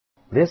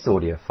This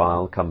audio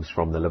file comes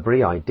from the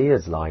L'Abri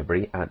Ideas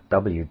Library at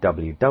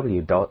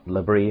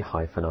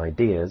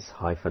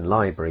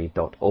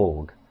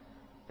www.labri-ideas-library.org.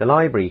 The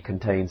library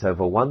contains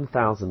over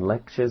 1,000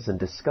 lectures and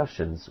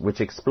discussions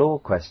which explore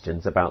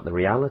questions about the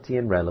reality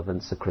and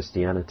relevance of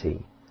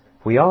Christianity.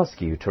 We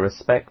ask you to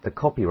respect the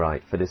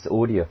copyright for this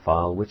audio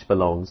file which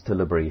belongs to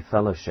L'Abri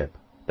Fellowship.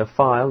 The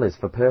file is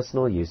for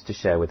personal use to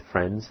share with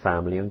friends,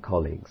 family and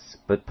colleagues,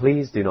 but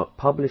please do not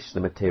publish the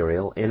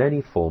material in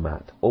any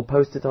format or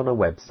post it on a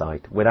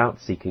website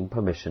without seeking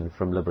permission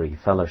from L'Abri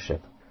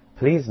Fellowship.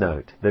 Please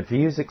note that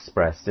views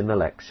expressed in the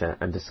lecture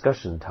and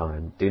discussion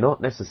time do not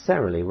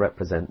necessarily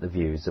represent the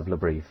views of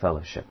L'Abri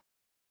Fellowship.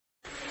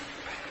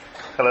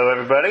 Hello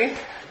everybody,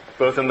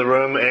 both in the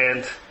room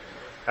and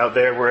out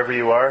there wherever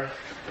you are.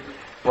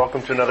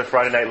 Welcome to another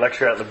Friday night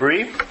lecture at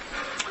L'Abri.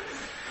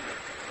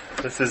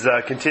 This is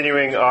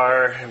continuing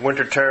our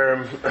winter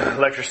term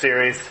lecture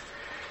series,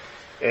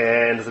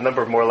 and there's a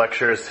number of more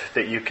lectures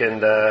that you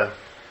can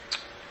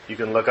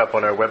look up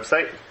on our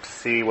website to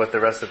see what the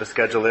rest of the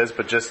schedule is.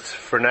 But just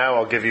for now,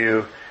 I'll give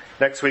you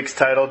next week's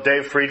title.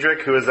 Dave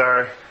Friedrich, who is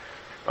our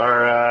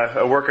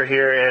worker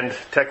here and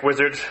tech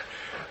wizard,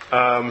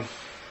 don't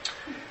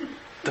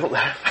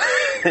laugh,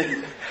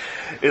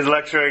 is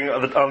lecturing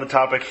on the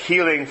topic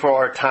 "Healing for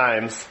Our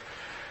Times: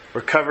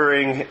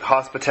 Recovering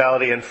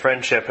Hospitality and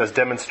Friendship as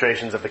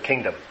Demonstrations of the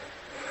Kingdom."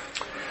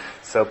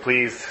 So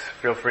please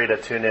feel free to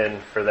tune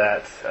in for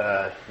that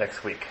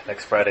next week,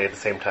 next Friday at the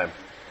same time.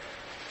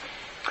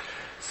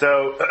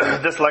 So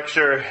this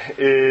lecture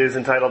is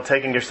entitled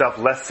 "Taking Yourself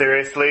Less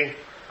Seriously,"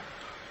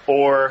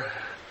 or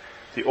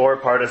the "or"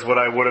 part is what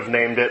I would have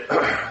named it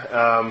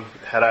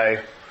had I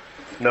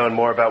known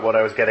more about what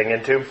I was getting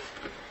into.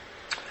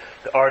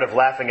 The art of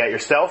laughing at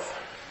yourself.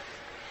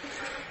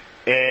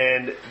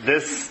 And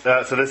this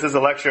is a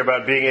lecture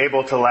about being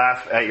able to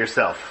laugh at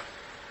yourself.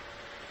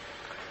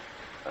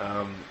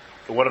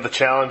 One of the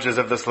challenges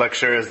of this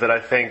lecture is that I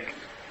think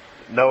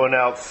no one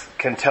else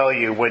can tell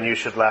you when you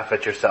should laugh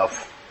at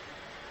yourself.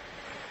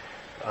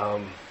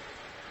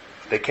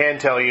 They can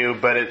tell you,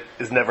 but it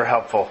is never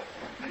helpful.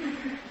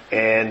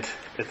 And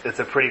it's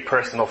a pretty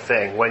personal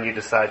thing when you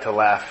decide to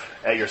laugh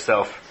at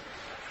yourself.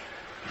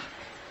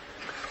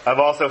 I've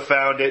also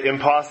found it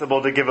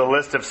impossible to give a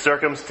list of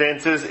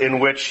circumstances in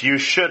which you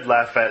should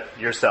laugh at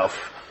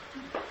yourself.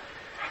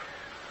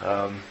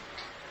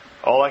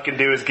 All I can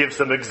do is give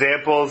some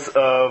examples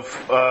of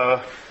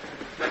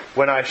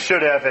when I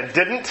should have and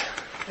didn't,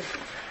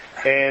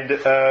 and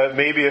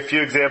maybe a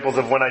few examples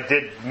of when I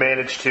did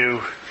manage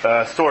to,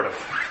 sort of.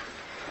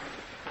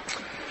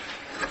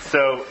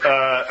 So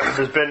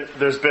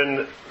there's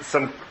been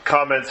some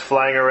comments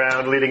flying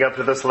around leading up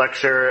to this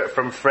lecture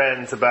from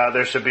friends about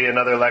there should be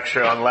another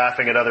lecture on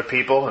laughing at other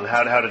people and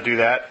how to do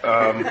that.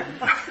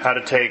 How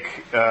to take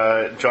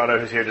Jono,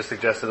 who's here, just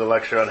suggested a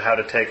lecture on how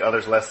to take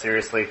others less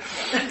seriously.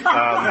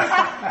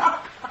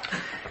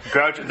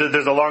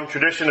 There's a long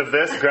tradition of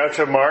this.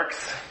 Groucho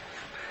Marx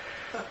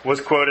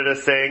was quoted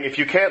as saying, "If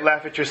you can't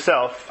laugh at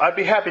yourself, I'd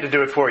be happy to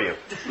do it for you."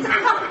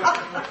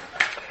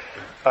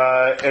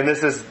 And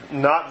this is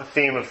not the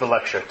theme of the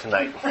lecture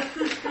tonight,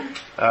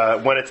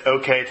 when it's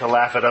okay to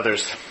laugh at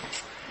others.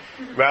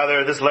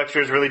 Rather, this lecture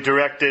is really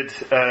directed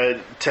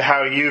to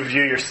how you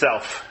view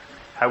yourself,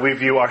 how we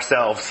view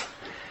ourselves.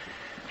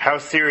 How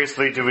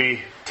seriously do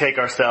we take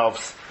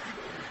ourselves?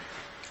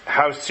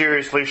 How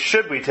seriously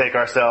should we take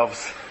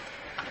ourselves?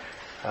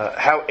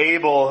 How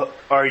able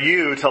are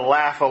you to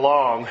laugh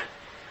along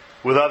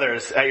with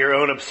others at your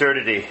own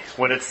absurdity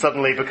when it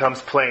suddenly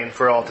becomes plain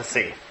for all to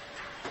see?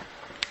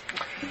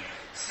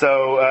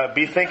 So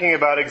be thinking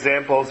about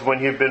examples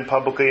when you've been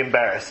publicly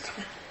embarrassed.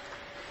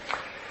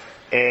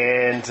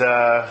 And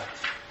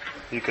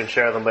you can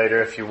share them later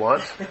if you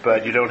want,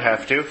 but you don't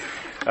have to.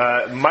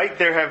 Might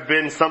there have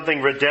been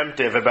something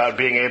redemptive about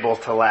being able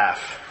to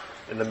laugh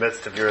in the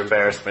midst of your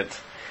embarrassment?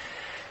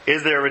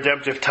 Is there a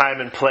redemptive time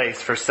and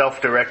place for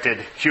self-directed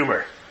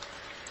humor?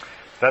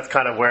 That's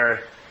kind of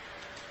where,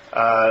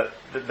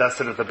 that's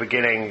sort of the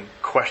beginning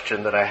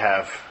question that I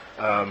have.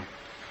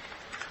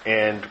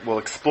 And we'll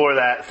explore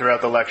that throughout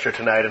the lecture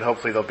tonight, and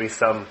hopefully there'll be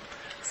some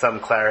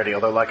clarity.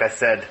 Although, like I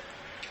said,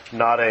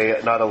 not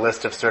a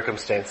list of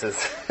circumstances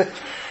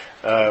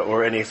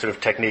or any sort of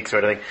techniques or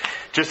anything.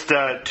 Just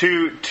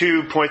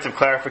two points of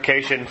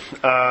clarification.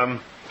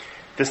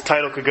 This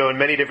title could go in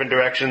many different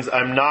directions.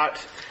 I'm not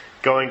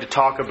going to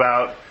talk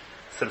about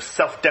sort of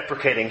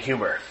self-deprecating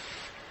humor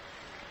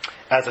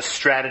as a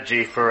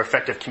strategy for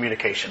effective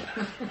communication.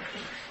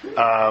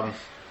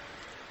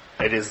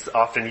 It is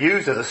often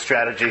used as a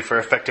strategy for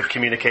effective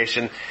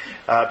communication.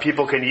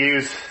 People can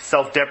use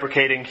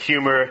self-deprecating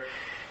humor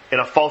in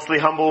a falsely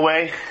humble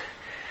way,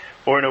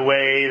 or in a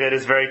way that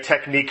is very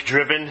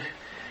technique-driven,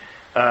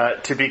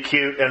 to be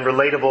cute and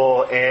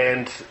relatable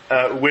and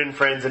win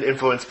friends and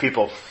influence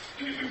people.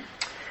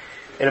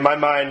 And in my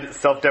mind,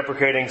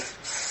 self-deprecating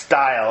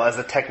style as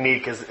a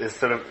technique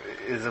is a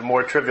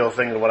more trivial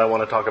thing than what I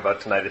want to talk about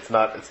tonight. It's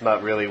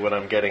not really what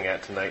I'm getting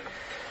at tonight.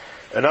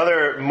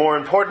 Another more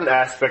important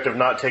aspect of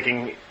not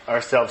taking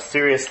ourselves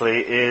seriously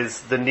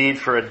is the need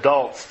for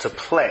adults to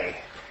play.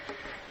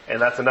 And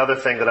that's another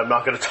thing that I'm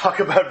not going to talk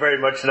about very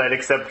much tonight,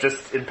 except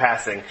just in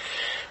passing.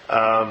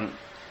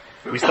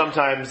 We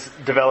sometimes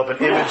develop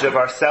an image of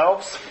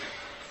ourselves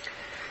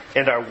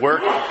and our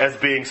work as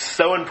being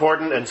so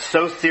important and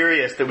so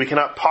serious that we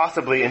cannot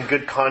possibly, in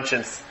good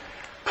conscience,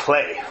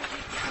 play.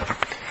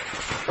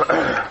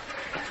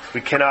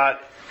 We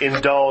cannot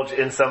indulge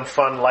in some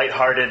fun,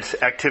 lighthearted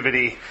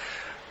activity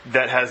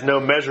that has no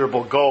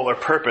measurable goal or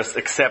purpose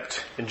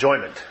except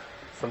enjoyment.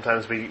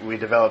 Sometimes we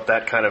develop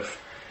that kind of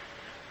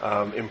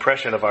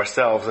impression of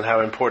ourselves and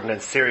how important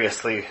and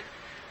seriously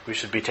we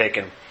should be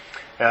taken.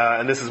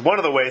 And this is one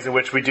of the ways in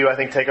which we do, I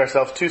think, take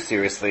ourselves too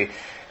seriously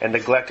and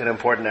neglect an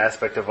important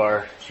aspect of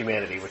our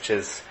humanity, which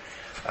is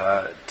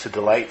to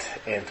delight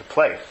and to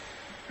play.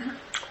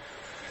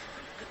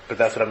 But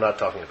that's what I'm not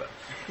talking about.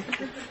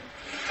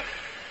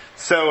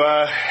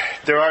 So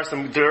there are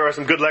some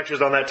good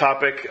lectures on that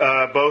topic,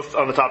 both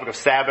on the topic of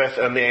Sabbath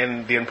and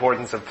the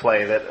importance of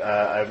play that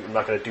I'm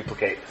not going to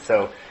duplicate.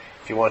 So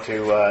if you want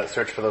to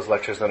search for those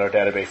lectures on our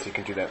database, you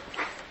can do that.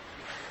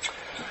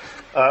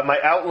 My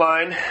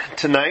outline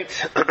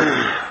tonight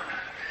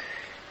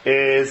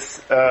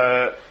is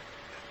let's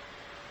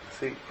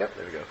see. Yep,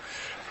 there we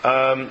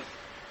go.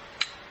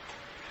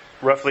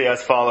 Roughly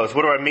as follows.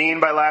 What do I mean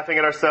by laughing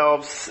at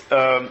ourselves?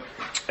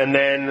 And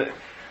then,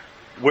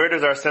 where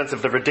does our sense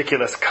of the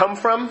ridiculous come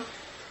from?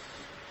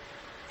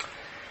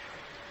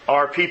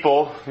 Are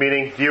people,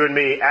 meaning you and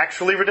me,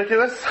 actually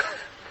ridiculous?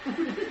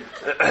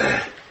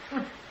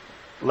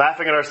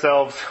 Laughing at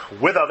ourselves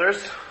with others.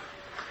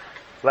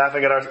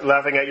 Laughing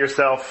at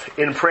yourself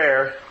in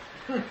prayer.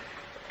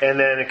 And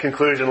then in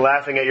conclusion,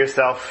 laughing at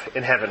yourself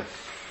in heaven.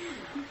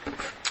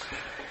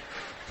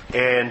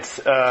 And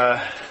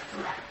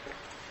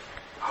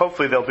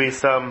hopefully there'll be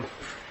some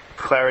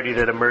clarity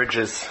that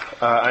emerges.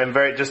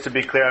 Just to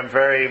be clear, I'm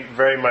very,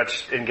 very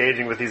much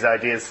engaging with these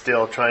ideas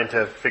still, trying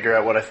to figure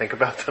out what I think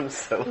about them.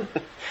 So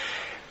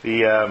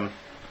there'll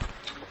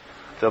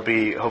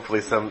be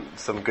hopefully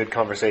some good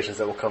conversations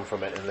that will come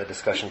from it in the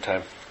discussion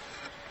time.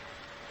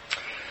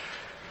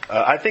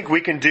 I think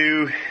we can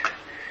do,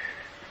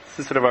 this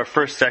is sort of our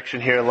first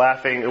section here,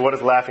 laughing. What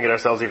does laughing at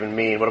ourselves even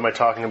mean? What am I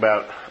talking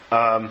about?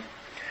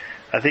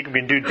 I think we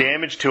can do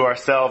damage to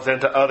ourselves and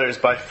to others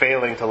by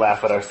failing to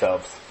laugh at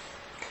ourselves.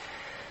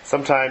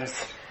 Sometimes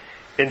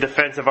in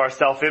defense of our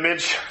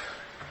self-image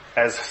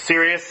as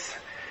serious,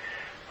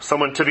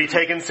 someone to be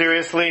taken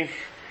seriously.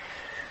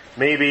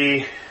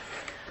 Maybe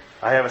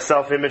I have a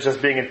self-image as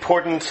being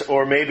important,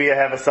 or maybe I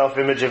have a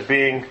self-image of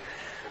being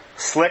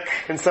slick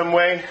in some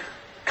way,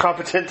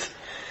 competent.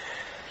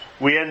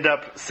 We end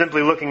up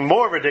simply looking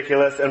more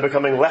ridiculous and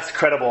becoming less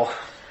credible.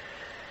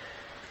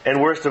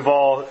 And worst of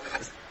all,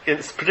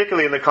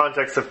 particularly in the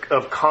context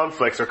of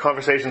conflicts or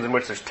conversations in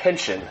which there's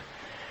tension,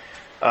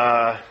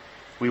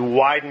 we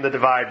widen the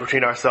divide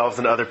between ourselves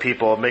and other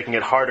people, making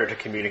it harder to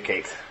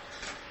communicate.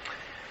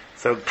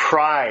 So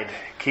pride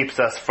keeps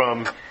us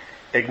from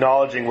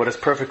acknowledging what is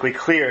perfectly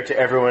clear to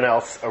everyone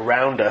else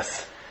around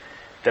us,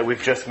 that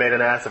we've just made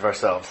an ass of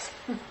ourselves.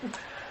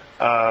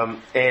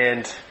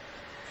 And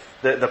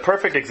the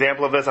perfect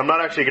example of this, I'm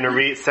not actually going to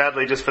read,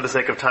 sadly, just for the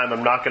sake of time,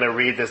 I'm not going to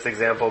read this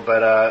example,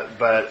 but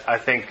I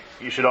think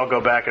you should all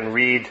go back and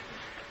read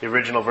the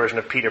original version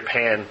of Peter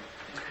Pan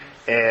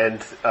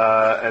and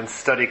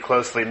study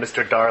closely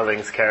Mr.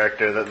 Darling's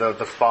character,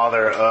 the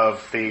father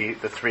of the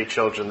three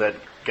children that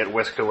get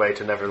whisked away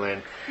to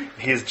Neverland.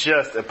 He's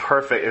just a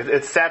perfect,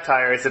 it's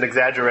satire, it's an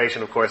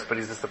exaggeration of course, but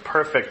he's just a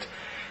perfect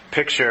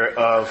picture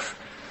of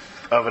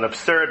an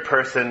absurd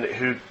person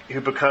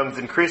who becomes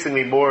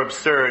increasingly more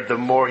absurd the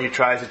more he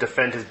tries to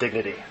defend his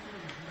dignity.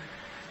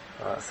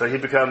 So he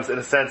becomes, in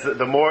a sense,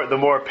 the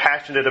more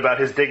passionate about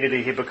his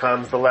dignity he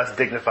becomes, the less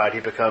dignified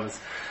he becomes,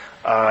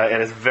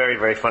 and it's very,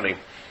 very funny.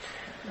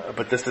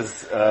 But this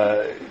is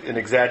an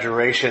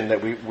exaggeration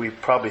that we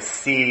probably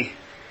see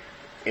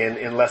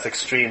in less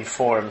extreme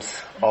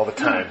forms all the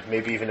time,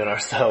 maybe even in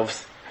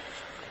ourselves.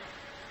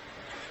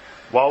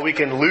 While we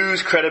can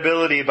lose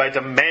credibility by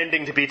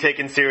demanding to be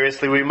taken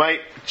seriously, we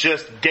might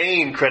just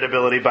gain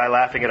credibility by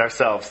laughing at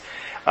ourselves.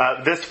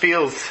 This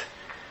feels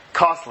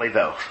costly,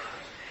 though.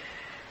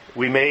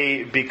 We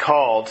may be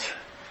called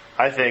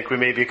at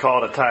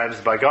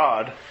times by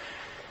God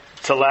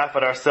to laugh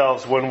at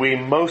ourselves when we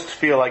most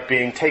feel like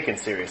being taken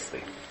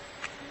seriously.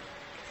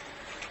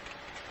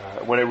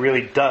 When it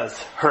really does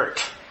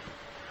hurt.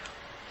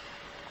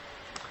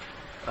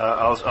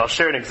 I'll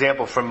share an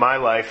example from my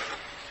life.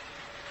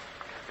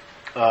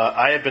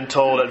 I have been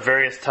told at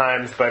various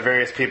times by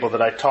various people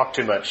that I talk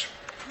too much.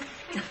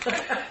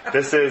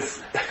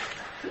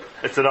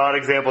 It's an odd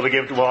example to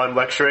give while I'm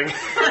lecturing.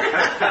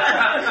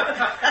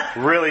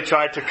 Really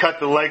tried to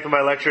cut the length of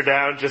my lecture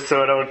down just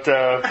so I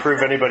don't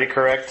prove anybody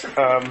correct.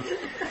 And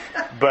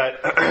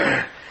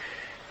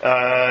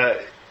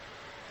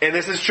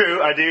this is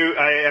true.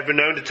 I have been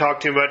known to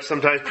talk too much,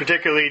 sometimes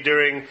particularly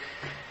during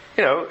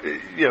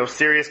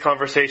serious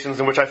conversations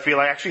in which I feel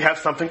I actually have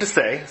something to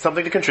say,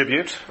 something to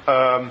contribute.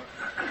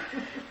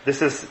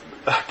 This is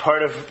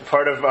part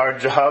of our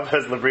job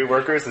as L'Abri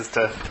workers is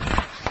to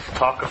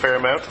talk a fair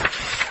amount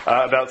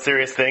about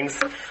serious things.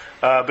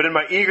 But in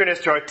my eagerness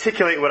to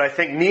articulate what I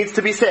think needs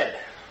to be said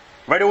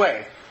right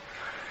away,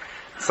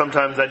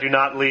 sometimes I do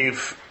not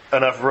leave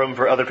enough room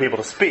for other people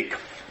to speak.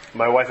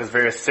 My wife has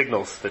various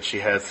signals that she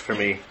has for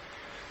me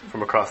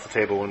from across the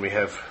table when we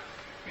have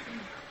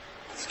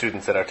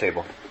students at our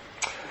table.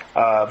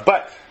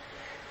 But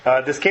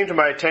this came to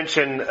my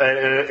attention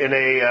in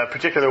a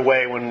particular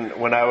way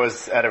when I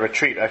was at a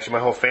retreat. Actually, my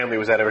whole family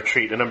was at a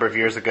retreat a number of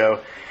years ago.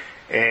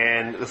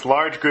 And this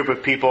large group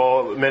of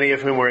people, many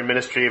of whom were in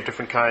ministry of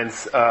different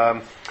kinds,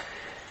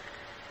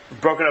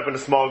 broken up into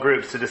small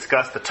groups to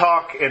discuss the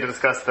talk and to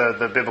discuss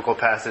the biblical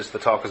passage the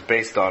talk was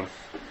based on.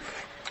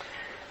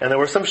 And there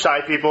were some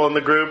shy people in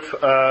the group,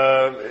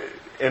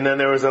 and then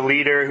there was a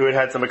leader who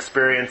had some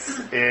experience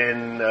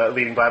in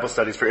leading Bible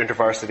studies for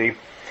InterVarsity.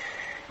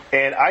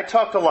 And I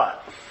talked a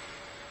lot.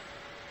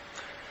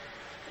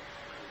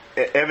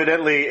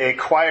 Evidently, a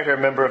quieter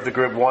member of the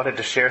group wanted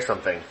to share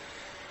something.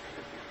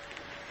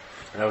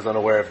 And I was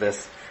unaware of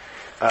this.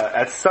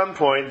 At some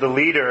point, the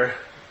leader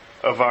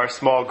of our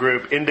small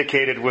group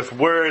indicated with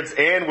words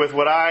and with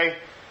what I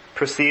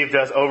perceived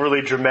as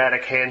overly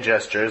dramatic hand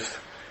gestures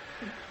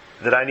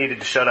that I needed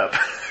to shut up.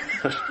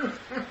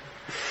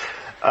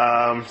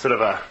 Sort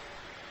of a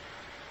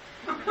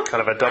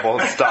kind of a double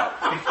stop.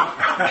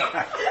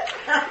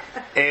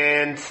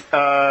 And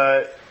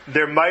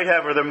there might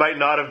have or there might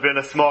not have been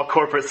a small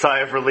corporate sigh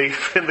of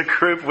relief in the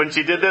group when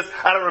she did this.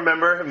 I don't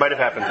remember. It might have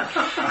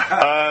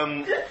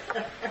happened.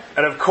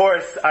 And of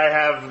course, I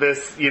have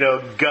this,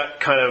 gut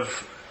kind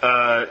of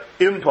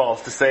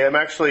impulse to say, I'm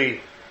actually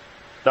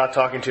not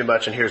talking too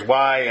much, and here's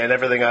why. And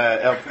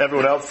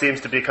everyone else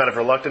seems to be kind of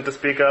reluctant to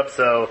speak up,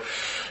 so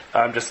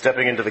I'm just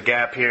stepping into the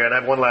gap here. And I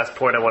have one last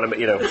point I want to make.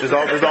 There's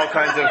all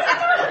kinds of.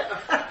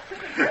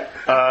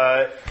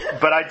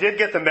 But I did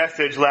get the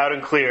message loud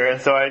and clear,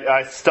 and so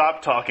I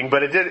stopped talking.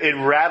 But it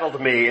rattled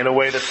me in a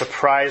way that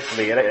surprised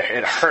me, and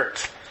it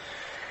hurt.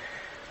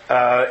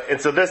 And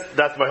so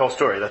that's my whole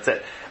story. That's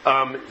it.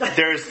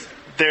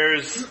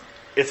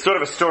 It's sort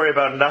of a story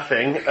about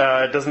nothing.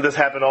 Doesn't this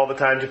happen all the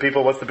time to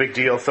people? What's the big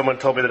deal? Someone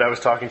told me that I was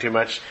talking too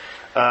much.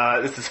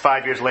 This is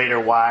 5 years later.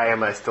 Why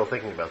am I still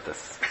thinking about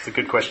this? It's a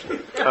good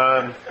question.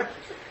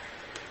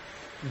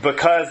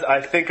 Because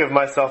I think of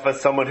myself as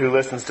someone who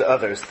listens to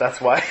others. That's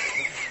why.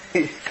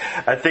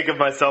 I think of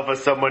myself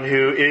as someone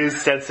who is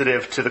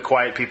sensitive to the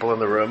quiet people in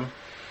the room.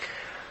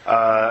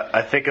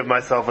 I think of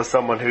myself as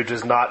someone who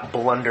does not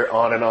blunder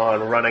on and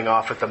on, running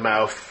off at the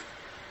mouth,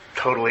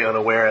 totally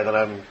unaware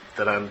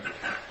that I'm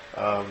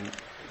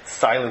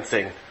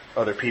silencing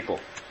other people.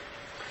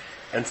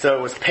 And so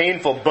it was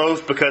painful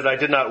both because I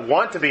did not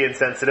want to be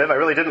insensitive. I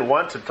really didn't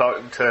want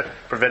to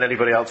prevent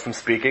anybody else from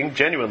speaking,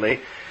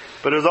 genuinely.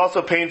 But it was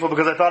also painful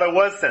because I thought I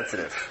was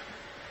sensitive.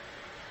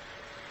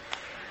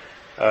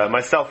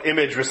 My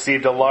self-image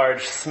received a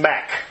large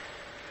smack.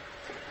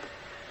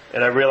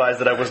 And I realized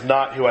that I was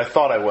not who I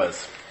thought I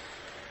was.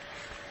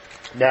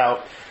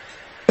 Now,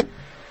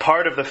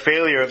 part of the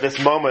failure of this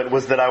moment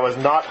was that I was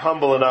not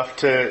humble enough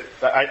to...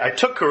 I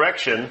took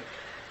correction,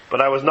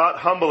 but I was not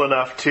humble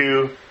enough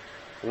to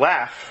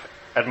laugh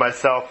at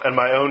myself and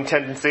my own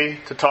tendency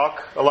to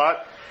talk a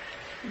lot,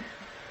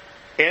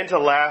 and to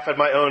laugh at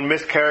my own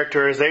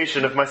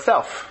mischaracterization of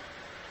myself,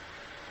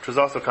 which was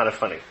also kind of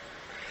funny.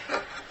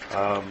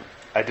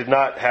 I did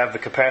not have the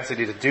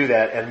capacity to do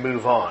that and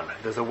move on.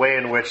 There's a way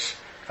in which,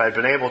 if I'd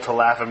been able to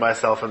laugh at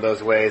myself in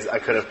those ways, I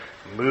could have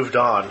moved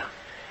on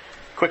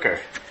quicker.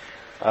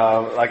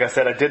 Like I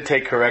said, I did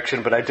take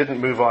correction, but I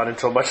didn't move on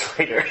until much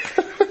later.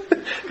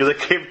 Because I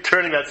kept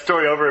turning that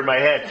story over in my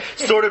head,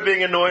 sort of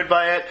being annoyed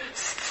by it,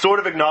 sort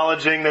of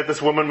acknowledging that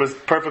this woman was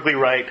perfectly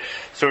right,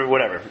 sort of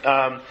whatever.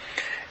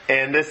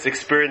 And this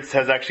experience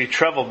has actually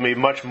troubled me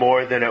much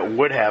more than it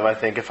would have, I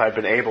think, if I'd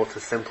been able to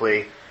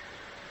simply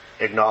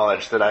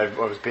acknowledge that I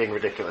was being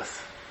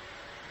ridiculous.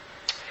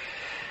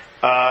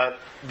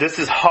 This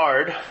is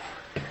hard.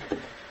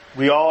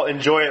 We all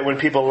enjoy it when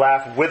people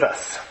laugh with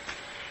us.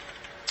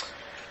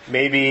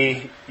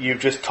 Maybe you've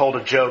just told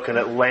a joke and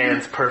it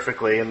lands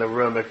perfectly and the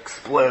room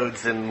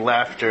explodes in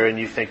laughter and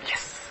you think,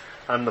 yes,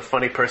 I'm the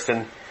funny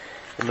person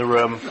in the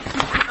room.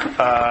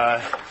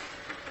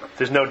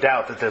 There's no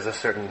doubt that there's a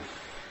certain,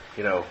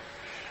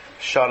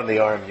 shot in the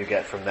arm you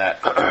get from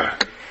that.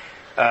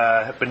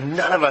 But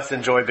none of us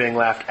enjoy being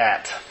laughed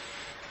at.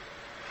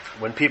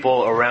 When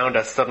people around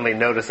us suddenly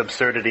notice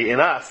absurdity in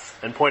us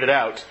and point it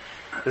out,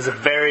 there's a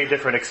very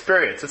different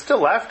experience. It's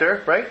still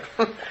laughter, right?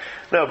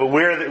 No, but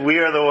we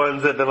are the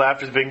ones that the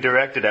laughter is being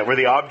directed at. We're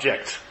the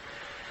object.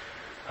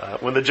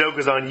 When the joke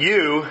is on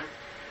you,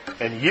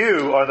 and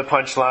you are the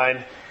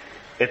punchline,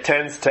 it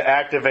tends to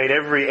activate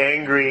every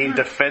angry,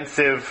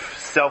 defensive,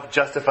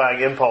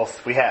 self-justifying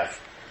impulse we have.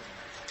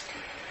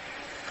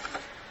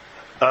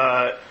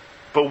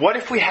 But what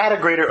if we had a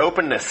greater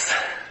openness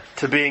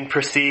to being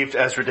perceived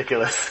as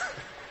ridiculous?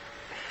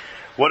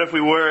 What if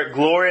we were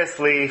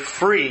gloriously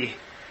free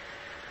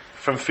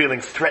from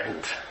feeling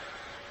threatened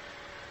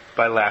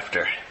by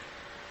laughter?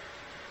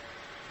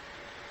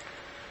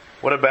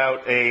 What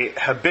about a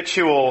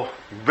habitual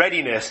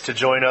readiness to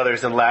join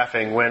others in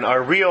laughing when our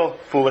real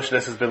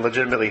foolishness has been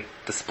legitimately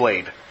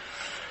displayed?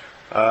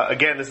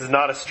 Again, this is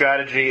not a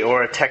strategy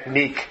or a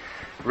technique.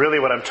 Really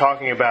what I'm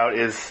talking about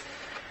is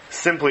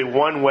simply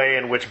one way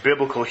in which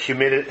biblical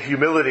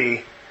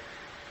humility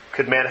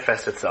could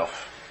manifest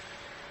itself.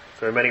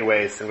 There are many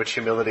ways in which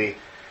humility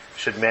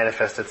should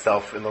manifest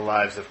itself in the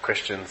lives of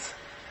Christians.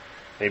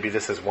 Maybe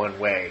this is one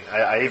way.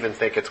 I even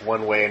think it's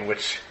one way in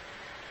which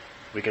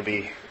we can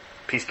be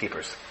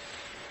peacekeepers.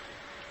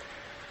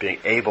 Being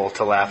able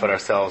to laugh at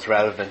ourselves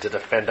rather than to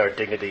defend our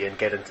dignity and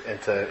get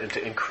and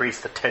to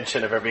increase the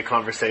tension of every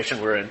conversation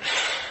we're in.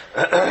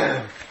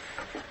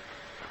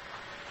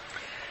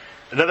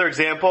 Another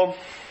example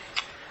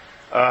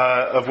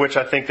of which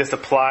I think this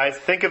applies,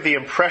 think of the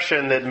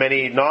impression that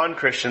many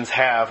non-Christians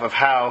have of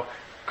how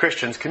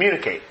Christians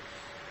communicate.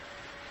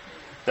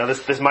 Now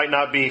this might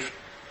not be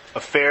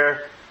a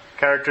fair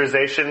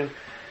characterization.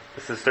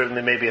 This is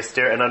certainly maybe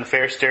an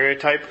unfair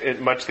stereotype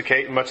in much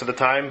of the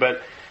time,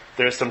 but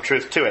there's some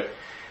truth to it.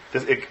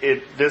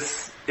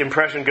 This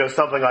impression goes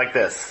something like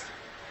this.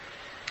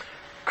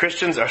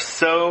 Christians are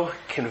so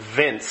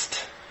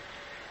convinced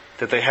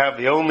that they have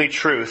the only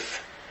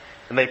truth,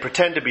 and they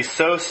pretend to be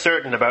so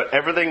certain about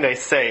everything they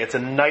say, it's a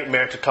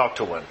nightmare to talk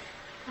to one.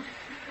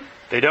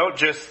 They don't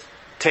just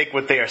take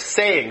what they are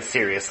saying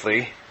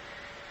seriously,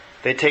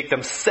 they take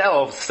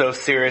themselves so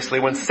seriously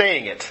when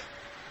saying it.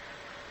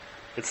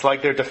 It's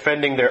like they're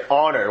defending their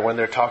honor when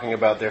they're talking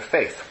about their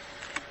faith.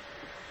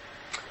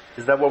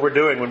 Is that what we're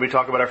doing when we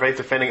talk about our faith,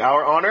 defending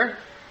our honor?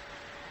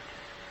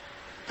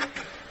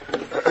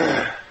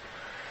 The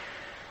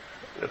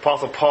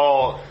Apostle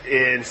Paul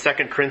in 2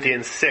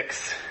 Corinthians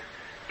 6,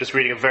 just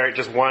reading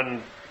just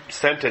one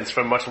sentence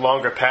from a much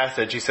longer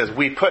passage, he says,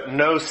 "We put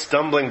no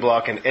stumbling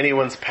block in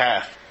anyone's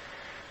path,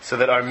 so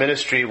that our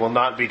ministry will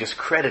not be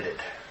discredited."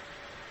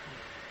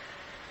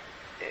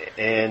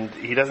 And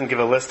he doesn't give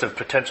a list of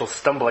potential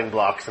stumbling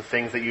blocks and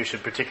things that you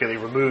should particularly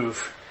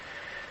remove.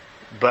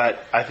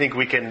 But I think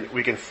we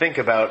can think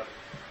about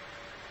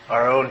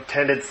our own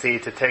tendency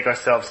to take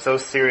ourselves so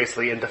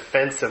seriously in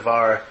defense of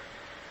our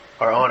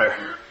honor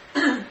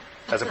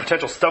as a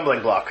potential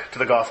stumbling block to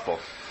the gospel.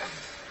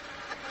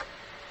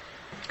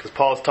 Because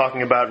Paul is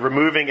talking about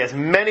removing as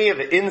many of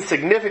the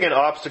insignificant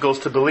obstacles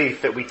to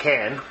belief that we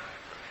can,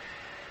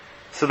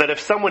 so that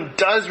if someone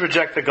does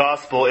reject the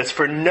gospel, it's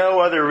for no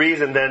other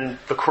reason than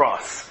the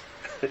cross.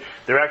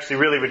 They're actually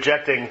really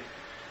rejecting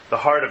the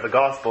heart of the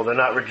gospel. They're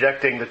not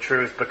rejecting the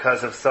truth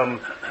because of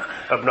some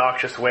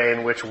obnoxious way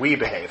in which we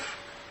behave.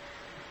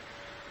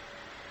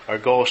 Our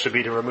goal should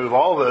be to remove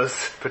all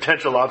those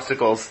potential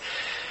obstacles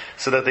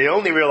so that the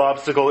only real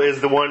obstacle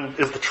is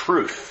the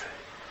truth.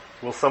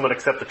 Will someone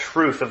accept the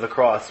truth of the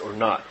cross or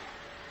not?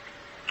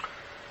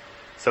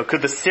 So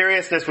could the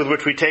seriousness with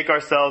which we take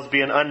ourselves be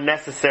an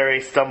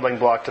unnecessary stumbling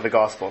block to the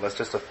gospel? That's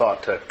just a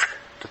thought to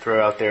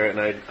throw out there, and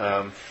I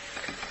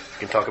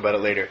can talk about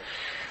it later.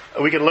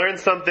 We can learn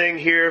something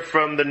here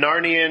from the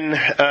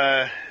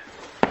Narnian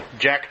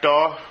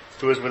jackdaw,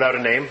 who is without a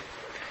name,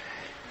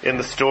 in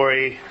the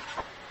story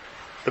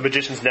The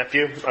Magician's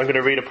Nephew. I'm going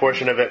to read a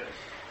portion of it.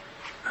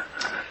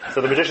 So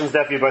The Magician's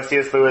Nephew by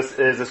C.S. Lewis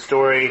is a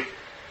story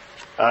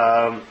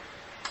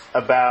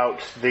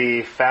about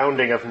the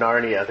founding of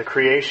Narnia, the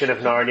creation of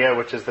Narnia,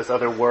 which is this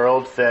other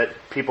world that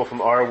people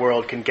from our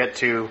world can get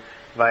to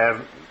via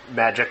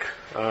magic.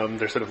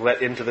 They're sort of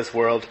let into this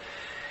world.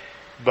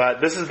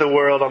 But this is the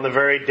world on the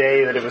very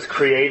day that it was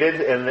created,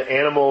 and the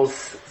animals,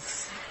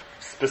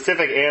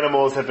 specific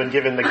animals, have been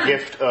given the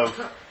gift of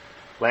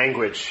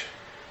language.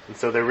 And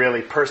so they're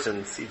really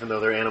persons, even though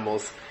they're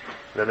animals.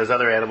 And then there's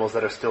other animals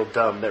that are still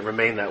dumb, that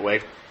remain that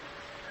way.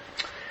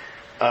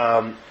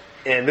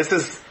 And this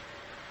is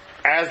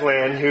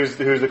Aslan, who's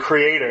the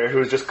creator,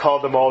 who's just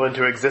called them all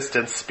into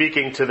existence,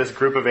 speaking to this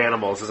group of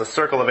animals. There's a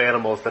circle of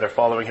animals that are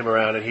following him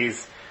around, and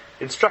he's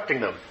instructing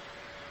them.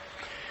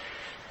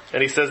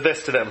 And he says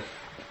this to them: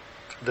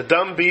 "The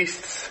dumb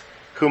beasts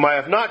whom I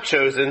have not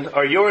chosen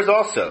are yours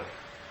also.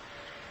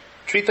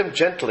 Treat them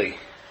gently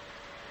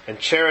and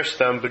cherish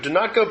them, but do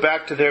not go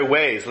back to their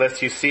ways,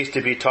 lest you cease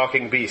to be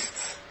talking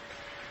beasts.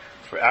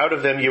 For out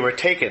of them you were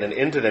taken, and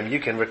into them you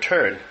can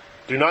return.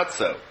 Do not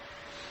so."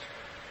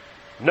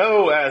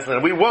 "No,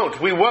 Aslan, we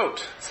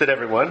won't, said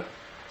everyone.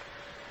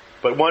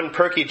 But one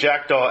perky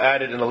jackdaw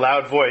added in a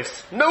loud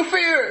voice, "No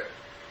fear!"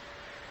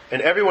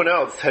 And everyone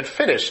else had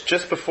finished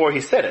just before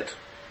he said it,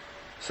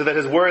 so that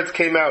his words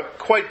came out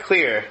quite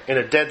clear in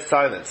a dead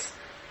silence.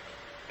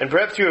 And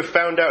perhaps you have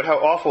found out how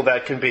awful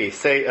that can be,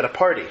 say, at a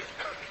party.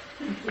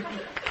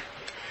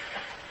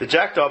 The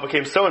jackdaw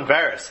became so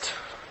embarrassed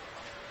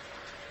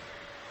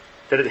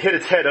that it hid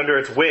its head under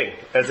its wing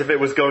as if it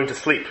was going to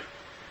sleep.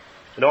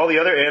 And all the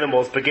other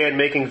animals began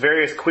making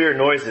various queer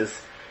noises,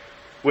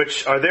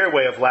 which are their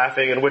way of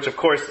laughing, and which, of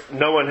course,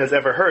 no one has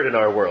ever heard in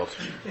our world.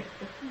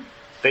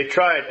 They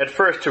tried at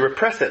first to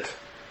repress it,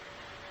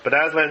 But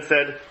Aslan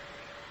said,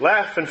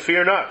 "Laugh and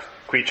fear not,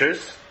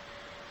 creatures.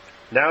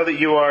 Now that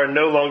you are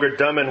no longer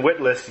dumb and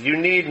witless, you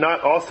need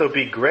not also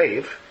be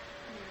grave.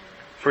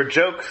 For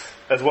jokes,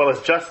 as well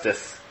as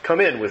justice, come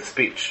in with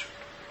speech."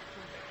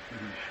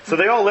 So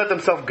they all let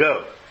themselves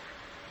go.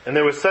 And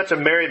there was such a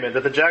merriment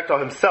that the jackdaw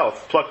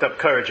himself plucked up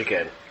courage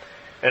again,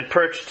 and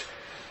perched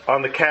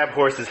on the cab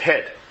horse's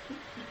head,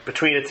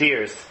 between its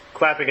ears,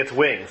 clapping its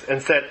wings,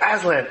 and said,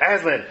 "Aslan,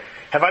 Aslan,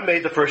 have I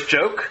made the first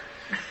joke?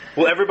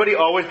 Will everybody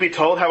always be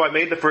told how I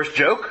made the first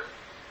joke?"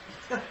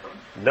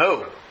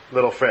 "No,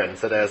 little friend,"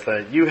 said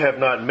Aslan, "you have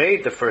not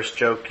made the first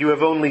joke, you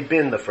have only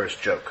been the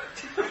first joke."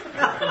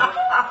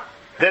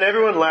 Then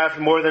everyone laughed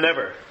more than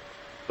ever,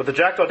 but the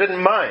jackdaw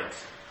didn't mind,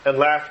 and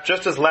laughed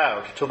just as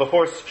loud, till the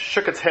horse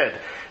shook its head,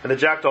 and the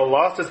jackdaw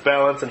lost its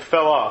balance and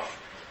fell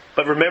off.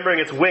 But remembering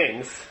its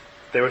wings,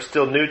 they were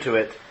still new to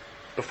it,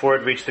 before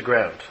it reached the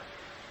ground.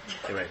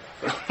 Anyway.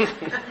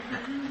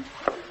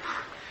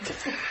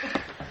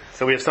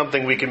 So we have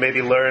something we can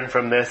maybe learn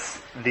from this,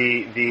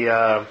 the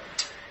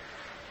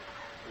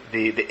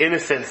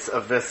innocence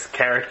of this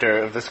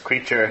character, of this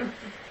creature,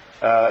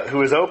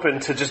 who is open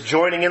to just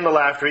joining in the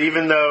laughter,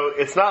 even though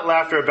it's not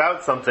laughter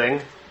about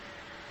something.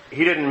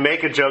 He didn't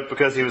make a joke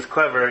because he was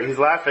clever. He's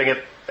laughing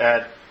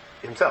at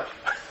himself.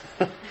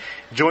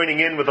 Joining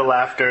in with the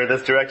laughter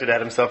that's directed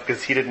at himself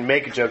because he didn't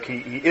make a joke.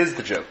 He is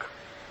the joke.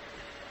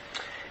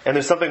 And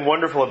there's something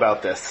wonderful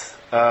about this.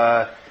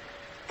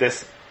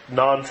 This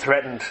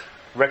non-threatened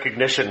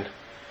recognition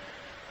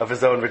of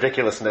his own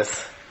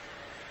ridiculousness.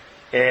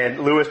 And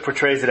Lewis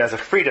portrays it as a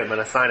freedom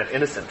and a sign of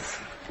innocence.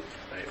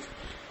 Right?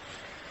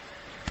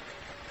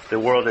 The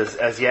world is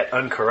as yet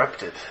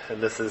uncorrupted,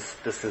 and this is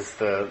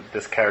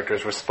this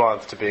character's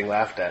response to being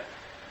laughed at.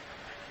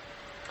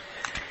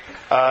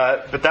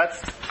 But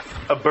that's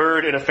a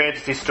bird in a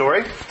fantasy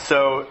story.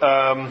 So,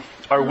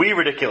 are we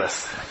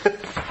ridiculous?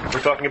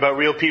 We're talking about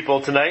real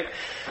people tonight.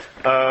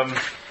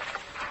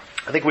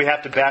 I think we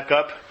have to back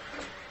up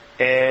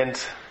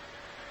and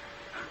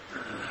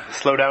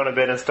slow down a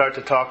bit and start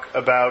to talk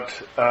about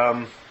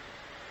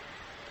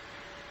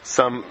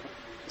some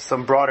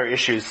broader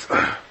issues.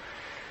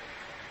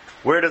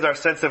 Where does our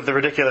sense of the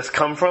ridiculous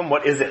come from?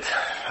 What is it?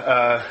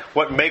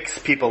 What makes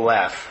people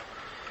laugh?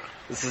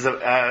 This is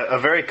a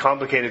very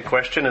complicated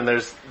question, and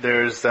there's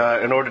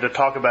in order to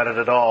talk about it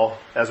at all,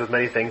 as with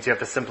many things, you have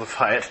to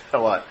simplify it a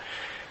lot.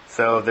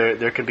 So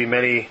there could be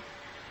many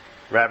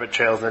rabbit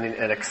trails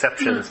and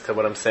exceptions to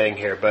what I'm saying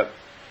here, but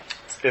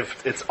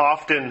if it's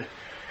often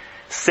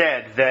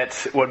said that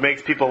what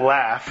makes people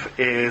laugh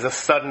is a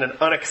sudden and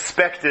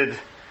unexpected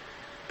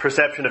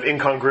perception of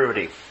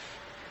incongruity.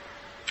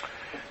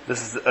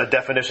 This is a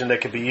definition that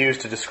can be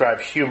used to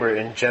describe humor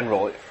in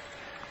general.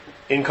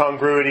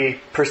 Incongruity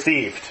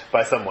perceived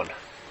by someone.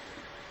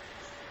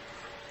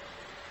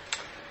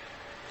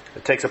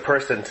 It takes a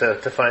person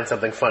to find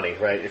something funny,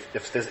 right?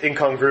 If there's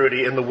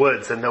incongruity in the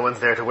woods and no one's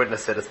there to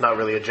witness it, it's not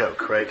really a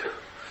joke, right?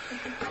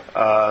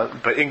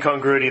 But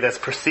incongruity that's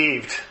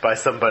perceived by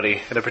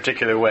somebody in a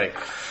particular way.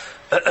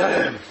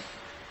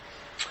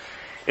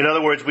 In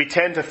other words, we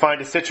tend to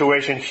find a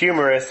situation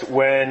humorous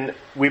when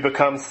we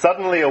become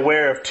suddenly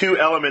aware of two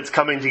elements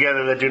coming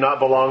together that do not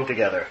belong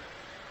together.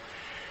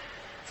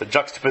 It's a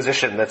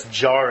juxtaposition that's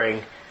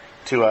jarring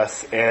to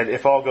us, and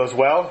if all goes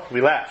well, we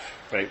laugh,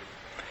 right?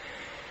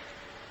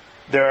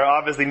 There are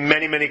obviously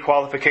many, many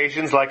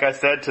qualifications, like I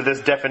said, to this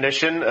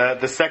definition.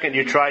 The second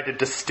you try to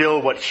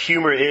distill what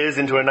humor is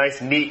into a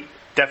nice, neat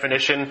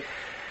definition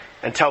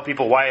and tell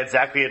people why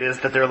exactly it is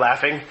that they're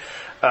laughing,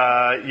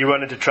 you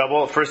run into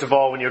trouble. First of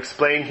all, when you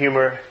explain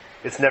humor,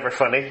 it's never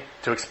funny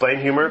to explain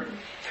humor.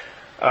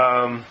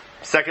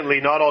 Secondly,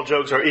 not all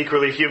jokes are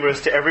equally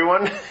humorous to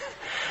everyone.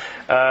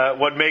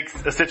 What makes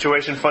a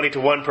situation funny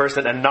to one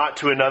person and not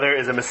to another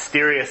is a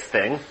mysterious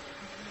thing.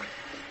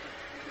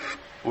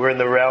 We're in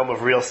the realm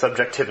of real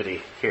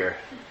subjectivity here.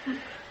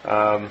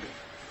 Not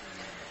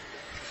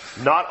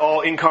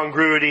all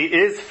incongruity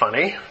is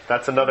funny.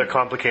 That's another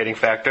complicating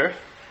factor.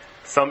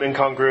 Some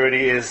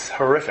incongruity is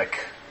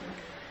horrific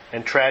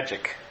and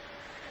tragic.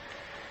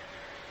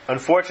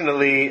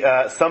 Unfortunately,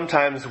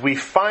 sometimes we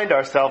find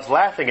ourselves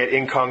laughing at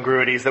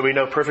incongruities that we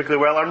know perfectly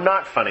well are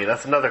not funny.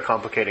 That's another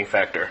complicating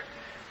factor.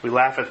 We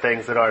laugh at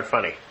things that aren't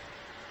funny.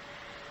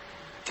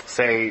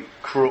 Say,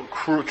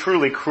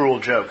 truly cruel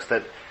jokes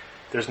that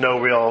there's no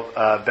real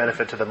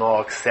benefit to them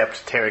all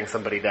except tearing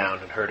somebody down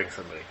and hurting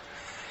somebody.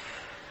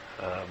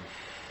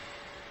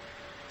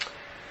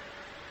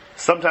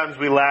 Sometimes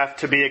we laugh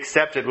to be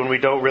accepted when we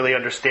don't really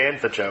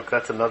understand the joke.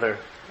 That's another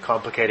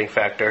complicating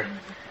factor.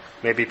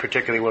 Maybe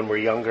particularly when we're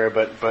younger,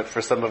 but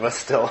for some of us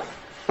still.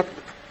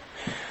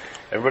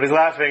 Everybody's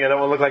laughing, I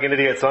don't want to look like an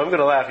idiot, so I'm going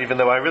to laugh even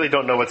though I really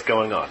don't know what's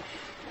going on.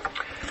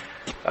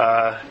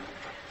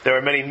 There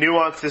are many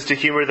nuances to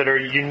humor that are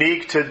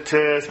unique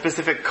to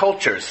specific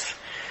cultures.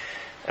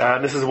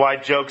 This is why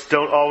jokes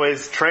don't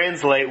always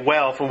translate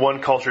well from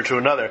one culture to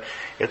another.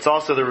 It's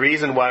also the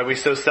reason why we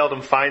so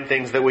seldom find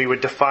things that we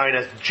would define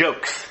as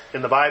jokes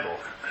in the Bible,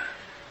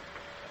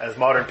 as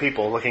modern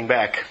people looking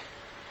back.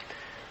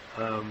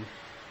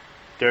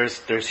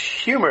 there's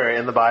humor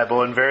in the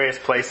Bible in various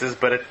places,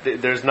 but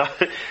there's not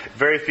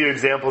very few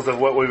examples of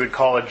what we would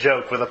call a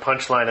joke with a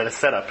punchline and a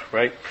setup,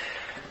 right?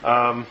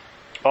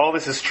 All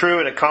this is true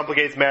and it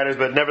complicates matters,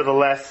 but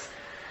nevertheless,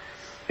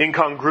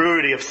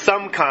 incongruity of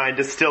some kind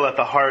is still at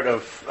the heart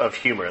of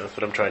humor. That's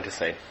what I'm trying to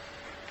say.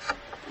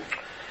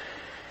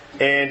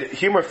 And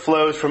humor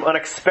flows from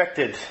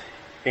unexpected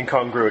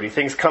incongruity.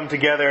 Things come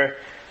together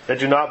that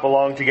do not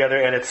belong together,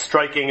 and it's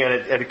striking and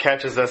it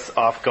catches us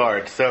off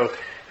guard. So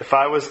if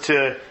I was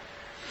to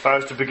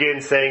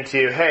begin saying to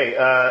you, hey,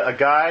 a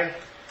guy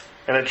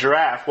and a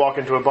giraffe walk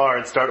into a bar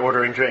and start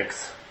ordering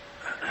drinks,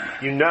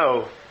 you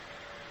know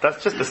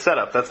that's just a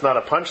setup. That's not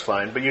a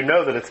punchline, but you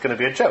know that it's going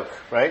to be a joke,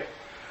 right?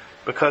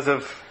 Because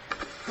of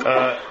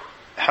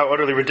how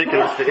utterly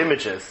ridiculous the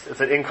image is.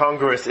 It's an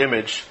incongruous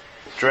image.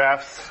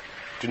 Giraffes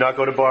do not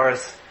go to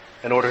bars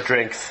and order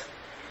drinks.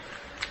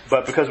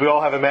 But because we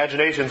all have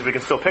imaginations, we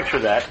can still picture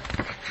that,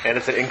 and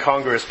it's an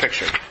incongruous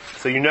picture.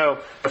 So you know,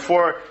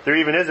 before there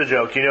even is a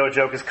joke, you know a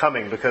joke is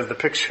coming because the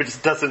picture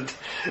just doesn't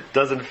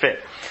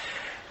fit.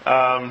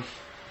 I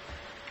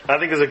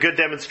think there's a good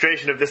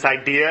demonstration of this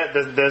idea,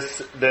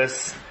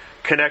 this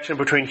connection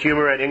between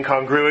humor and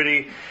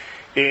incongruity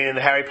in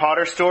the Harry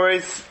Potter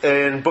stories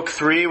in Book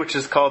 3, which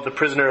is called The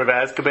Prisoner of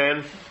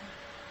Azkaban.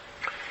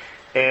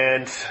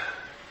 And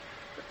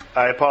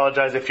I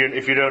apologize if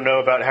you don't know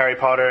about Harry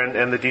Potter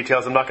and the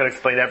details. I'm not going to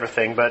explain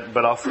everything,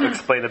 but I'll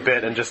explain a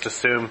bit and just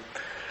assume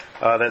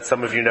that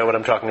some of you know what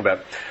I'm talking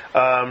about.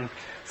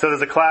 So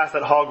there's a class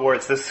at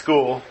Hogwarts, this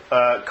school,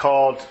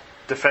 called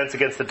Defense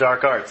Against the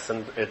Dark Arts,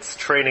 and it's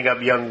training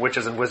up young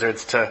witches and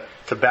wizards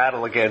to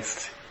battle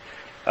against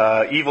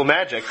evil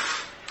magic.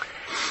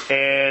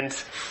 And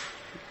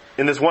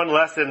in this one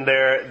lesson,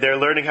 they're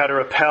learning how to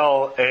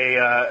repel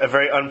a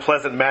very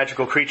unpleasant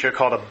magical creature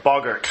called a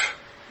boggart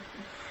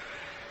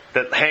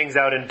that hangs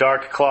out in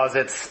dark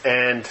closets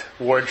and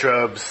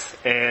wardrobes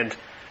and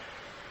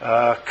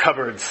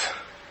cupboards.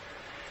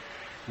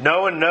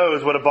 No one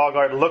knows what a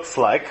boggart looks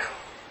like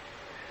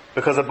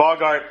because a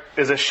boggart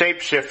is a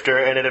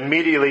shapeshifter and it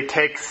immediately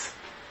takes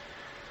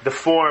the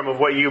form of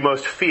what you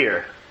most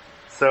fear.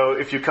 So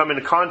if you come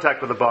into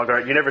contact with a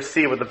boggart, you never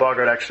see what the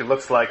boggart actually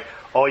looks like.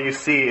 All you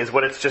see is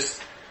what it's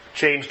just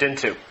changed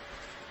into.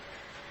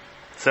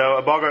 So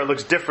a boggart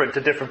looks different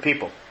to different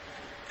people.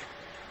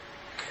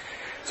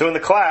 So in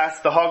the class,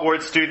 the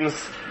Hogwarts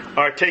students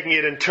are taking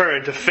it in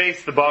turn to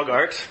face the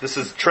boggart. This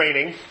is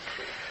training.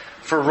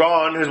 For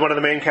Ron, who's one of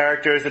the main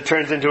characters, it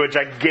turns into a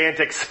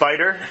gigantic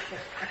spider.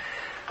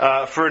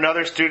 For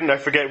another student, I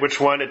forget which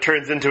one, it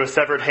turns into a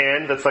severed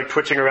hand that's like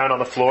twitching around on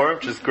the floor,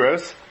 which is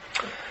gross.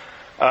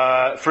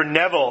 For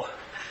Neville,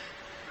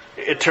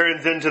 it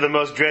turns into the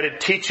most dreaded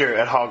teacher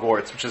at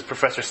Hogwarts, which is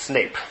Professor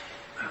Snape.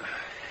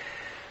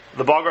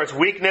 The boggart's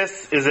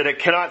weakness is that it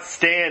cannot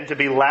stand to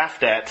be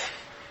laughed at.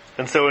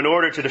 And so in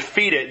order to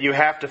defeat it, you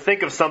have to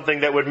think of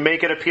something that would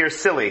make it appear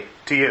silly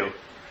to you.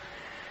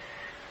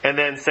 And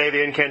then say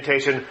the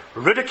incantation,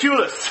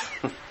 ridiculous!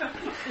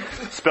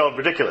 Spelled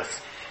ridiculous.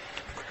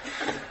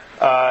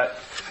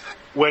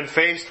 When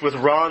faced with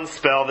Ron's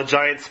spell, the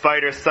giant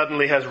spider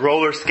suddenly has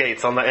roller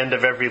skates on the end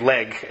of every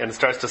leg and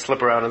starts to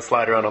slip around and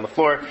slide around on the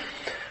floor.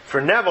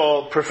 For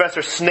Neville,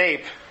 Professor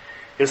Snape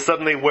is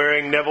suddenly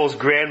wearing Neville's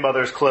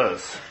grandmother's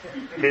clothes.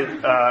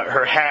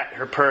 Her hat,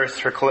 her purse,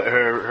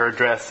 her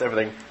dress,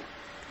 everything.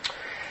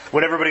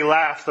 When everybody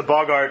laughs, the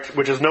boggart,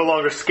 which is no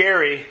longer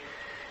scary,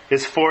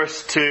 is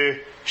forced to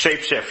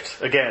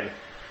shapeshift again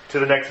to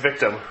the next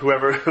victim,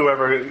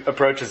 whoever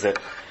approaches it.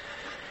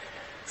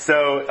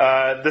 So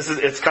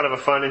it's kind of a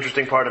fun,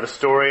 interesting part of the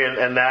story,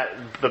 and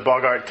that the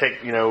boggart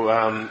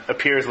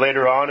appears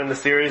later on in the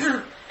series.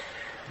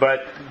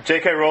 But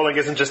J.K. Rowling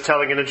isn't just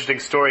telling an interesting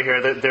story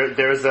here.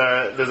 There's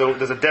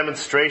a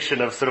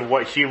demonstration of sort of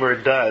what humor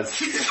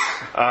does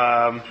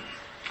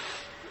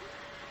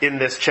in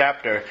this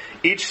chapter.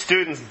 Each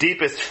student's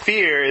deepest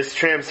fear is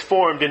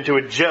transformed into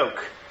a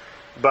joke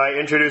by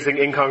introducing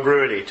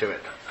incongruity to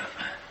it.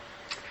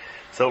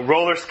 So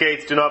roller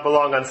skates do not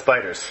belong on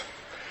spiders.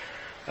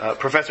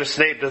 Professor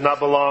Snape does not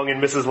belong in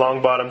Mrs.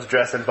 Longbottom's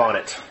dress and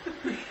bonnet.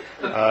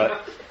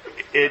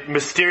 It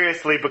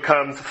mysteriously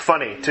becomes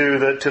funny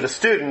to the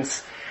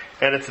students,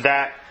 and it's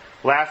that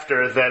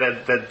laughter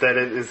that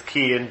is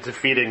key in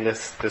defeating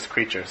this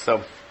creature.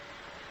 So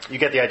you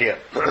get the idea.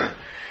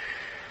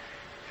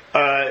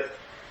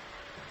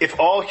 If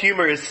all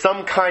humor is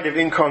some kind of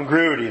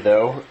incongruity,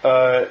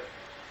 though,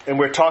 and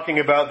we're talking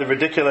about the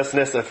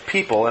ridiculousness of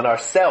people and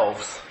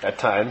ourselves at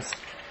times,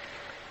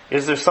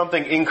 is there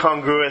something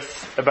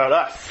incongruous about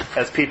us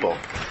as people?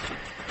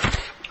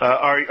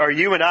 Are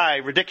you and I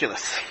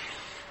ridiculous?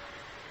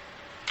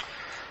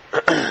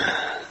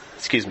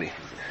 Excuse me.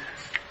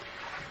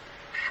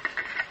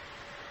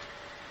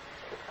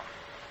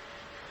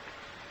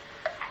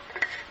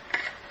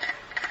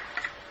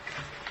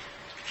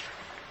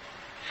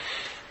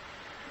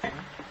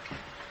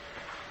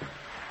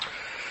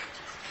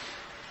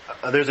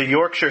 There's a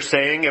Yorkshire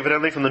saying,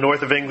 evidently from the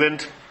north of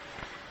England,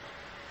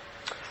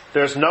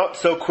 "There's naught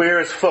so queer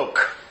as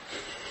folk."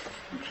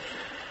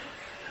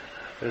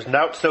 There's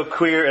naught so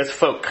queer as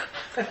folk.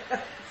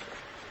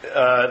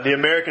 The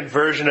American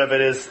version of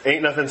it is,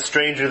 ain't nothing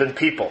stranger than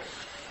people.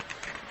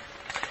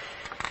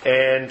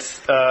 And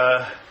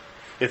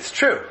it's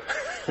true.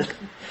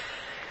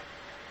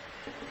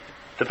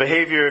 The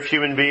behavior of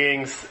human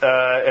beings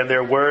and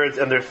their words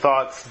and their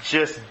thoughts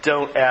just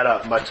don't add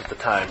up much of the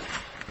time.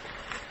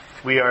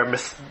 We are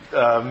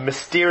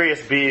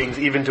mysterious beings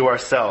even to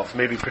ourselves,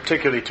 maybe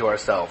particularly to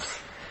ourselves.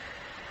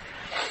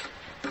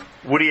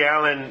 Woody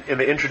Allen, in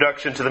the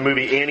introduction to the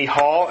movie Annie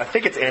Hall, I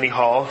think it's Annie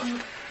Hall,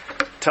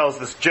 tells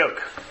this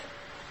joke.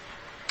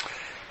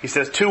 He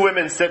says, 2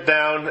 women sit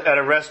down at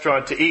a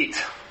restaurant to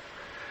eat.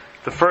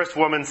 The first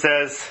woman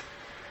says,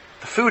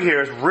 the food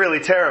here is really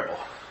terrible.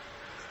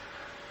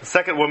 The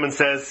second woman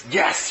says,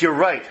 yes, you're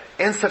right,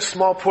 and such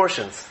small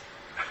portions.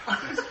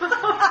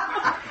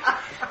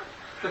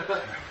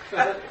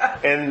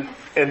 And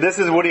this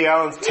is Woody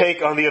Allen's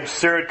take on the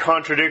absurd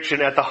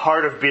contradiction at the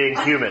heart of being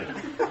human.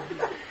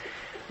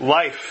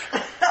 Life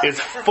is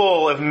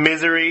full of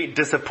misery,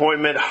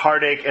 disappointment,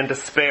 heartache, and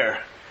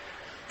despair.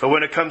 But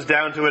when it comes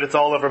down to it, it's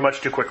all over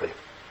much too quickly.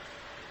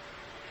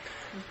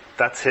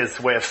 That's his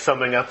way of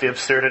summing up the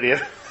absurdity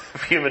of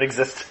human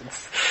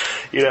existence.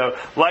 You know,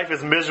 life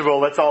is miserable,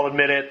 let's all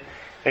admit it,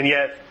 and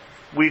yet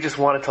we just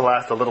want it to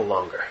last a little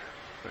longer.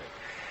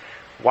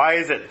 Why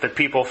is it that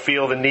people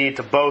feel the need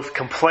to both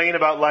complain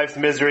about life's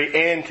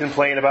misery and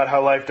complain about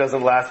how life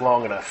doesn't last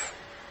long enough?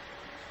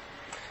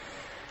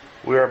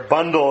 We're a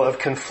bundle of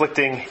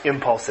conflicting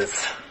impulses.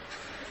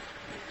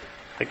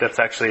 I think that's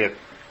actually a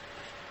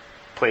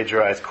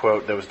plagiarized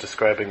quote that was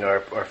describing our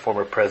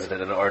former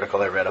president in an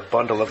article I read. A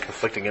bundle of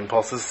conflicting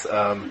impulses.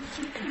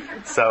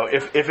 So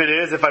if it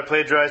is, if I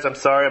plagiarized, I'm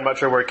sorry. I'm not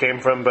sure where it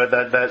came from, but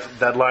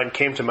that line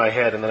came to my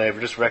head and then I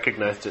just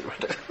recognized it.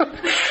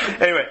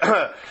 Anyway,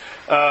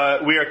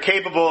 we are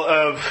capable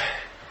of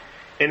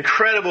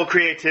incredible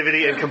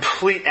creativity and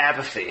complete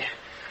apathy.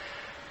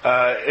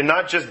 And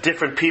not just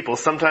different people,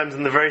 sometimes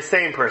in the very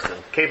same person,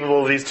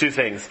 capable of these 2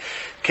 things.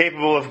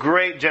 Capable of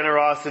great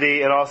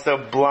generosity and also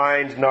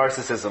blind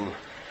narcissism.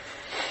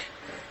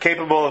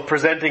 Capable of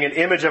presenting an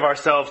image of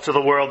ourselves to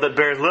the world that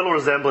bears little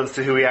resemblance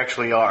to who we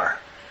actually are.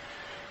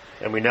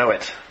 And we know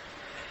it.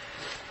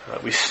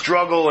 We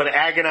struggle and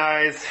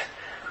agonize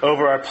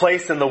over our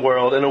place in the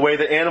world in a way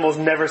that animals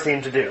never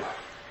seem to do.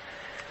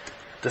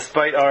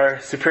 Despite our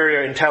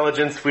superior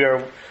intelligence, we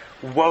are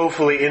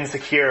woefully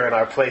insecure in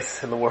our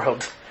place in the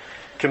world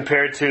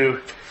compared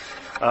to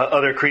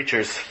other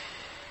creatures.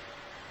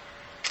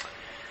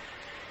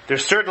 There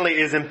certainly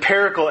is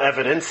empirical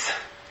evidence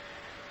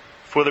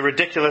for the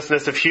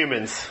ridiculousness of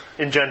humans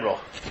in general.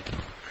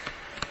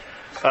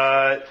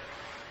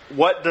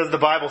 What does the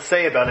Bible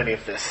say about any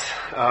of this?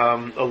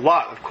 A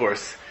lot, of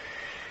course.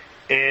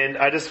 And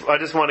I just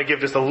want to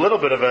give just a little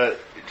bit of a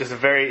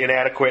very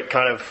inadequate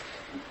kind of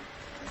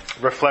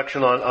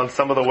reflection on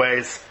some of the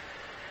ways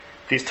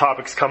these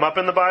topics come up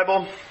in the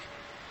Bible.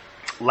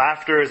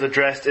 Laughter is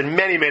addressed in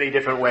many, many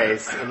different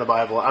ways in the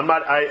Bible.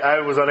 I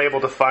was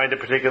unable to find a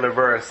particular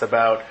verse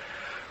about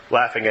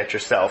laughing at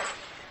yourself.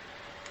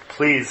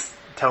 Please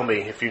tell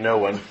me if you know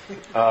one.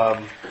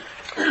 But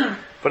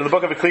in the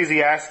book of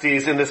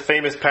Ecclesiastes, in this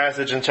famous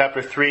passage in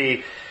chapter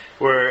 3,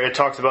 where it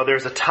talks about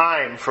there's a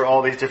time for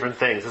all these different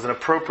things. There's an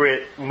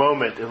appropriate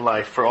moment in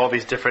life for all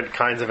these different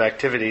kinds of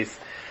activities.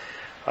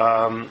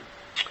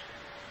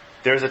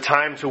 There's a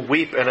time to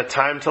weep and a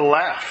time to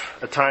laugh,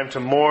 a time to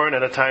mourn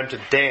and a time to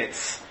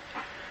dance,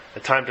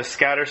 a time to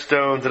scatter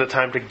stones and a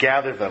time to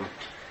gather them.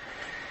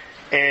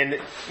 And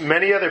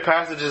many other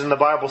passages in the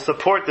Bible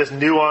support this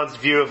nuanced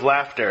view of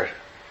laughter.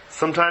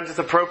 Sometimes it's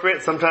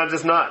appropriate, sometimes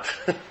it's not.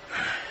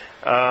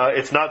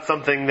 It's not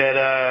something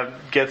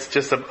that gets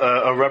just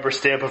a rubber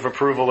stamp of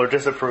approval or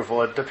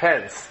disapproval. It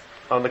depends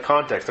on the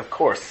context, of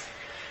course.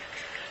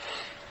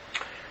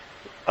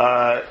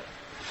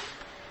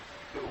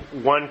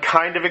 One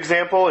kind of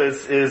example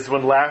is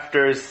when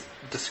laughter is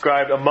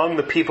described among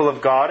the people of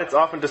God. It's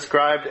often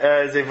described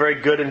as a very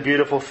good and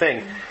beautiful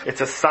thing. It's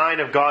a sign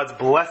of God's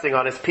blessing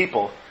on His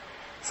people.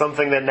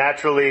 Something that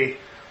naturally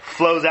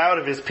flows out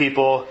of His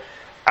people,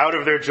 out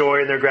of their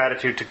joy and their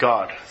gratitude to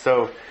God.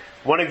 So,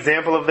 one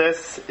example of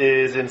this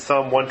is in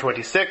Psalm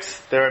 126.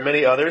 There are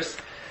many others.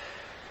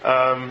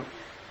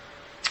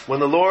 When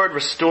the Lord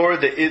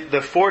restored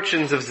the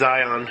fortunes of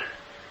Zion,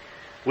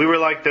 we were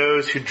like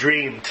those who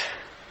dreamed.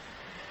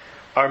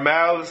 Our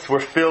mouths were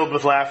filled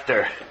with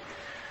laughter,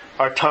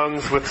 our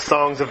tongues with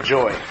songs of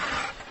joy.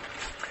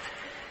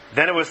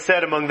 Then it was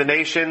said among the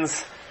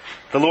nations,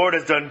 the Lord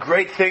has done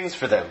great things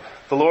for them.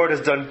 The Lord has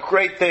done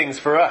great things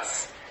for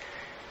us,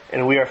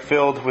 and we are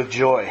filled with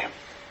joy.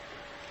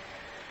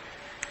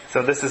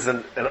 So this is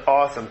an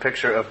awesome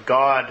picture of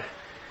God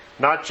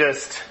not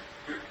just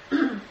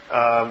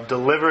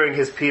delivering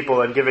His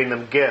people and giving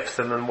them gifts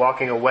and then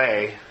walking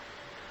away,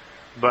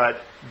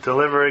 but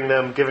delivering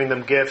them, giving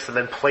them gifts, and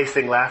then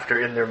placing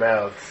laughter in their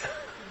mouths.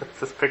 It's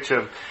this picture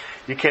of,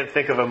 you can't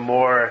think of a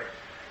more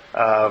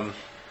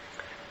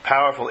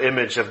powerful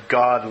image of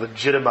God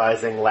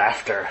legitimizing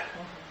laughter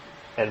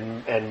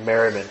and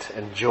merriment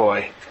and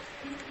joy.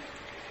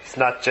 It's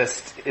not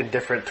just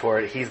indifferent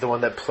toward it. He's the one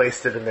that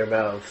placed it in their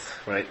mouths,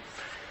 right?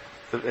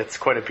 It's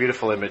quite a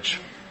beautiful image.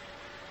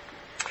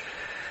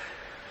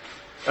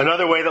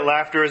 Another way that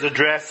laughter is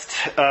addressed,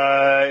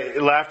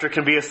 laughter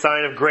can be a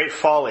sign of great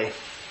folly.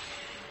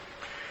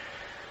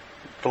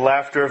 The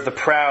laughter of the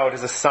proud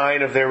is a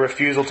sign of their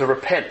refusal to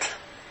repent,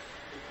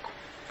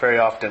 very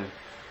often.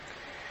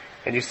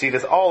 And you see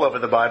this all over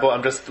the Bible.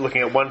 I'm just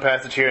looking at one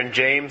passage here in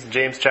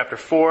James chapter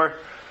 4,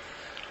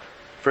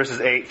 verses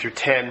 8 through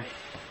 10.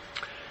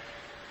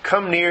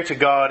 Come near to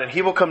God, and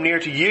He will come near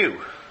to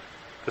you.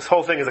 This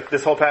whole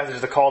passage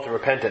is a call to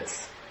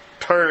repentance.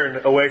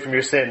 Turn away from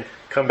your sin,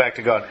 come back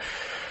to God.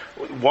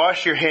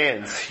 Wash your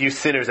hands, you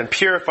sinners, and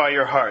purify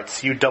your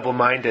hearts, you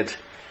double-minded.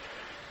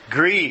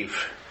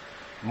 Grieve,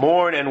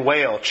 mourn and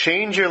wail.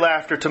 Change your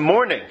laughter to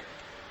mourning,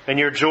 and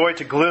your joy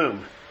to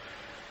gloom.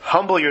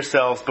 Humble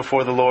yourselves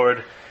before the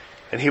Lord,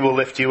 and He will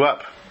lift you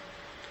up.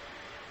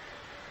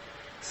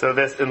 So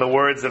this, in the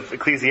words of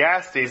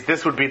Ecclesiastes,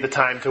 this would be the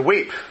time to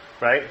weep,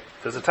 right?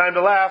 There's a time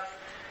to laugh.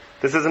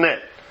 This isn't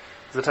it.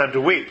 There's a time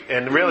to weep.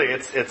 And really,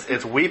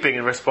 it's weeping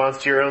in response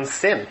to your own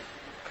sin.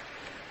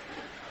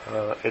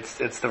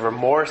 It's the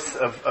remorse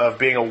of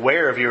being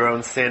aware of your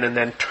own sin and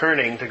then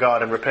turning to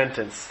God in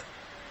repentance.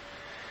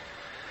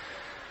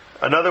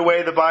 Another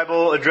way the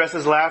Bible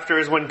addresses laughter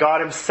is when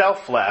God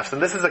Himself laughs.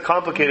 And this is a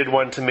complicated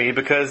one to me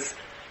because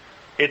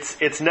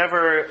it's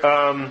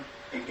never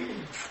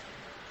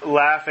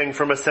laughing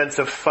from a sense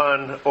of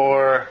fun,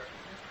 or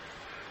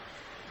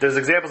there's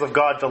examples of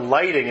God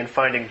delighting in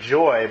finding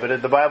joy,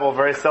 but the Bible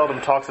very seldom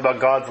talks about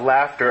God's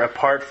laughter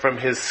apart from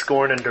His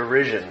scorn and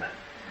derision.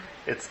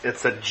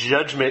 It's a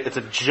judgment, it's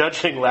a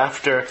judging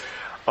laughter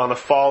on the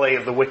folly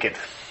of the wicked.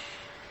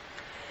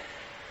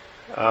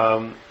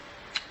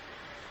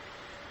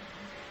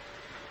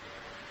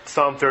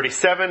 Psalm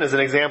 37 is an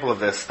example of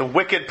this. The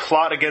wicked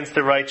plot against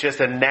the righteous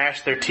and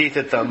gnash their teeth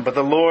at them, but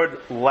the Lord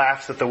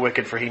laughs at the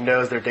wicked, for He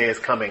knows their day is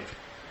coming.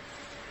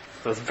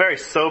 So it's very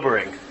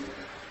sobering.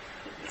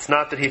 It's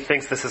not that He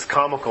thinks this is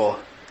comical.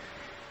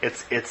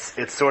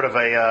 It's sort of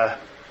a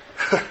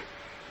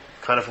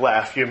kind of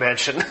laugh you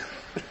mentioned.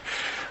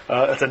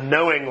 It's a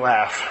knowing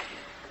laugh.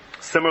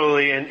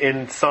 Similarly,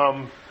 in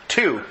Psalm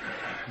 2,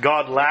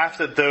 God laughs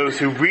at those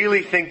who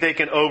really think they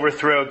can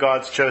overthrow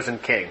God's chosen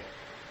king.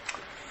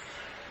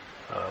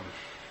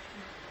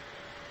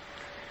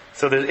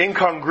 So there's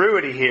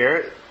incongruity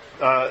here.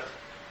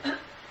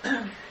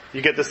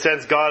 You get the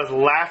sense God is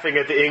laughing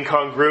at the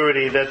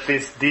incongruity that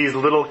these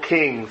little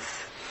kings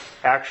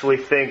actually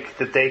think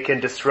that they can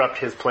disrupt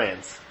His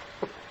plans.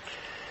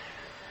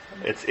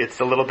 It's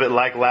a little bit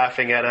like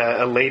laughing at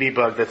a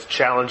ladybug that's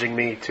challenging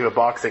me to a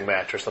boxing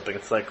match or something.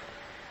 It's like,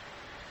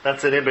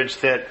 that's an image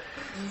that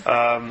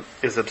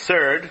is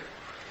absurd.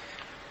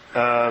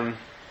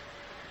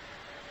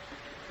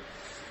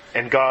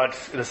 And God,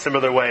 in a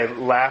similar way,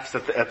 laughs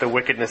at the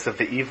wickedness of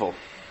the evil.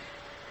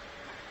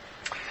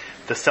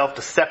 The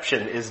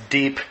self-deception is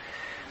deep.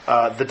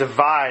 The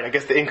divide, I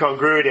guess the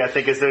incongruity, I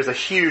think, is there's a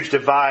huge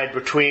divide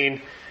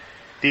between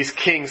these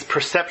kings'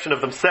 perception of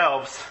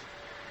themselves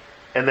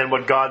and then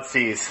what God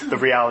sees, the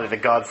reality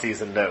that God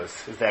sees and knows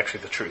is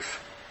actually the truth.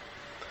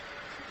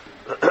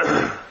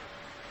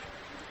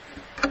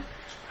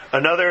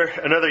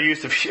 Another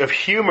use of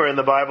humor in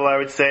the Bible, I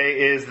would say,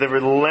 is the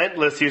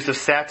relentless use of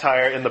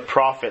satire in the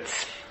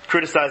prophets,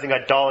 criticizing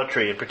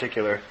idolatry in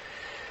particular.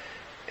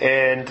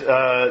 And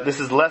this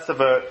is less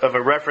of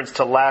a reference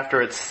to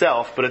laughter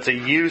itself, but it's a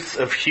use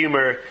of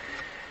humor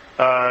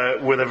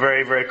with a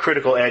very, very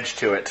critical edge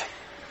to it,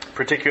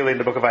 particularly in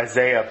the book of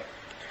Isaiah.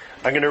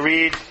 I'm going to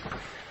read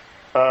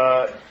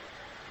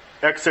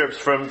excerpts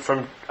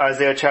from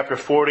Isaiah chapter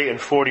 40 and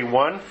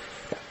 41.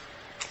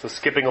 So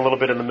skipping a little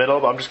bit in the middle,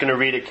 but I'm just going to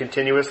read it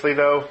continuously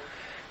though,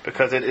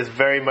 because it is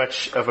very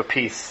much of a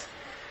piece.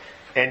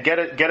 And get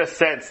a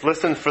sense,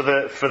 listen for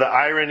the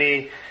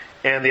irony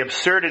and the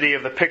absurdity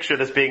of the picture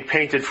that's being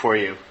painted for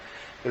you.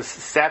 This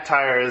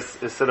satire is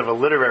sort of a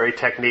literary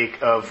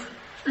technique of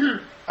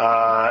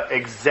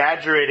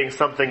exaggerating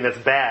something that's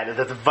bad,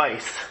 that's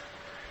vice,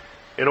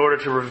 in order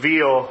to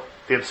reveal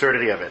the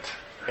absurdity of it,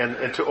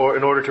 or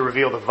in order to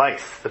reveal the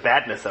vice, the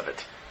badness of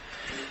it.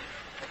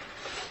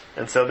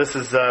 And so this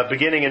is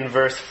beginning in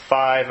verse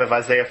 5 of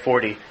Isaiah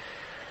 40.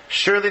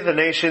 Surely the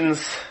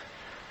nations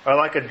are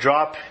like a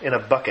drop in a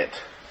bucket.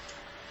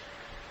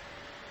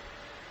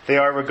 They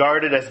are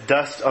regarded as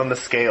dust on the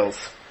scales.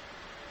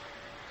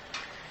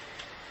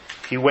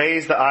 He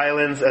weighs the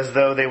islands as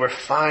though they were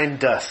fine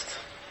dust.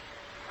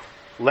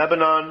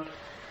 Lebanon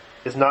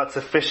is not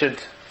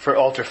sufficient for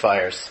altar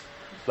fires.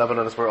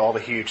 Lebanon is where all the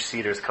huge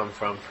cedars come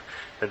from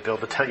that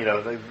build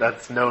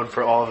that's known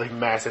for all the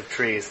massive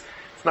trees.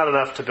 It's not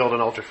enough to build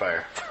an altar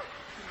fire.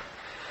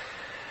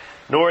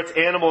 Nor its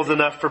animals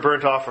enough for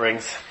burnt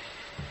offerings.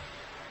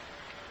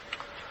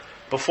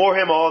 Before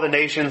Him all the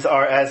nations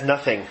are as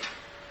nothing.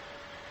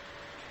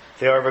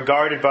 They are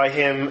regarded by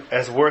Him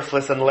as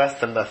worthless and less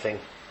than nothing.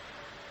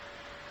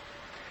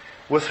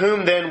 With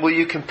whom then will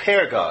you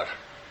compare God?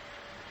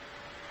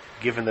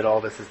 Given that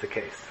all this is the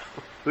case.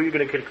 Who are you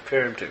going to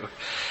compare Him to?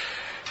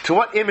 To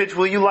what image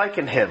will you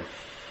liken him?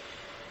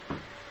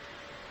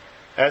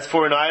 As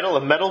for an idol,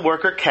 a metal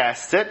worker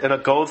casts it, and a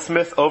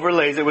goldsmith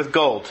overlays it with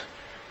gold,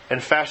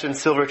 and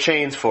fashions silver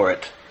chains for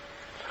it.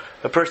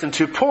 A person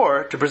too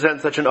poor to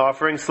present such an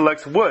offering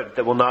selects wood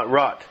that will not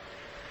rot.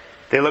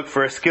 They look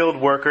for a skilled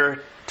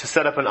worker to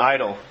set up an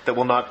idol that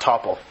will not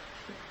topple.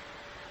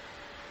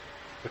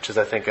 Which is,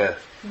 I think,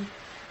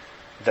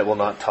 that will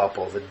not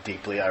topple, the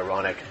deeply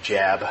ironic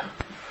jab.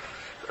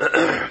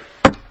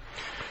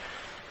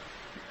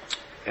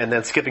 And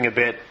then skipping a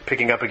bit,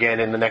 picking up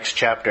again in the next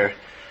chapter.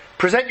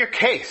 Present your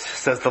case,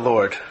 says the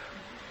Lord.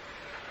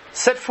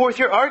 Set forth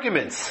your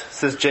arguments,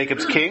 says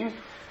Jacob's king.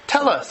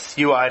 Tell us,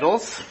 you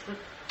idols,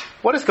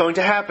 what is going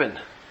to happen?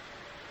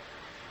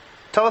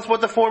 Tell us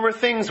what the former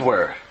things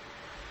were,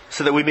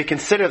 so that we may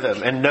consider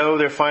them and know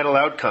their final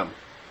outcome.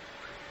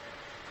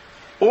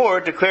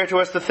 Or declare to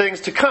us the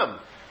things to come.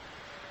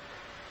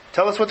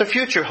 Tell us what the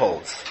future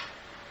holds,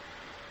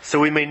 so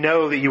we may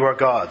know that you are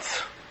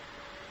gods.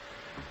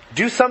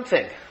 Do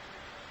something,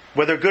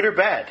 whether good or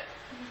bad,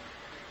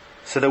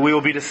 so that we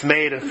will be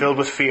dismayed and filled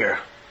with fear.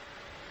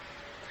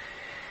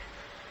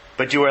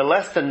 But you are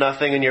less than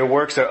nothing, and your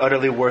works are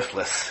utterly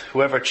worthless.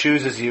 Whoever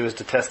chooses you is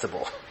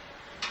detestable.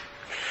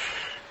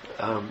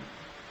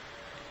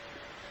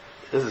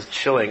 This is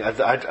chilling.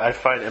 I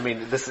find,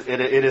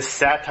 it is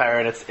satire,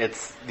 and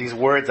it's these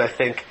words, I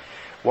think,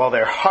 while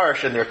they're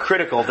harsh and they're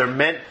critical, they're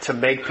meant to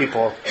make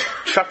people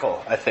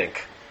chuckle, I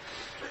think.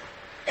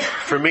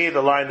 For me,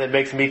 the line that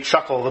makes me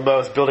chuckle the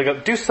most, building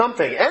up, do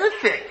something,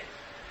 anything.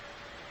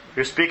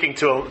 You're speaking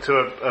to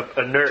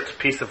a inert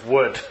piece of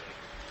wood,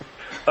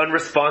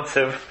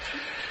 unresponsive.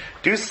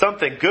 Do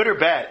something, good or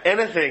bad,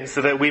 anything,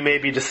 so that we may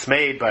be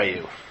dismayed by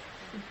you.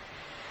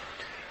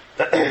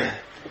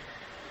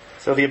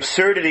 So the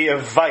absurdity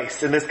of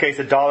vice, in this case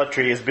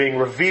idolatry, is being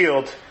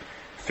revealed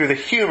through the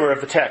humor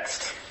of the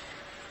text.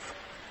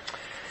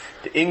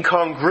 The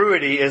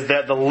incongruity is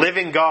that the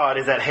living God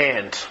is at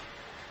hand,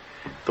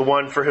 the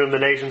one for whom the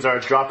nations are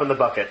a drop in the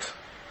bucket.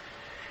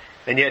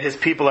 And yet his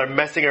people are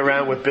messing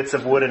around with bits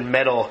of wood and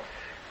metal,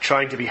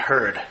 trying to be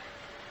heard.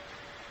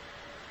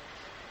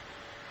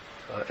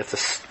 It's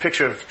a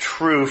picture of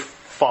true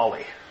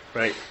folly,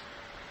 right?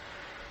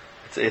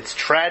 It's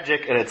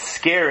tragic and it's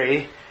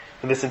scary,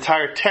 and this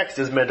entire text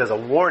is meant as a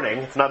warning.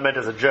 It's not meant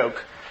as a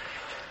joke.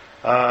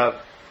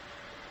 But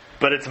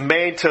it's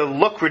made to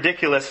look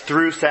ridiculous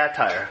through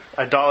satire.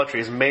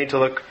 Idolatry is made to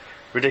look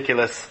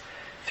ridiculous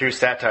through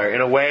satire.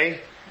 In a way,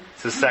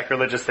 it's a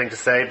sacrilegious thing to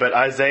say, but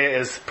Isaiah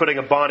is putting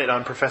a bonnet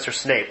on Professor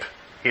Snape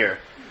here.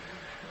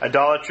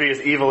 Idolatry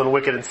is evil and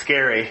wicked and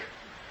scary,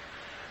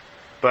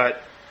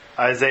 but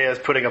Isaiah is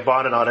putting a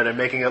bonnet on it and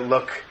making it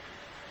look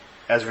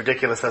as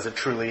ridiculous as it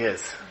truly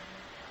is,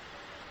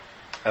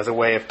 as a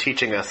way of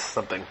teaching us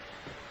something.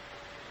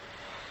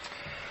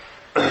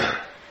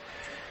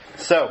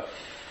 So,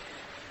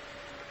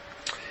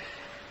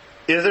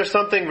 is there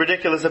something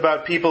ridiculous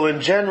about people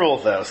in general,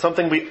 though?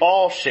 Something we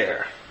all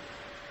share?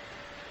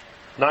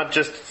 Not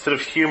just sort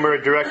of humor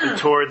directed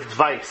towards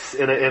vice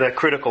in a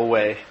critical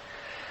way.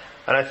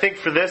 And I think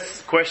for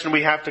this question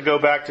we have to go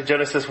back to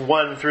Genesis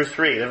 1 through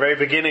 3, the very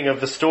beginning of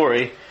the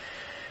story.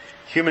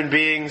 Human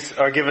beings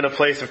are given a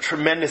place of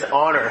tremendous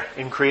honor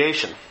in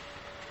creation.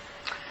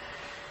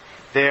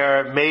 They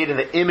are made in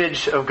the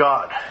image of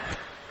God.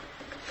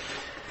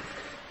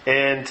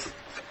 And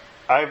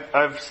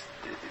I've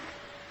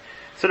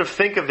sort of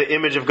think of the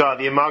image of God,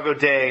 the Imago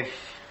Dei,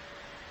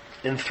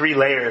 in 3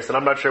 layers. And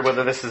I'm not sure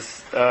whether this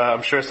is,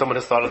 I'm sure someone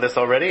has thought of this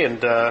already. And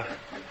but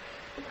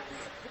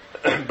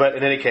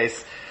in any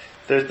case,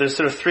 there's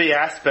sort of 3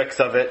 aspects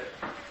of it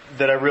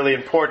that are really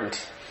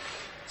important.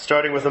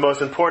 Starting with the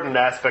most important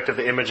aspect of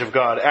the image of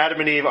God. Adam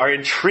and Eve are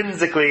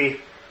intrinsically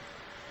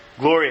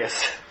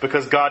glorious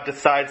because God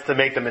decides to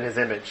make them in His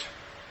image.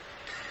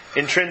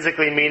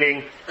 Intrinsically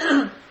meaning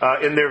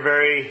in their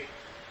very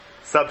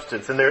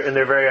substance, in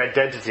their very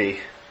identity.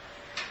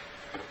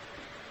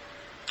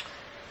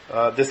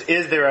 This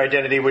is their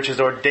identity, which is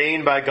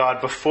ordained by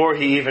God before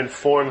He even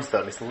forms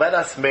them. He said, let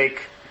us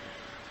make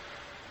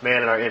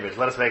man in our image.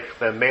 Let us make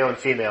the male and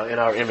female in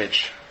our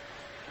image.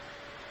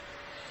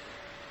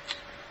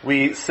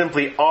 We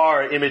simply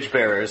are image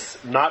bearers,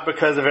 not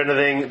because of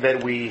anything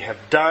that we have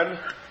done,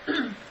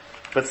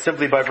 but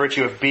simply by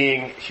virtue of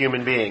being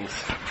human beings.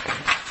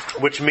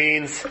 Which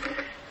means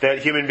that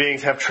human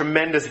beings have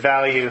tremendous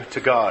value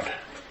to God.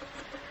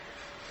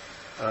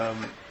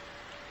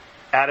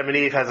 Adam and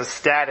Eve has a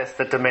status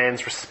that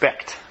demands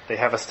respect. They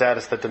have a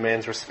status that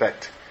demands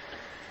respect.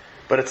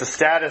 But it's a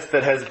status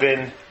that has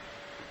been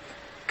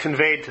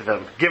conveyed to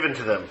them, given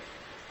to them,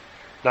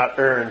 not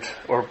earned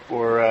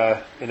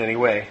or in any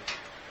way.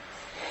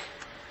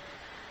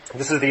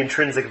 This is the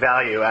intrinsic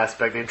value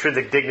aspect, the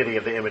intrinsic dignity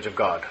of the image of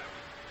God.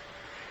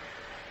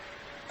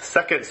 The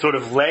second sort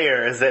of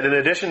layer is that in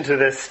addition to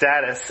this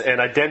status and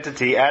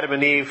identity, Adam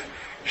and Eve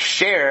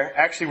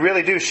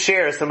really do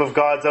share some of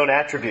God's own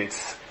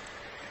attributes.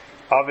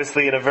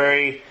 Obviously in a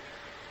very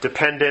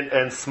dependent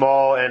and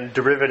small and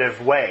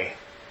derivative way.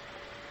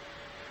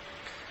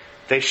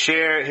 They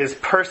share His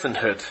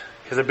personhood,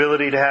 his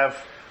ability to have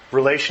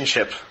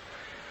relationship,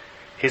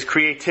 his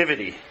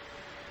creativity,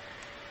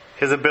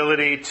 his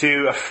ability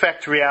to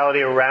affect reality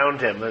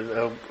around him,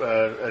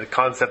 a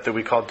concept that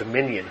we call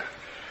dominion.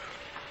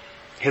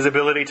 His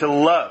ability to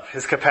love,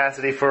 his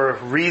capacity for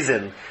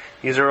reason.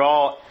 These are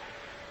all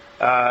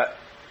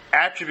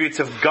attributes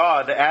of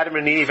God that Adam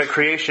and Eve at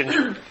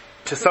creation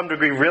to some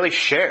degree really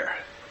share.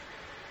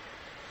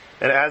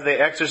 And as they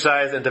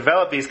exercise and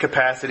develop these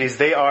capacities,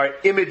 they are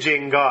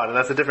imaging God. And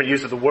that's a different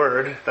use of the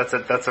word. That's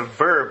a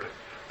verb,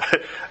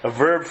 a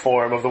verb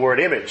form of the word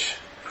image.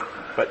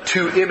 But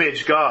to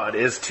image God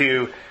is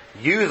to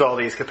use all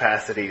these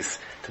capacities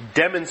to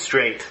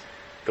demonstrate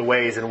the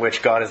ways in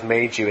which God has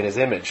made you in His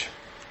image.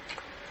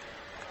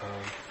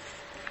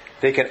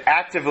 They can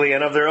actively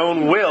and of their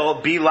own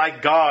will be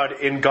like God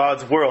in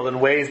God's world in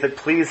ways that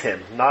please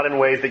Him. Not in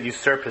ways that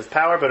usurp His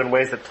power, but in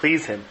ways that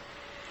please Him.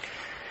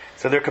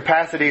 So their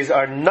capacities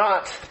are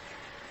not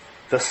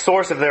the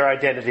source of their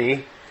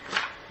identity,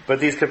 but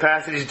these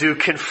capacities do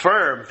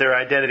confirm their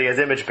identity as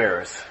image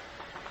bearers.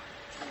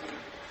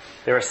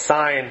 They're a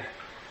sign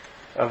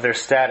of their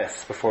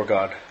status before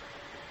God.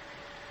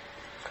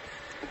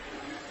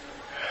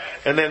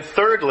 And then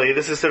thirdly,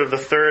 this is sort of the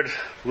third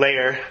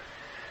layer,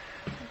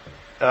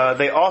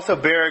 they also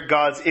bear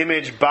God's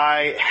image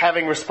by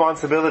having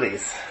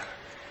responsibilities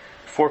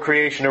for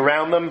creation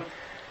around them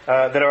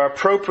that are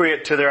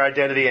appropriate to their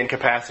identity and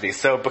capacity.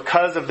 So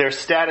because of their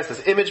status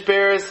as image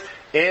bearers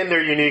and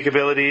their unique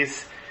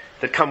abilities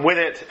that come with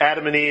it,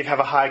 Adam and Eve have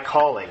a high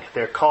calling.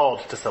 They're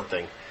called to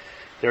something.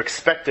 They're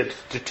expected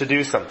to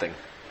do something.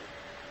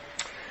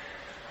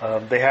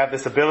 They have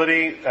this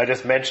ability, I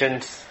just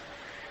mentioned,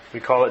 we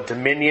call it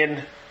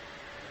dominion,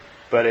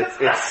 but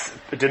it's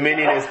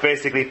dominion is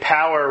basically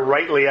power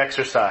rightly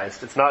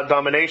exercised. It's not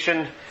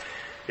domination,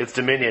 it's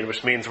dominion,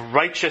 which means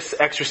righteous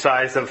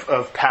exercise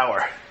of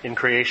power in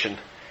creation.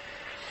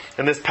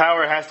 And this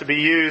power has to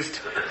be used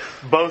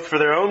both for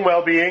their own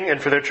well-being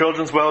and for their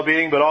children's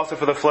well-being, but also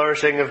for the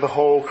flourishing of the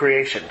whole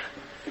creation.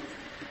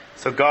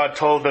 So God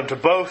told them to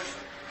both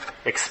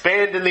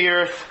expand in the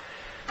earth,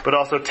 but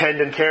also tend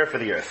and care for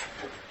the earth.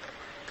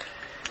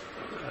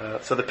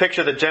 So the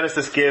picture that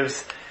Genesis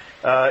gives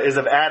is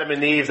of Adam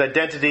and Eve's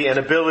identity and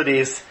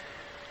abilities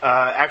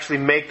actually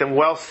make them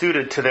well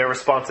suited to their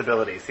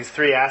responsibilities. These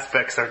three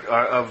aspects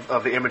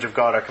of the image of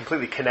God are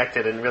completely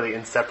connected and really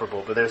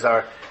inseparable. But there's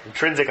our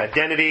intrinsic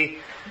identity,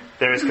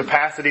 there's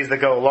capacities that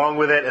go along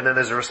with it, and then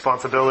there's the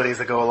responsibilities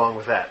that go along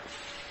with that.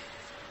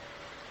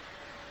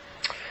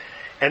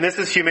 And this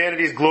is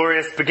humanity's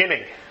glorious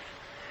beginning.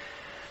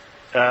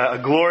 A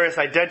glorious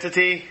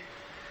identity,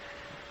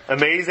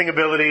 amazing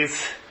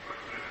abilities,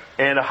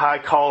 and a high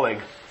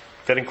calling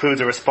that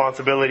includes a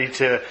responsibility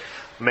to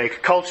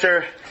make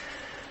culture,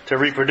 to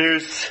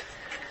reproduce,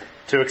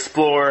 to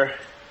explore,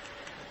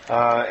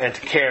 and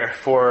to care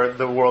for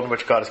the world in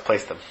which God has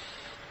placed them.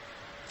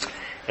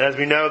 And as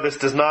we know, this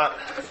does not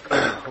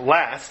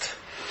last.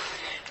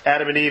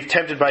 Adam and Eve,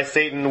 tempted by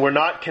Satan, were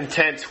not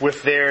content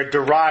with their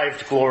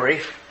derived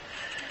glory.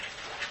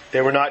 They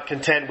were not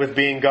content with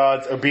being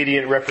God's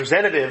obedient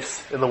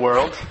representatives in the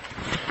world.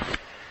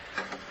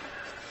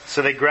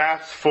 So they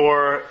grasped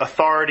for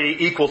authority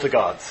equal to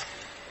God's,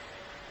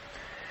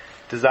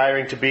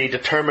 desiring to be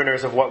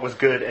determiners of what was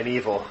good and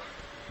evil,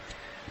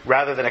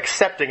 rather than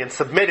accepting and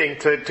submitting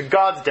to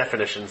God's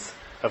definitions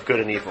of good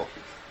and evil.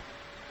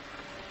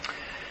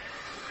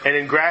 And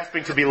in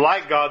grasping to be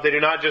like God, they do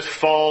not just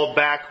fall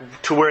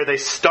back to where they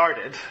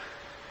started,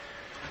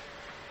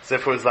 as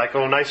if it was like,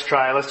 oh, nice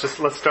try, let's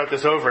start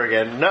this over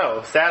again.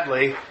 No,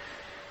 sadly,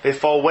 they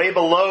fall way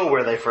below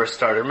where they first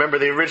started. Remember,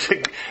 the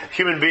original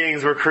human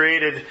beings were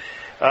created,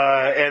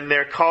 and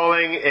their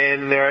calling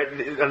and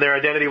their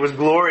identity was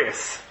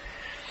glorious.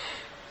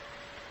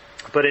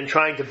 But in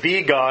trying to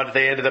be God,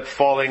 they ended up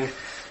falling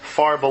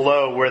far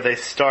below where they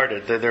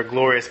started, their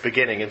glorious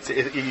beginning.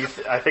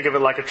 I think of it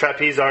like a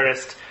trapeze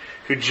artist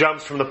who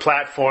jumps from the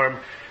platform,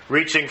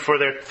 reaching for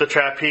the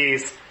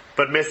trapeze,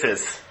 but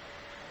misses.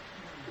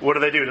 What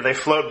do? Do they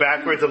float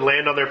backwards and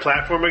land on their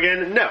platform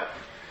again? No.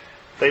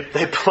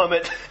 They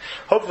plummet,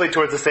 hopefully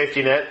towards the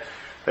safety net.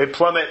 They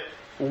plummet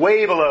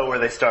way below where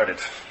they started.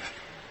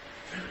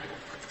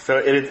 So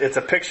it's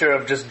a picture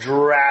of just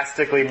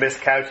drastically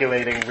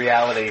miscalculating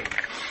reality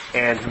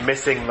and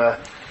missing the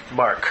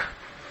mark.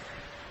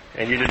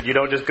 And you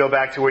don't just go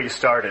back to where you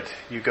started.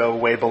 You go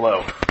way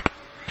below.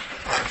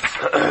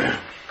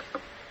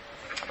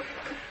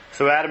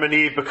 So Adam and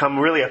Eve become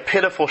really a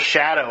pitiful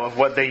shadow of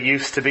what they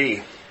used to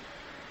be.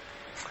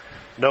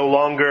 No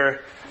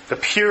longer the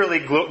purely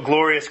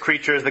glorious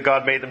creatures that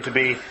God made them to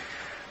be.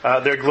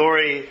 Their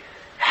glory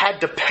had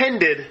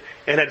depended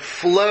and had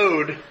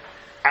flowed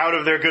out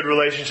of their good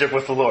relationship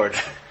with the Lord.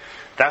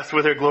 That's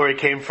where their glory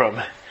came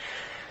from.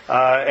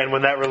 And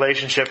when that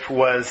relationship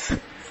was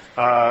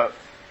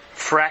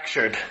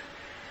fractured,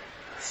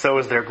 so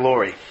is their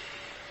glory.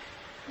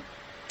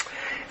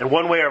 And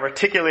one way of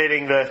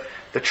articulating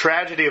the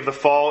tragedy of the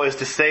fall is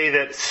to say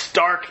that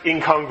stark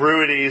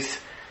incongruities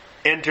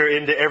enter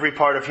into every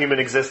part of human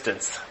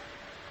existence.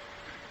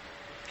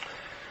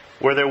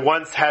 where there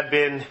once had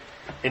been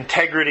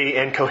integrity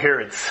and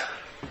coherence.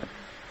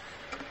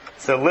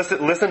 So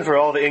listen for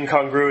all the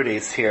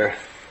incongruities here.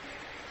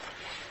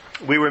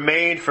 We were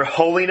made for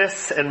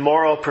holiness and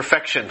moral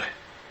perfection.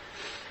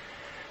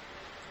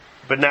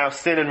 But now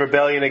sin and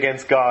rebellion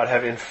against God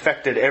have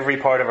infected every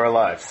part of our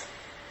lives.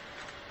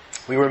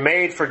 We were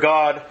made for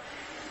God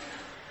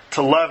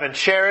to love and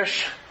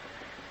cherish,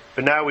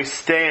 but now we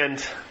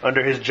stand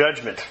under His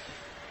judgment.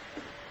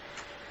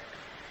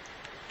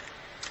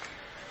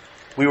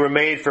 We were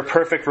made for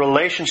perfect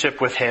relationship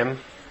with Him,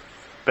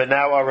 but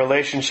now our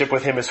relationship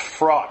with Him is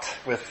fraught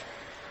with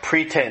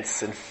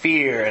pretense and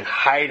fear and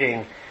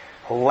hiding,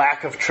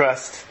 lack of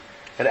trust,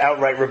 and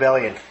outright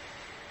rebellion.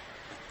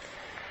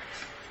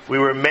 We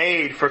were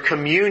made for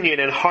communion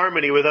and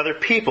harmony with other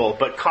people,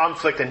 but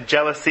conflict and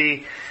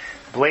jealousy,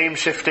 blame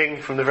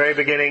shifting from the very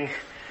beginning,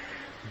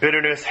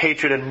 bitterness,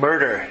 hatred, and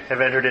murder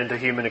have entered into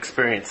human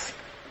experience.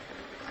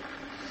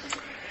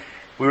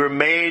 We were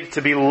made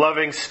to be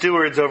loving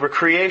stewards over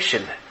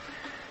creation,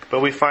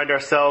 but we find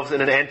ourselves in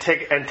an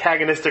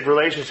antagonistic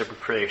relationship with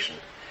creation.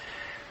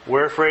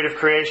 We're afraid of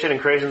creation, and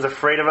creation's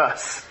afraid of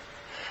us,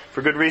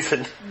 for good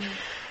reason.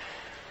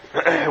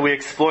 We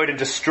exploit and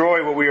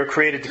destroy what we were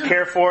created to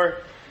care for,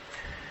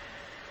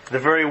 the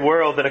very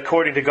world that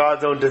according to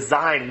God's own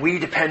design we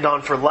depend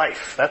on for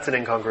life. That's an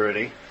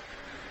incongruity.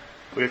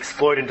 We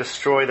exploit and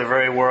destroy the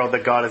very world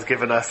that God has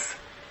given us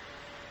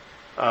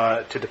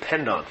to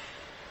depend on.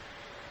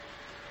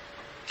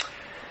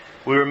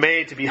 We were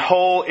made to be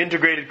whole,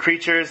 integrated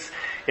creatures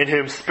in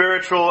whom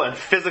spiritual and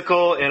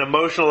physical and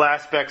emotional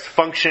aspects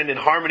function in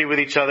harmony with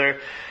each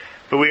other,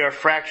 but we are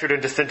fractured and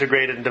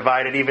disintegrated and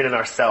divided even in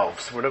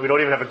ourselves. We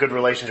don't even have a good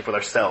relationship with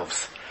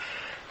ourselves.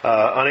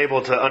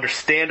 Unable to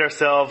understand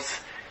ourselves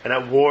and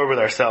at war with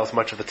ourselves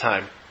much of the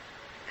time.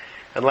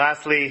 And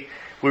lastly,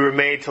 we were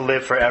made to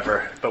live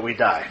forever, but we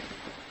die.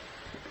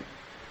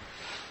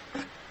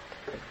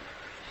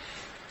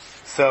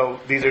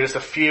 So these are just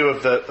a few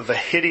of the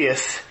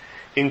hideous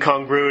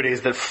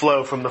incongruities that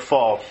flow from the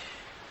fall.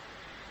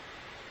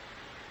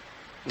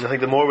 And I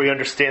think the more we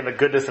understand the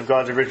goodness of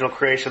God's original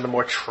creation, the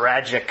more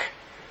tragic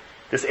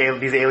these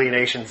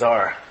alienations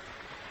are.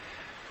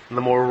 And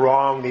the more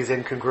wrong these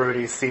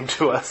incongruities seem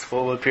to us,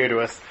 will appear to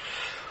us.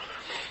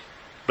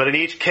 But in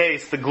each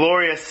case, the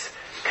glorious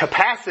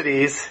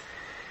capacities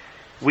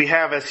we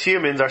have as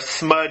humans are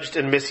smudged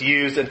and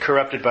misused and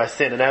corrupted by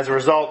sin. And as a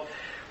result,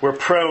 we're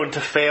prone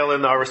to fail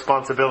in our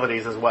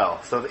responsibilities as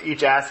well. So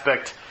each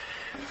aspect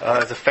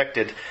is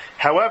affected.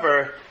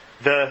 However,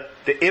 the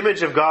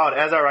image of God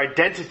as our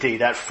identity,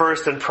 that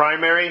first and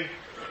primary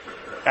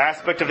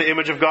aspect of the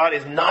image of God,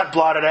 is not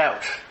blotted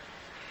out.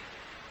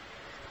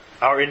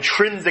 Our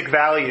intrinsic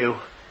value,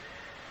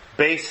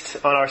 based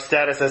on our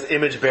status as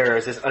image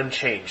bearers, is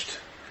unchanged.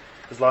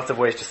 There's lots of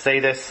ways to say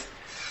this.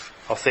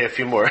 I'll say a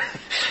few more.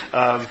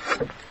 Our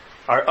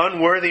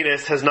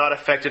unworthiness has not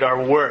affected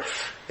our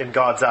worth in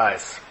God's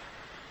eyes.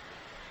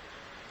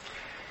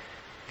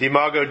 The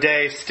Imago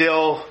Dei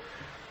still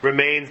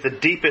remains the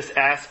deepest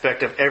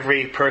aspect of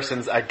every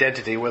person's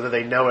identity, whether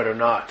they know it or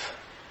not.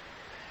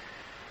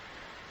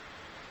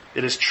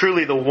 It is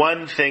truly the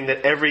one thing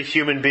that every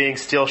human being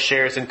still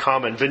shares in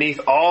common,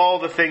 beneath all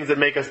the things that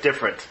make us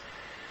different.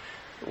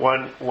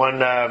 One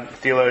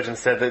theologian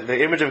said that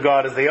the image of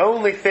God is the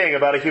only thing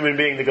about a human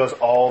being that goes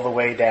all the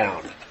way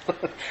down.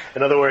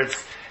 In other words,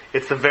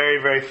 it's the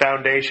very, very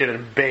foundation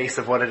and base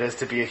of what it is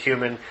to be a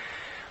human.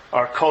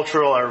 Our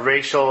cultural, our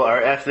racial,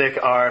 our ethnic,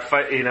 our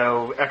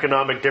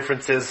economic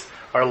differences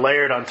are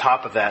layered on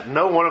top of that.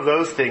 No one of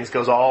those things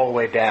goes all the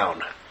way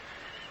down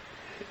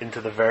into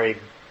the very,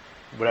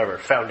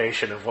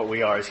 foundation of what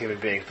we are as human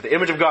beings. But the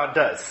image of God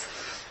does.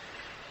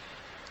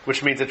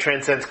 Which means it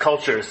transcends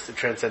cultures, it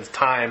transcends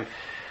time,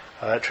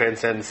 it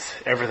transcends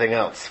everything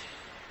else.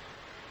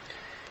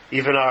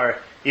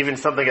 Even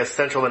something as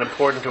central and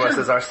important to us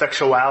as our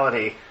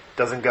sexuality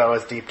doesn't go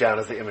as deep down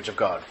as the image of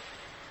God.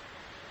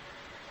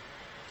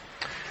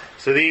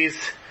 So these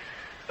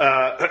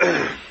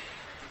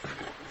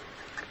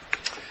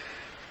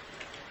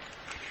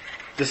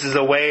this is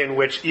a way in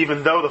which,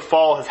 even though the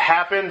fall has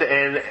happened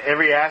and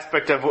every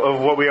aspect of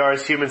what we are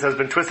as humans has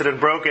been twisted and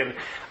broken,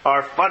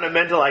 our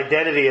fundamental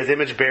identity as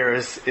image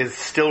bearers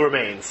still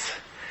remains.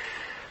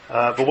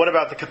 But what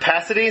about the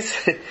capacities?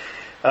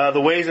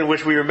 The ways in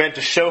which we were meant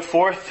to show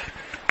forth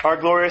our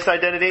glorious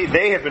identity?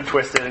 They have been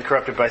twisted and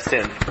corrupted by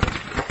sin.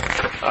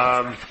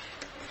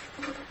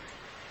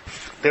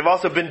 They've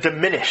also been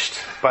diminished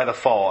by the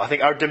fall. I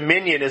think our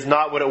dominion is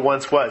not what it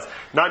once was.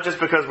 Not just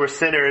because we're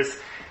sinners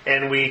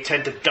and we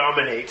tend to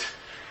dominate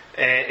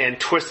and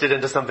twist it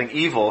into something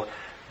evil,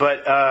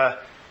 but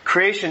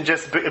creation,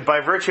 just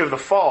by virtue of the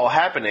fall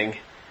happening,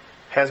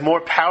 has more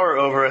power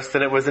over us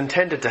than it was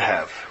intended to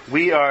have.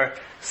 We are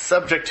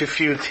subject to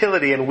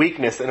futility and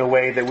weakness in a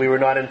way that we were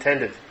not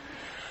intended.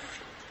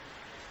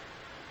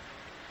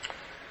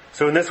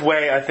 So in this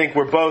way, I think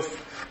we're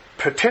both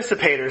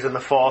participators in the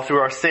fall through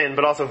our sin,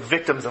 but also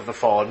victims of the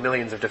fall in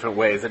millions of different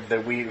ways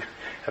that we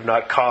have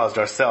not caused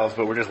ourselves,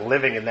 but we're just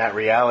living in that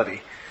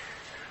reality.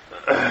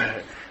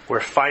 we're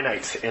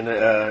finite in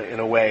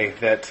a way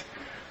that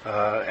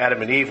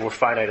Adam and Eve were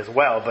finite as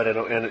well, but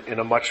in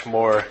a much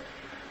more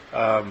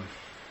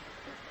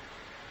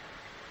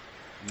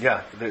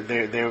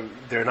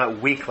they're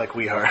not weak like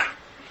we are.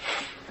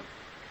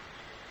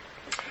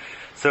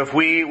 So if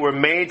we were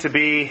made to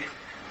be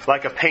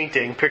like a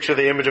painting, picture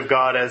the image of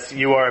God as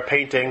you are a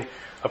painting,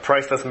 a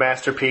priceless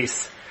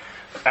masterpiece.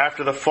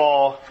 After the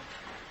fall,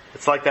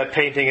 it's like that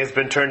painting has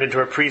been turned into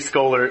a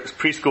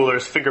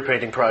preschooler's finger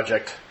painting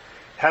project.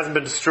 It hasn't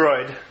been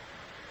destroyed.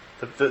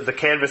 The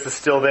canvas is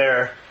still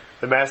there.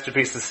 The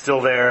masterpiece is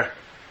still there.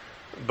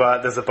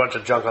 But there's a bunch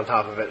of junk on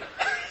top of it.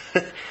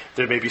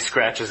 There may be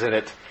scratches in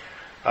it.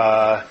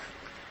 The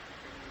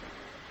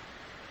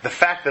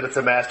fact that it's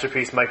a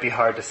masterpiece might be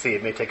hard to see.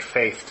 It may take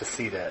faith to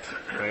see that,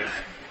 right?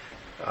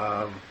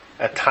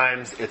 At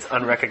times it's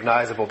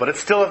unrecognizable, but it's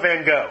still a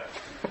Van Gogh.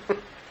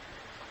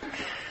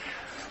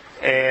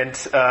 And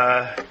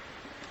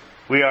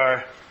we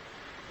are,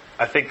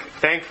 I think,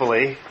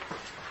 thankfully,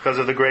 because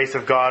of the grace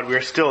of God, we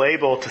are still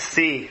able to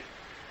see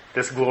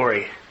this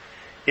glory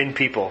in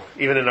people,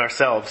 even in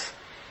ourselves.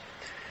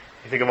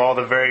 You think of all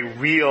the very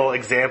real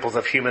examples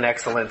of human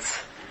excellence,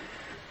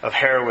 of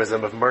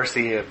heroism, of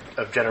mercy,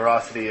 of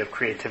generosity, of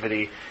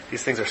creativity.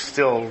 These things are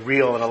still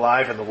real and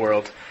alive in the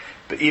world.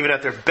 But even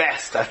at their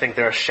best, I think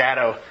they're a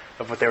shadow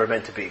of what they were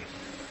meant to be.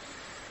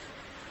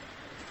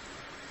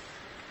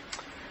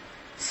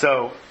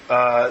 So,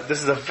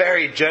 this is a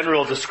very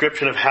general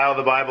description of how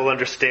the Bible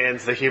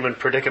understands the human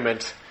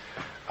predicament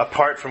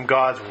apart from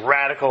God's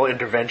radical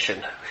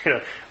intervention.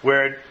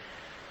 We're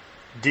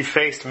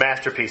defaced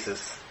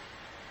masterpieces.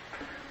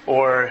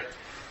 Or,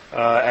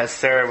 as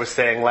Sarah was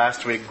saying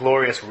last week,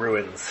 glorious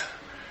ruins.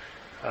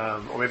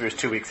 Or maybe it was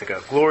 2 weeks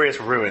ago. Glorious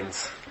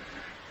ruins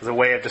is a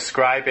way of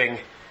describing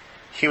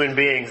human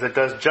beings that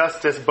does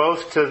justice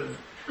both to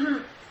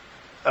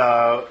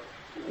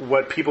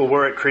what people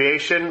were at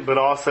creation, but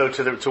also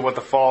to what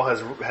the fall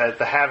has had,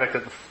 the havoc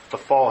that the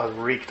fall has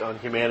wreaked on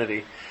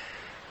humanity,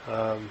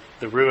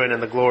 the ruin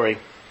and the glory.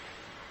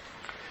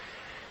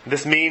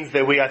 This means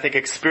that we, I think,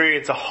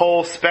 experience a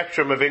whole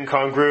spectrum of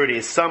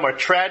incongruities. Some are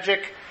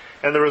tragic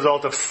and the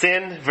result of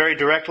sin very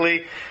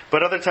directly,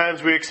 but other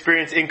times we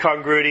experience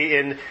incongruity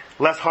in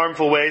less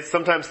harmful ways.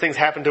 Sometimes things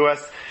happen to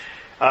us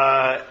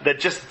that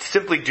just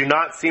simply do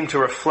not seem to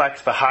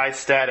reflect the high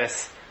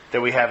status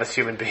that we have as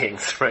human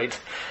beings, right?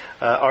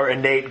 Our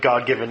innate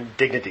God-given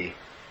dignity.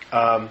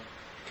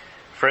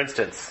 For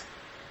instance,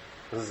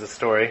 this is a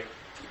story,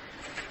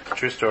 a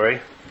true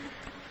story.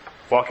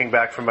 Walking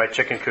back from my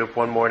chicken coop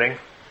one morning,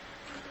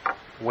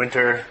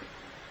 winter,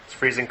 it's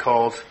freezing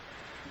cold,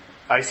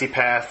 icy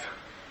path,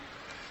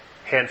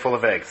 handful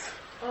of eggs.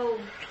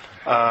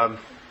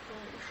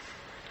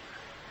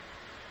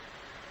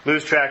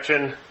 Lose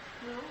traction,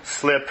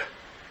 slip,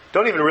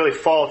 don't even really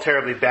fall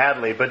terribly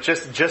badly, but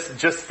just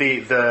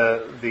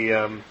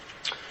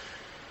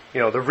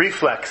the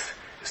reflex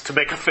is to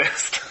make a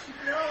fist.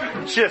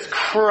 No. Just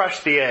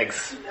crush the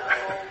eggs.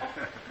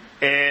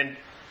 No. And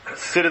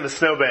sit in the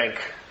snowbank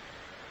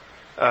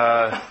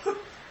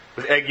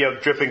with egg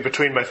yolk dripping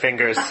between my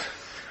fingers.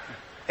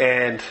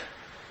 And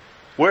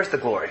where's the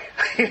glory?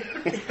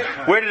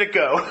 Where did it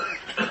go?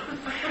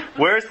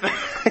 Where's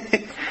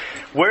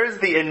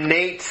the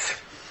innate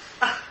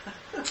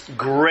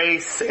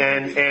grace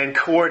and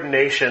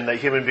coordination that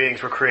human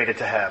beings were created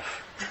to have?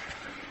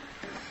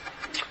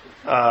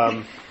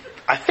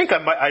 I think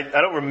I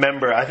don't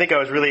remember. I think I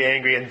was really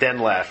angry and then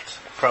left.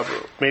 Probably,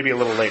 maybe a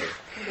little later.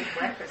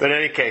 But in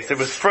any case, it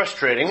was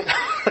frustrating.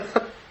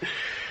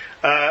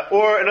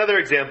 Or another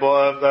example,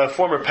 a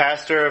former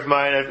pastor of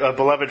mine, a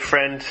beloved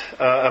friend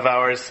of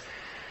ours.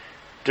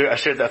 I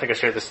think I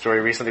shared this story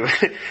recently.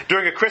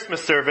 During a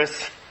Christmas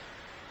service,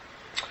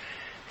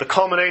 the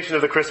culmination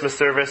of the Christmas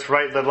service,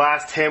 right, the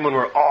last hymn when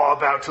we're all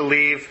about to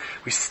leave,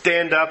 we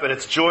stand up and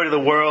it's joy to the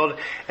world,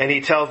 and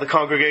he tells the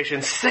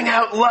congregation, "Sing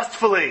out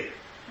lustfully."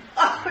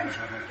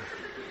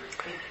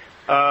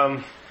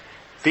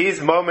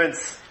 These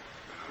moments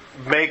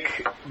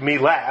make me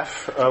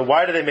laugh.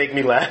 Why do they make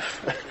me laugh?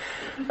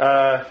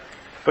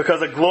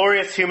 Because a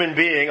glorious human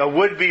being, a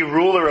would-be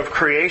ruler of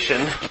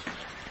creation,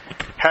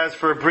 has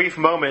for a brief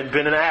moment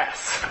been an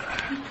ass.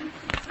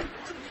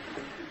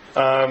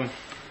 And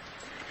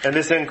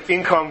this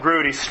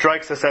incongruity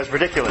strikes us as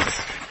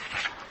ridiculous.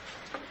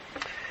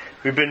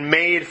 We've been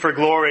made for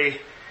glory,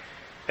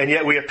 and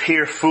yet we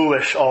appear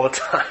foolish all the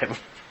time.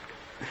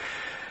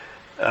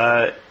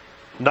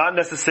 Not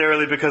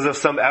necessarily because of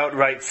some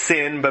outright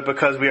sin, but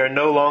because we are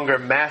no longer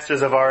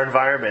masters of our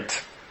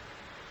environment.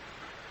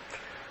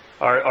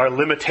 Our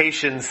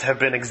limitations have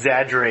been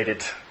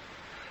exaggerated.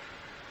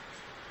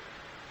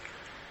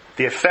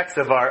 The effects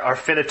of our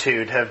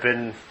finitude have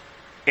been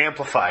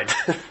amplified.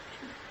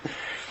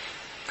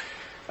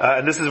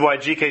 And this is why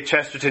G.K.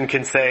 Chesterton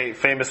can say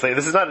famously,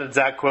 this is not an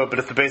exact quote, but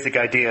it's the basic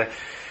idea.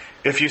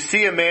 If you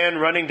see a man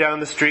running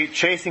down the street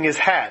chasing his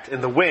hat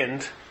in the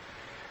wind,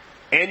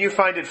 and you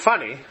find it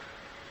funny,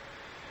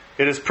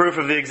 it is proof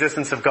of the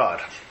existence of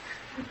God.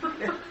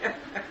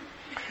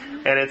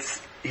 And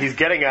he's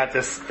getting at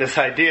this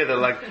idea that,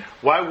 like,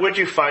 why would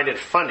you find it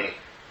funny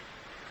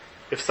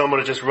if someone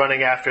is just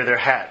running after their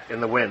hat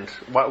in the wind?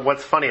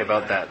 What's funny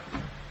about that?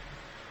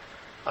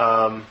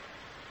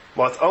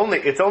 Well,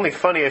 it's only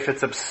funny if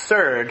it's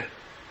absurd,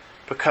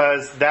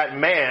 because that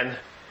man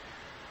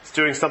is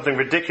doing something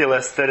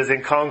ridiculous that is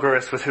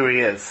incongruous with who he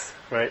is,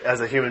 right,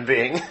 as a human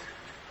being.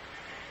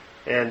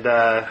 And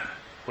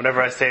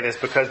whenever I say this,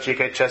 because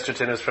G.K.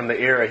 Chesterton is from the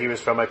era he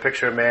was from, I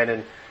picture a man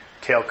in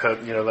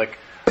tailcoat, like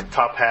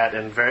top hat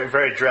and very,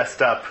 very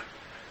dressed up,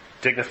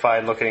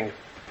 dignified looking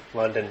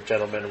London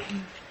gentleman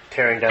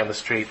tearing down the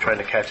street trying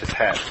to catch his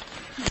hat.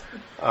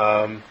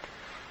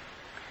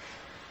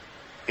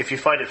 If you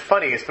find it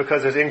funny, it's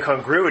because there's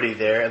incongruity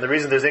there, and the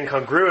reason there's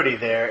incongruity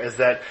there is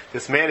that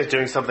this man is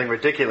doing something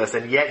ridiculous,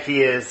 and yet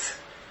he is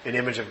an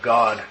image of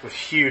God with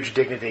huge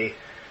dignity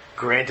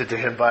granted to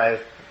him by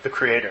the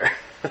Creator.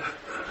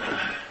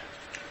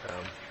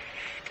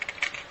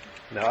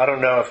 Now, I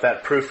don't know if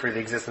that proof for the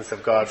existence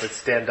of God would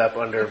stand up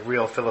under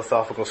real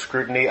philosophical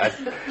scrutiny,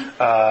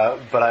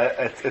 but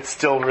it's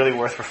still really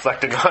worth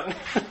reflecting on.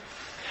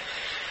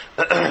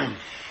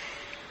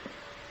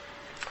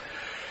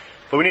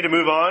 But we need to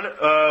move on.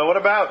 What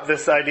about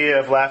this idea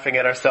of laughing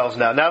at ourselves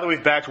now? Now that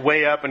we've backed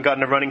way up and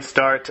gotten a running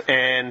start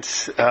and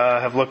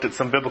have looked at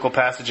some biblical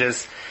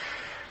passages,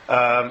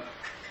 the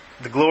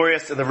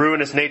glorious and the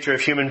ruinous nature of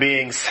human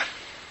beings,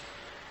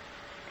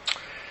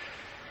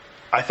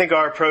 I think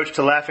our approach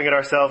to laughing at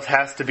ourselves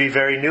has to be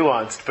very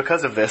nuanced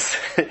because of this.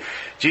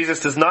 Jesus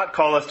does not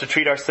call us to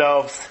treat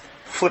ourselves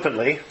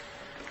flippantly,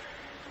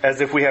 as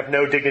if we have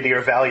no dignity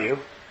or value.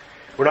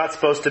 We're not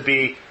supposed to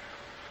be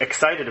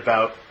excited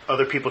about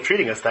other people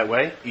treating us that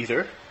way,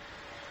 either.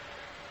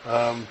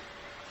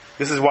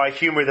 This is why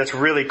humor that's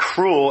really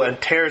cruel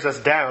and tears us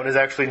down is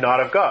actually not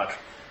of God.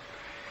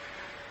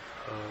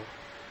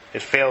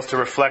 It fails to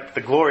reflect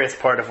the glorious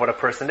part of what a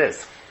person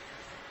is.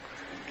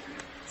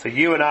 So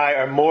you and I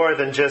are more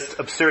than just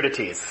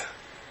absurdities.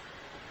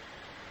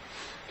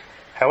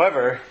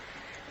 However,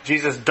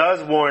 Jesus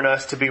does warn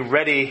us to be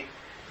ready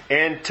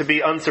and to be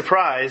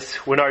unsurprised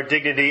when our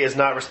dignity is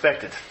not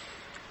respected,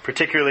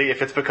 particularly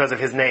if it's because of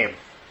His name.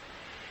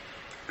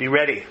 Be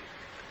ready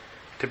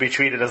to be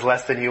treated as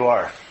less than you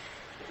are.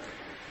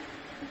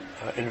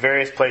 In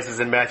various places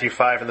in Matthew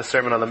 5 in the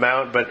Sermon on the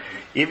Mount, but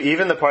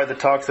even the part that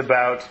talks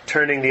about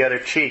turning the other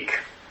cheek.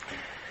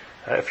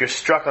 If you're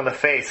struck on the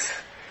face,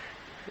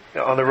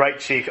 on the right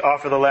cheek,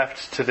 offer the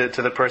left to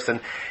the person.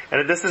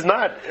 And this is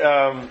not,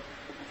 I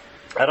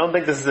don't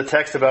think this is a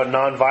text about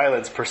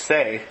nonviolence per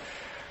se.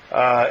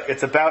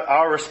 It's about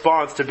our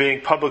response to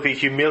being publicly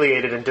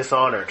humiliated and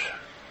dishonored.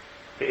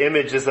 The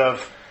image is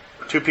of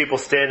two people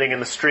standing in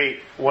the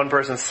street. One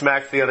person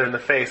smacks the other in the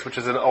face, which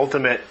is an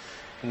ultimate,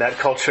 in that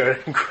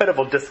culture,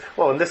 incredible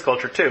in this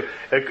culture too,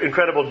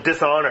 incredible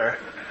dishonor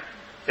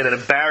and an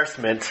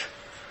embarrassment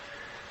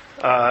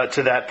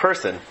to that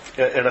person,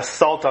 an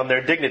assault on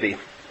their dignity.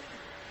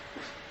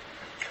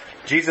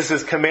 Jesus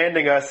is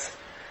commanding us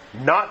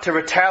not to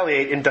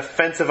retaliate in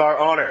defense of our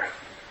honor.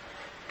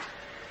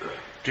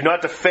 Do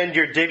not defend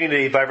your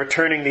dignity by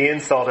returning the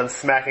insult and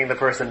smacking the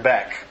person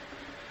back,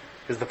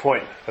 is the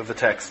point of the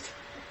text.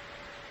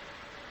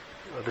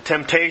 The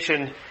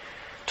temptation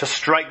to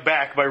strike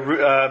back by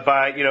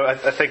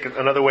I think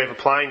another way of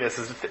applying this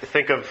is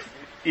think of,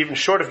 even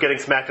short of getting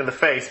smacked in the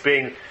face,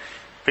 being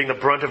the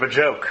brunt of a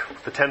joke.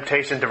 The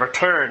temptation to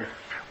return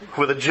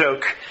with a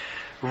joke,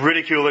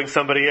 ridiculing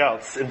somebody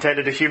else,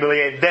 intended to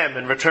humiliate them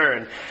in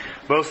return,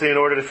 mostly in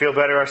order to feel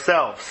better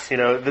ourselves.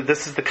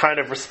 This is the kind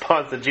of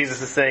response that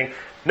Jesus is saying,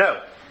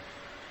 no.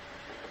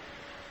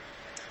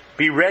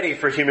 Be ready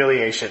for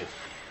humiliation.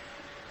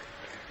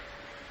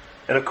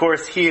 And of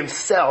course, He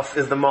Himself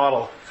is the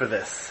model for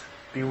this.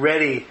 Be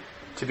ready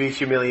to be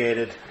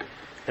humiliated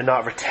and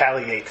not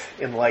retaliate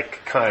in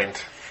like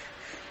kind.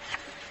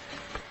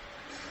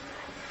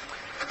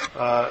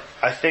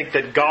 I think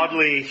that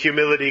godly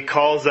humility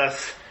calls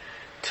us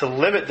to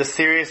limit the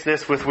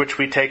seriousness with which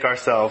we take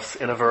ourselves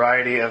in a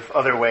variety of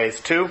other ways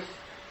too.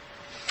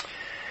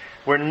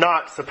 We're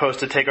not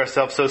supposed to take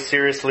ourselves so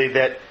seriously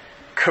that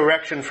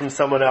correction from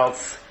someone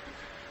else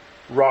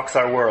rocks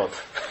our world.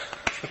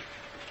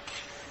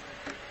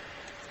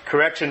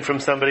 Correction from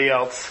somebody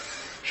else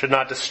should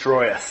not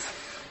destroy us.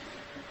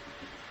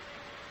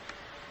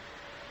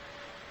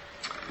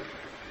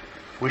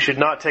 We should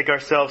not take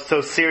ourselves so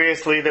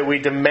seriously that we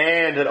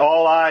demand that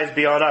all eyes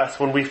be on us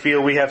when we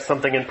feel we have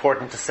something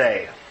important to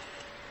say.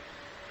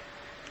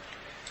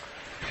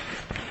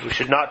 We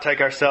should not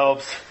take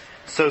ourselves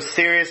so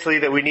seriously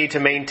that we need to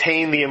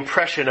maintain the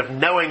impression of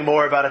knowing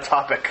more about a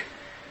topic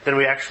than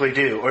we actually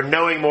do, or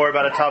knowing more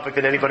about a topic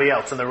than anybody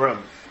else in the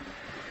room.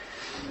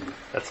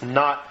 That's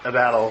not a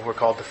battle we're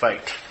called to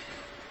fight.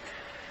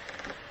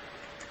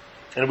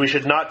 And we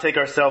should not take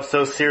ourselves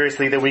so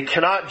seriously that we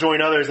cannot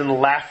join others in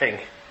laughing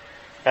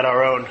at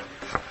our own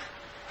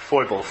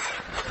foibles.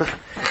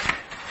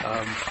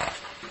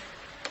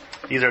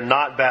 These are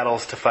not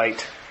battles to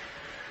fight.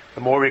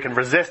 the more we can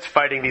resist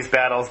fighting these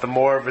battles, the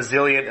more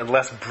resilient and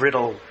less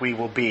brittle we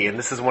will be. And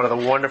this is one of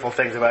the wonderful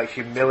things about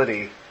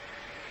humility.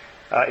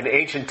 In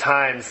ancient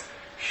times,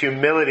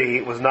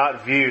 humility was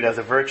not viewed as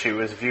a virtue,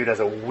 it was viewed as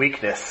a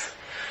weakness.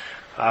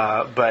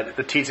 But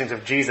the teachings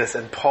of Jesus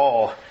and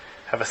Paul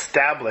have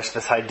established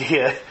this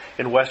idea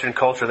in Western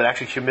culture that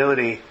actually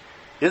humility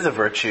is a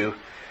virtue.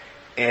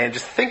 And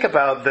just think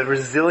about the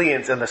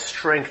resilience and the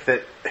strength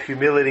that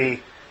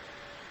humility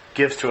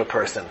gives to a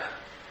person.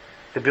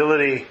 The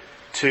ability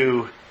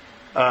to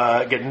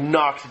get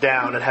knocked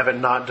down and have it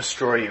not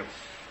destroy you.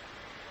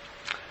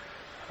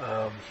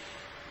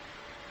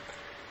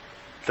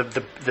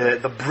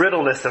 The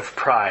brittleness of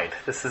pride.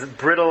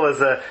 Brittle is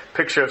a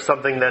picture of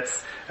something that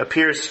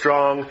appears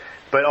strong,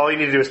 but all you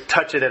need to do is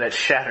touch it and it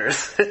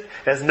shatters. It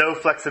has no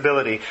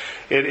flexibility.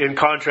 In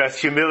contrast,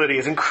 humility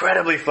is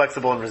incredibly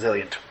flexible and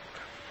resilient.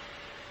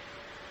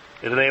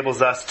 It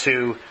enables us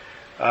to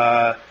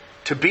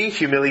be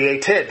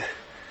humiliated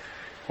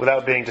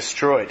without being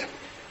destroyed.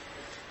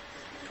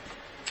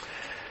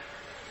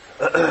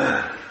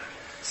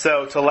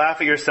 So, to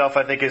laugh at yourself,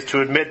 I think, is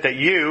to admit that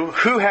you,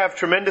 who have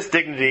tremendous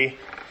dignity,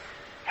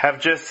 have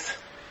just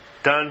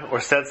done or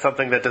said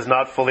something that does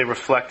not fully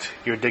reflect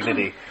your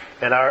dignity.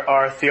 And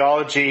our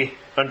theology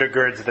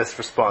undergirds this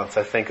response.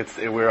 I think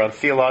we're on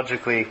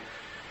theologically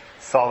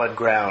solid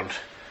ground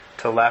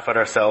to laugh at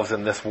ourselves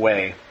in this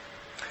way.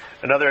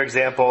 Another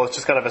example, it's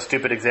just kind of a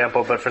stupid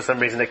example, but for some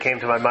reason it came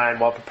to my mind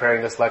while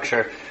preparing this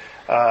lecture.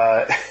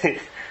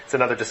 It's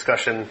another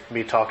discussion,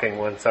 me talking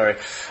one, sorry.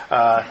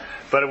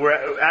 But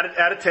we're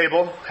at a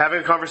table,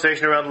 having a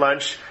conversation around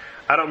lunch.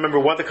 I don't remember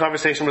what the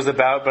conversation was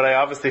about, but I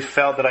obviously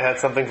felt that I had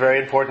something very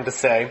important to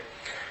say.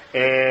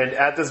 And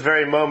at this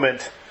very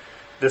moment,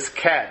 this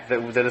cat,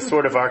 that is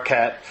sort of our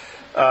cat,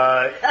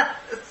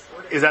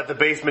 is at the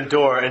basement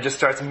door and just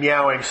starts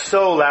meowing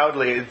so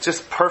loudly. It's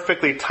just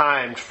perfectly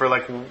timed for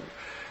like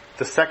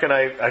the second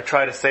I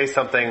try to say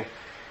something,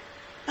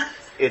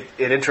 it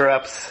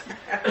interrupts,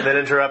 then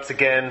interrupts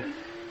again.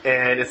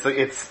 And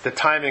it's the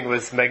timing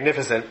was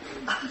magnificent.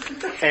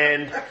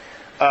 And,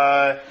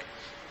 I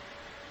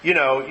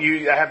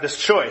have this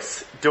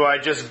choice. Do I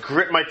just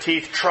grit my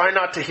teeth, try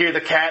not to hear the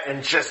cat,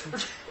 and just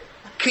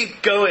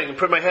keep going and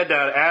put my head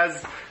down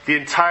as the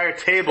entire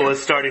table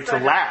is starting to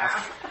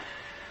laugh?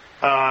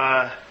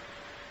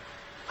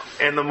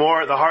 And the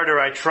harder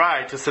I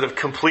try to sort of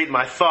complete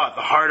my thought,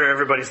 the harder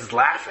everybody's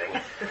laughing.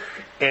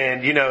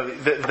 And,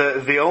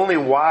 the only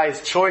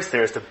wise choice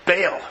there is to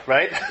bail,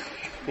 right?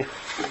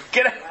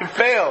 Get out and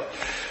bail.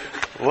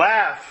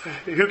 Laugh.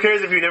 Who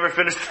cares if you never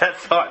finish that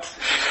thought?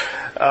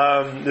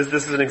 This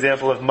is an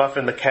example of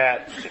Muffin the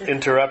cat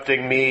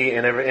interrupting me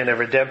in a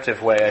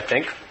redemptive way, I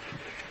think.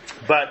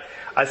 But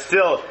I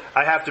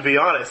have to be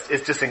honest,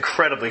 it's just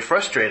incredibly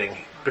frustrating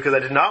because I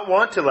did not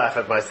want to laugh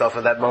at myself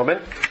at that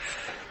moment.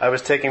 I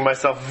was taking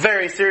myself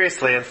very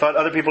seriously and thought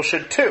other people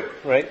should too,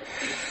 right?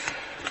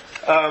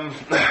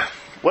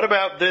 What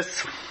about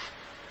this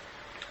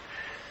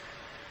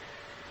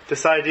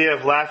idea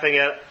of laughing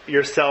at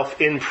yourself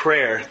in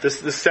prayer?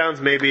 This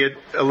sounds maybe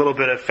a little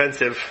bit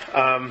offensive,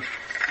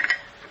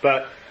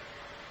 but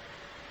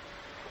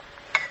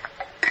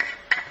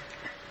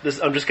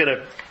I'm just going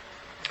to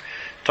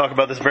talk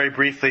about this very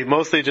briefly,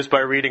 mostly just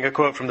by reading a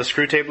quote from the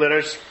Screwtape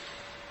Letters.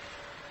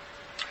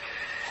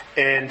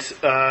 And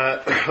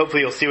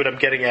hopefully you'll see what I'm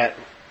getting at.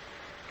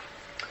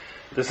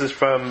 This is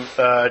from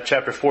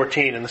chapter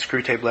 14 in the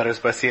Screwtape Letters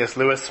by C.S.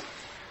 Lewis.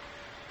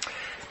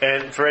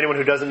 And for anyone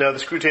who doesn't know, the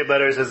Screwtape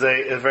Letters is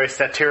a very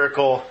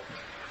satirical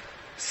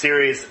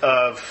series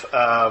of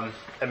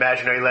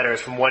imaginary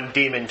letters from one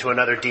demon to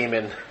another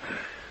demon,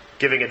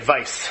 giving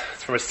advice.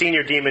 It's from a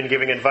senior demon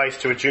giving advice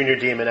to a junior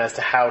demon as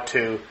to how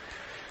to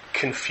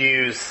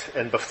confuse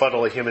and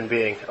befuddle a human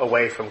being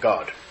away from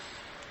God.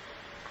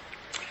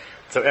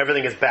 So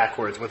everything is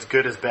backwards. What's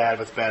good is bad,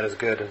 what's bad is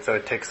good, and so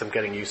it takes some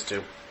getting used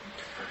to.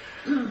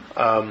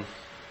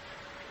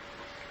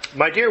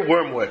 My dear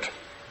Wormwood,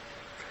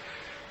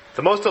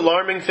 the most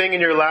alarming thing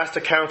in your last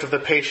account of the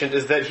patient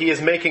is that he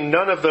is making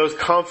none of those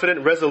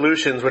confident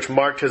resolutions which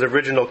marked his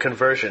original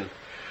conversion.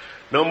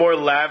 No more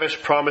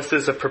lavish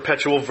promises of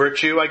perpetual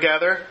virtue, I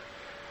gather.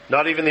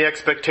 Not even the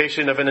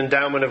expectation of an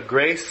endowment of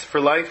grace for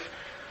life,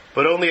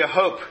 but only a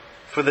hope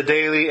for the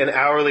daily and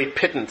hourly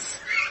pittance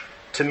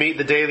to meet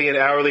the daily and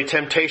hourly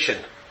temptation.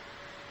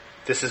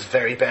 This is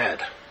very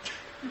bad.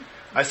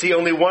 I see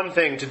only one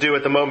thing to do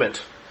at the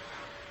moment.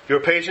 Your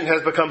patient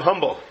has become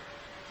humble.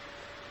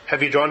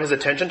 Have you drawn his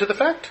attention to the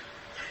fact?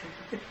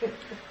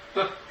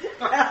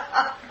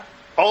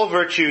 All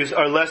virtues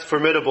are less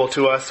formidable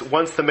to us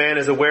once the man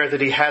is aware that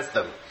he has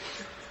them.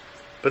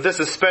 But this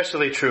is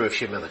especially true of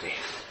humility.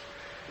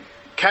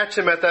 Catch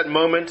him at that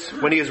moment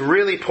when he is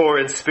really poor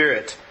in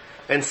spirit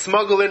and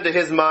smuggle into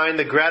his mind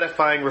the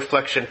gratifying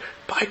reflection,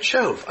 by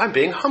Jove, I'm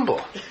being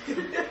humble.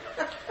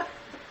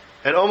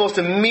 And almost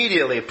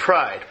immediately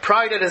pride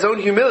at his own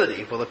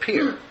humility will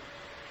appear.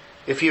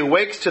 If he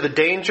awakes to the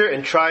danger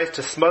and tries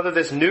to smother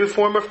this new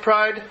form of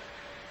pride,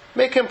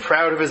 make him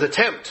proud of his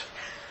attempt.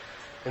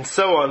 And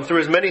so on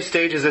through as many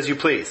stages as you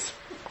please.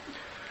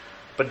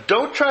 But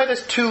don't try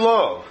this too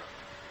long,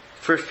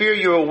 for fear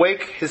you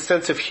awake his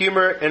sense of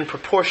humor and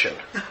proportion,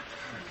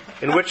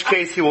 in which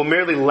case he will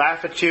merely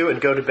laugh at you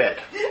and go to bed.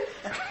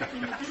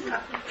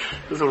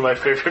 This is one of my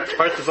favorite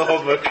parts of the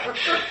whole book.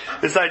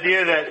 This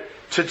idea that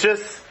to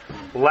just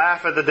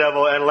laugh at the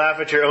devil and laugh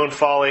at your own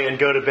folly and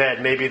go to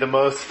bed may be the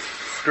most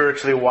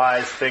spiritually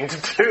wise thing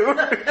to do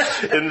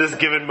in this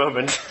given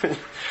moment.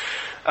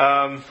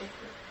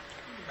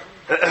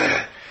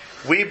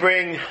 We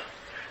bring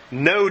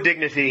no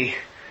dignity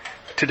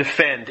to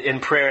defend in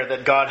prayer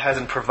that God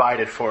hasn't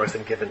provided for us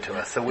and given to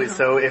us. So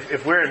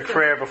if we're in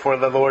prayer before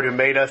the Lord who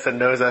made us and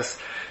knows us,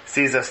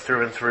 sees us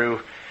through and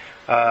through,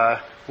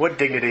 what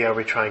dignity are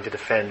we trying to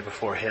defend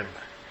before Him?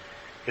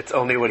 It's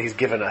only what He's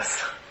given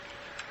us.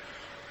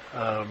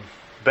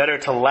 Better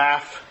to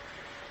laugh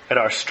at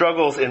our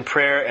struggles in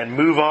prayer and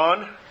move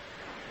on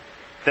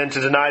than to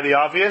deny the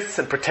obvious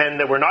and pretend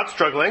that we're not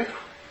struggling,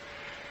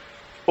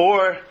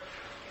 or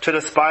to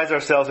despise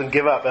ourselves and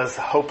give up as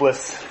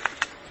hopeless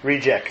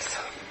rejects.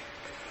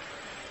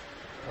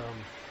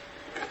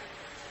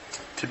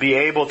 To be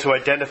able to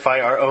identify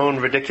our own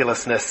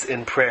ridiculousness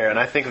in prayer. And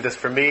I think of this,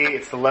 for me,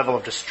 it's the level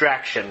of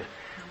distraction.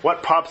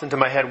 What pops into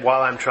my head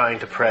while I'm trying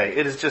to pray?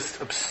 It is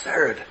just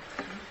absurd.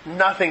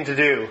 Nothing to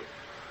do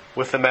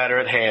with the matter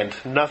at hand.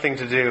 Nothing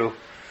to do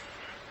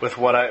with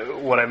what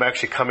I'm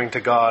actually coming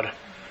to God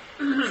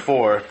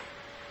for.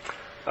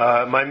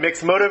 My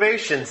mixed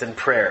motivations in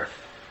prayer.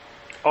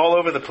 All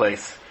over the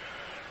place.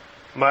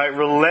 My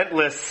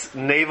relentless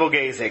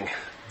navel-gazing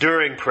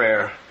during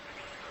prayer.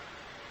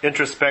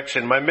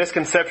 Introspection. My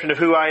misconception of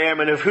who I am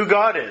and of who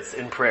God is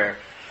in prayer.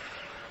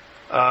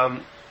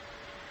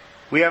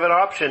 We have an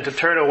option to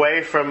turn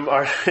away from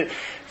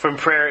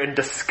prayer in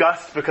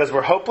disgust because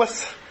we're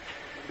hopeless,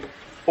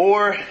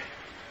 or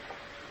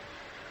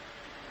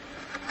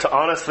to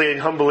honestly and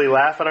humbly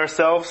laugh at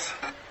ourselves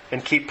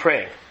and keep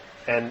praying.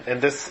 And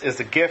this is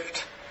a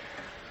gift.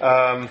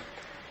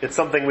 It's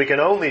something we can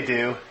only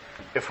do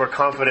if we're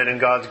confident in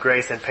God's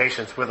grace and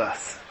patience with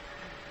us.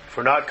 If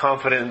we're not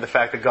confident in the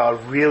fact that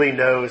God really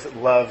knows,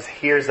 loves,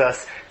 hears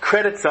us,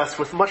 credits us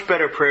with much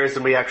better prayers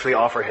than we actually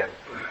offer Him.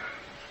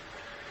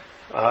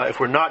 If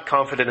we're not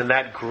confident in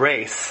that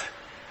grace,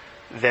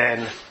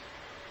 then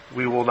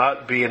we will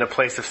not be in a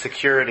place of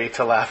security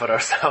to laugh at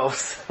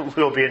ourselves.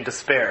 We'll be in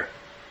despair.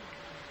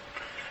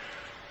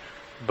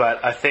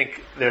 But I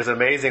think there's an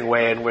amazing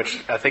way in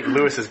which I think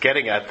Lewis is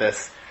getting at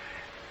this.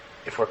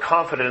 If we're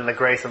confident in the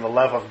grace and the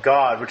love of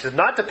God, which is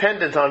not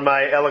dependent on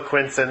my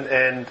eloquence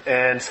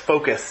and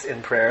focus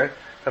in prayer,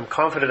 I'm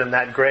confident in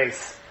that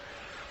grace.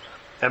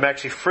 I'm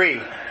actually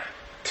free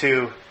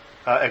to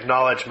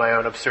acknowledge my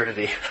own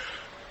absurdity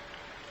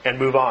and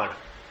move on,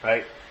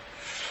 right?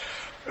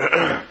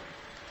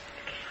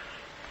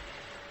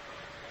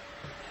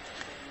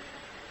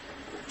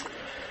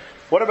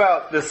 What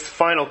about this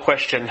final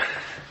question?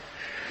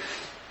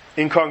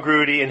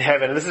 Incongruity in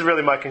heaven. And this is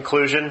really my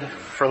conclusion.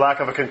 For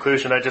lack of a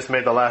conclusion, I just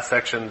made the last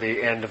section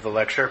the end of the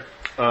lecture.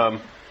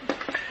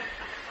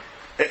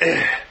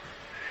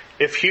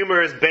 If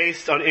humor is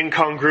based on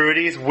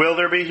incongruities, will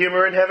there be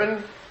humor in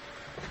heaven?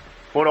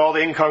 Won't all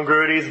the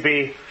incongruities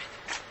be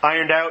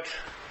ironed out?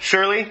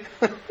 Surely.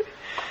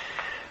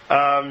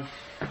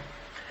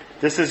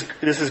 This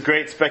is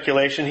great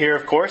speculation here,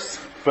 of course,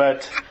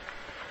 but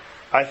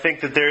I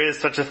think that there is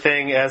such a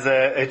thing as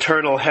an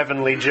eternal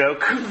heavenly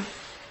joke.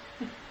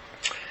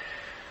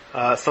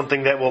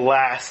 Something that will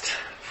last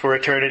for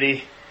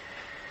eternity.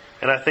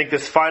 And I think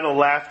this final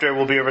laughter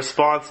will be a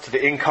response to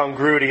the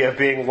incongruity of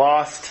being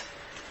lost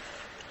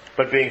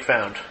but being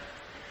found.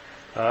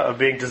 Of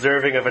being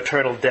deserving of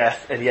eternal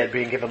death and yet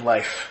being given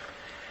life.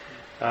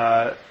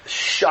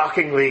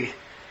 Shockingly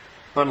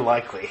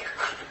unlikely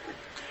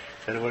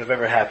that it would have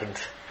ever happened.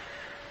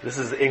 This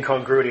is the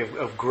incongruity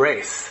of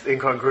grace. The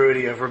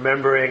incongruity of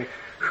remembering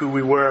who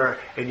we were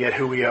and yet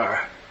who we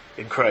are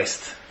in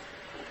Christ.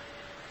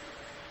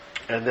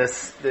 And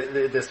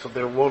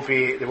there won't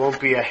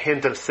be a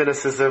hint of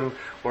cynicism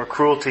or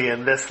cruelty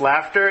in this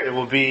laughter. It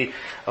will be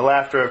a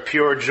laughter of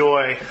pure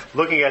joy,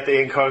 looking at the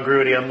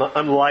incongruity and the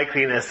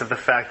unlikeliness of the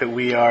fact that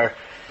we are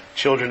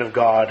children of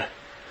God,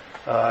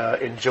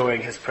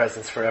 enjoying His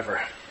presence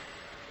forever.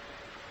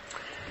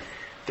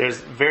 There's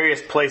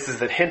various places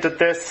that hint at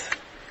this.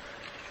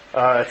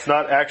 It's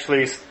not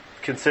actually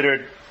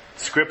considered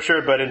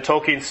scripture, but in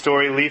Tolkien's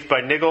story Leaf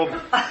by Nigel,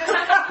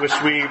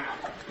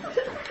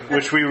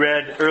 which we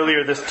read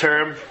earlier this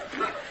term,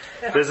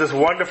 there's this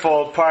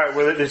wonderful part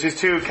where there's these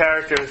two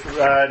characters,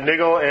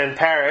 Nigel and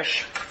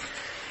Parish,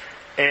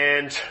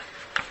 and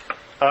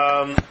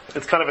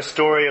it's kind of a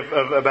story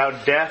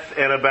about death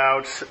and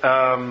about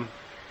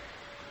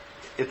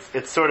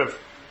it's sort of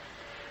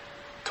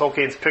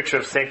Tolkien's picture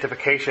of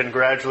sanctification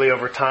gradually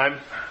over time,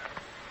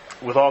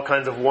 with all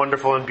kinds of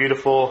wonderful and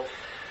beautiful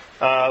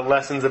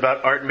lessons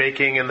about art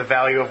making and the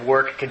value of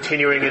work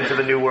continuing into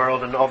the new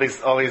world and all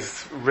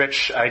these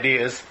rich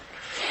ideas.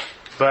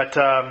 But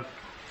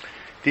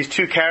these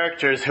two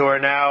characters who are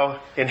now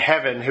in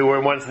heaven, who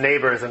were once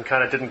neighbors and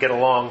kind of didn't get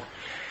along,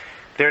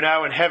 they're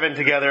now in heaven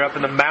together up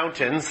in the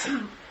mountains,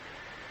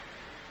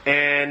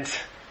 And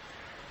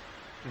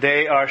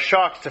they are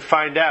shocked to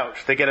find out.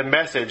 They get a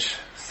message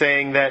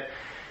saying that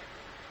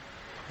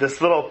this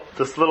little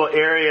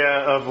area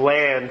of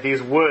land,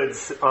 these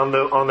woods on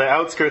the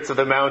outskirts of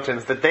the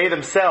mountains, that they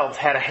themselves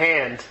had a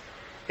hand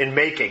in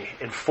making,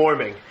 in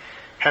forming,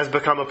 has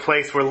become a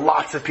place where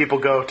lots of people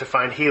go to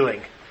find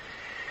healing.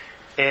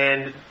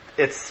 And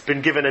it's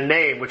been given a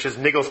name, which is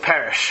Niggles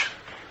Parish,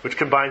 which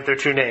combines their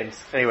two names.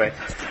 Anyway,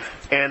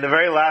 and the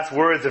very last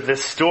words of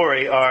this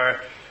story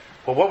are,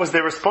 well, what was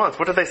their response?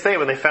 What did they say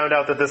when they found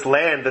out that this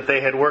land that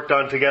they had worked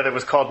on together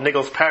was called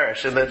Niggles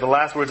Parish? And the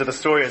last words of the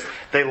story is,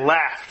 they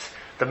laughed.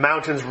 The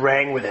mountains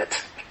rang with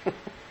it.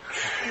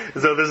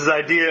 So this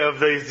idea of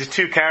these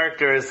two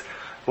characters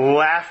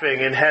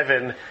laughing in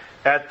heaven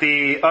at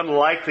the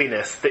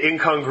unlikeliness, the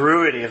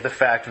incongruity of the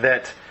fact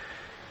that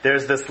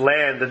there's this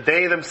land that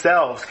they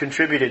themselves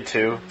contributed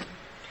to,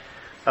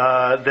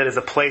 that is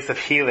a place of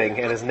healing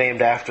and is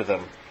named after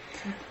them.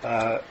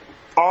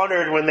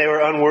 Honored when they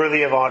were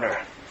unworthy of honor.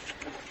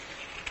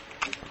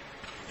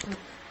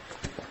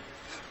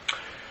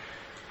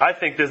 I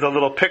think there's a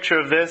little picture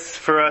of this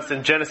for us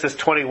in Genesis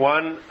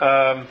 21.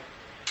 I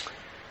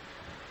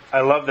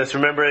love this.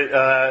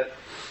 Remember,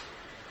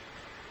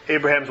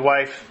 Abraham's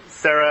wife,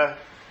 Sarah,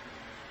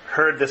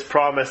 heard this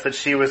promise that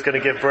she was going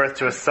to give birth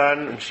to a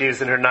son, and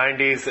she's in her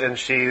 90s, and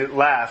she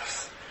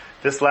laughs.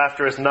 This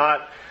laughter is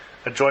not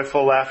a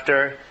joyful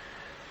laughter.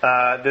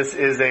 This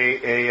is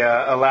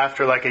a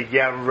laughter like a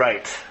yeah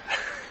right.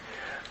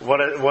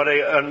 What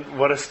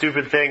a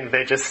stupid thing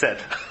they just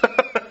said.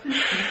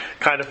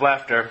 Kind of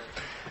laughter.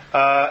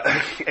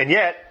 And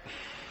yet,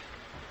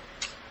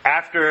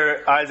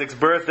 after Isaac's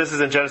birth, this is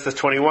in Genesis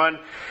 21,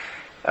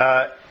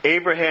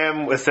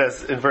 Abraham, it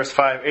says in verse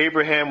 5,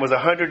 Abraham was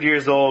 100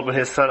 years old when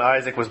his son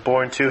Isaac was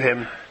born to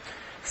him.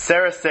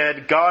 Sarah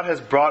said, God has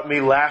brought me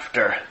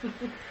laughter,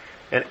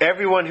 and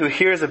everyone who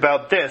hears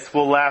about this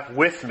will laugh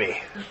with me.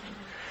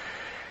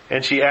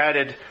 And she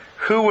added,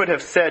 who would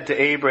have said to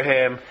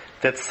Abraham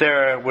that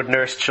Sarah would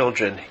nurse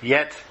children?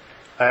 Yet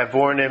I have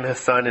borne him a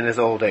son in his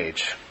old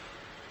age.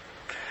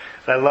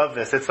 And I love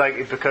this. It's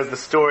like, because the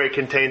story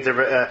contains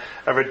a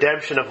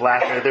redemption of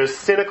laughter. There's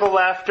cynical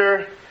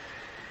laughter,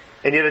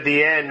 and yet at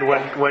the end,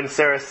 when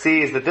Sarah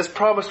sees that this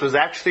promise was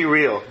actually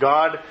real,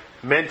 God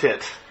meant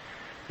it.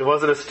 It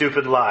wasn't a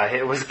stupid lie.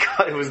 It was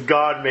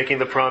God making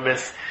the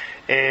promise,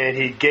 and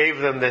He gave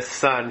them this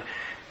son.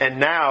 And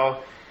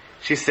now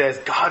she says,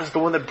 God is the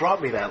one that brought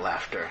me that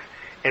laughter.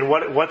 And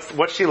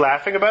what's she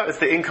laughing about? It's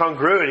the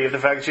incongruity of the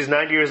fact that she's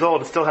 90 years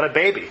old and still had a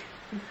baby.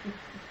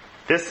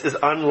 This is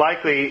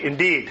unlikely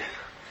indeed.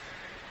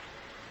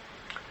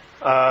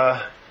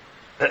 And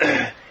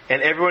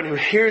everyone who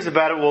hears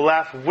about it will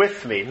laugh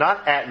with me,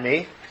 not at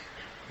me,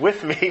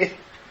 with me.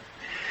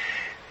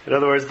 In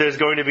other words, there's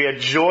going to be a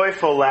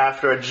joyful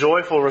laughter, a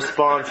joyful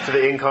response to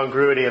the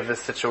incongruity of this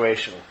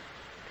situation.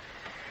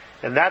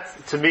 And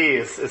that, to me,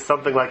 is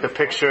something like the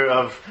picture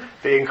of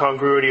the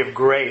incongruity of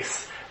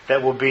grace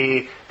that will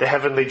be the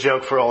heavenly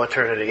joke for all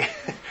eternity.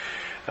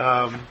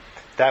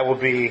 That will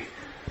be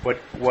what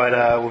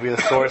will be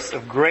the source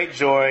of great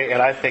joy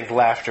and, I think,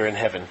 laughter in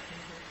heaven.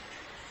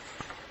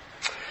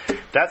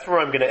 That's where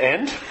I'm going to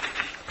end.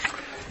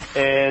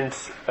 And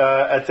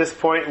at this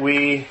point,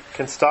 we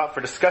can stop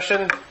for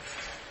discussion.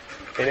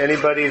 And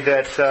anybody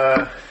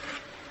that,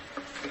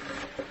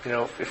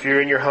 if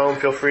you're in your home,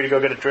 feel free to go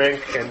get a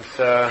drink and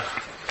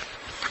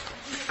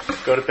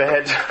go to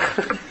bed.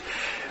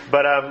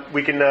 But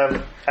we can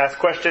ask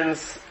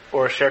questions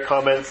or share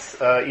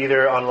comments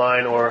either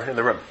online or in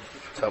the room.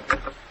 So,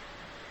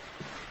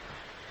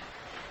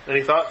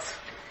 any thoughts?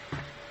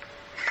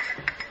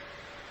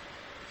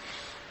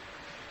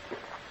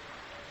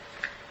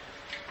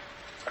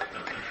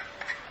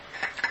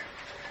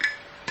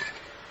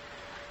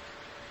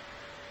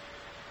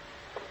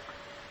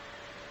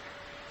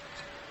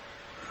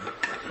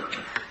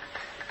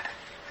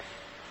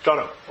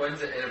 Jono.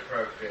 When's it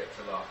inappropriate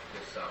to laugh at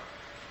yourself?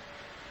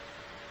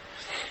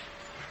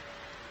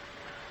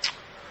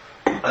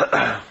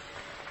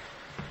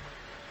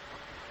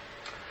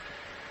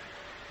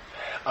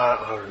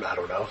 I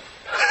don't know.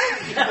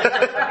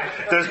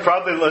 There's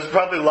probably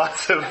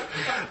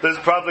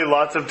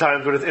lots of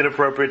times when it's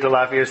inappropriate to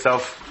laugh at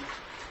yourself.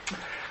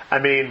 I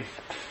mean,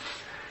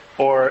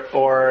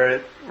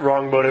 or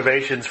wrong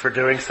motivations for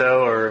doing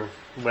so, or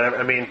whatever.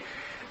 I mean,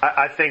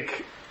 I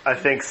think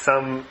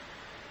some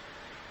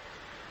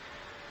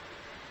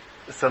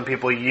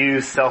people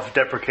use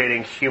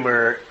self-deprecating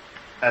humor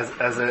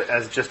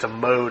as just a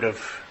mode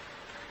of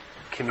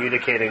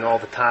communicating all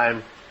the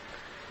time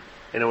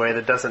in a way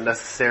that doesn't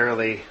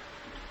necessarily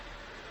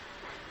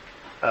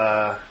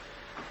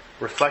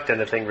reflect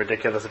anything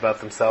ridiculous about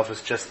themselves.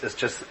 It's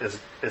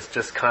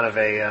just kind of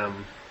a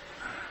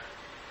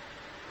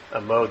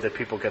mode that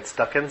people get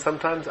stuck in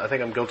sometimes. I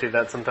think I'm guilty of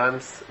that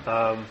sometimes.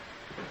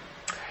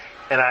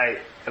 And I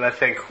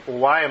think,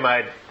 why am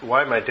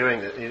I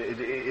doing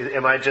this?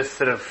 Am I just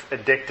sort of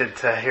addicted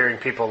to hearing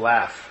people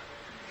laugh?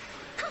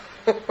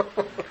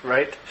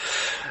 Right?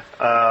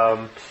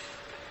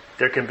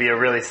 There can be a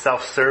really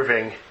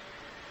self-serving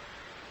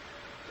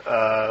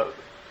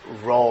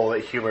role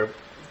that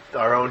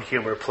our own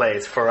humor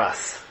plays for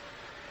us.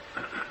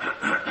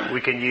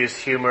 We can use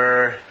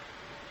humor,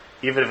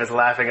 even if it's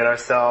laughing at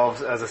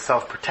ourselves, as a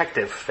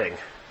self-protective thing.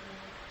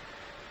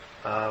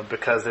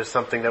 Because there's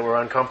something that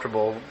we're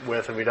uncomfortable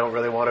with and we don't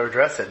really want to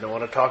address it, don't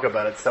want to talk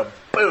about it. So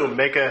boom,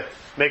 make a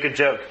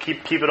joke.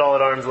 Keep it all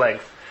at arm's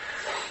length.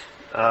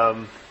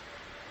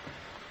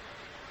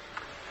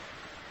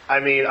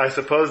 I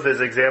suppose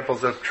there's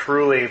examples of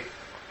truly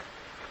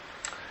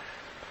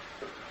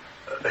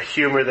a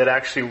humor that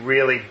actually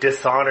really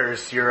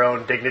dishonors your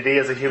own dignity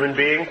as a human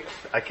being.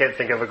 I can't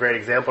think of a great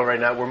example right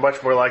now. We're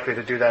much more likely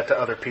to do that to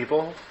other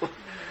people.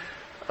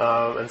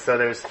 And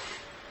so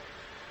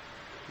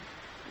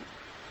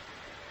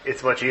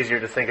it's much easier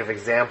to think of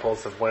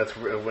examples of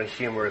when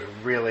humor is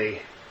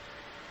really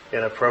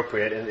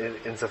inappropriate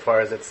insofar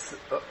as it's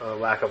a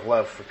lack of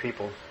love for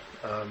people,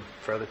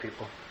 for other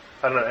people.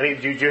 I don't know.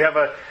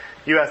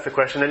 You asked the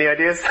question. Any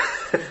ideas?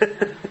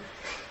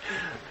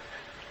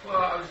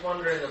 Well, I was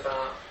wondering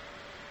about,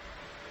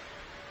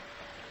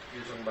 you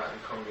were talking about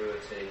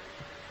incongruity,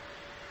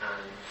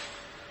 and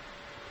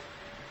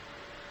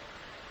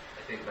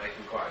I think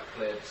making quite a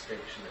clear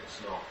distinction.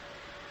 It's not,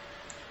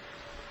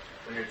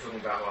 when you're talking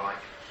about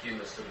like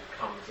humour sort of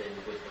comes in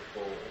with the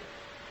fall,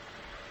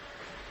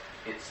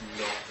 it's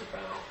not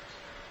about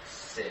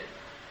sin.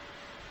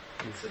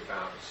 It's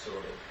about a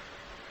sort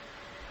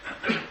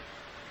of,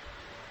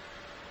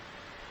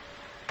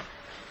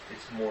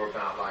 it's more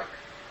about like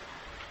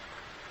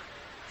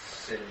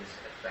sin's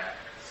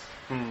effects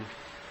and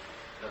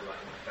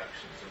like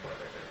infections and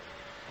whatever.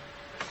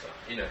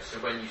 So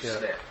when you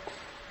slip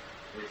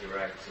with your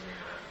eggs in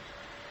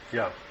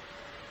your hand,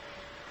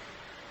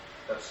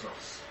 that's not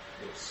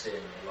your sin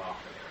you're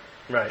laughing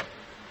at. Right.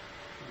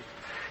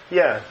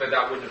 Yeah. But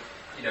that would have,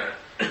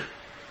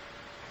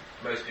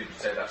 most people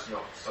say that's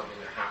not something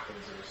that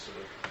happens in a sort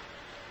of,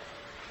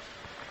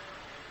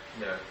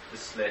 the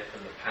slip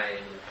and the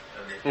pain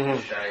and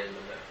the shame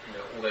and the,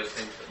 all those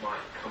things that might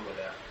come with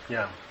it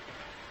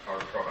are a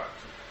product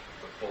of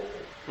the fall.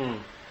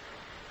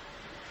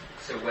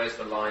 So where's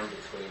the line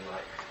between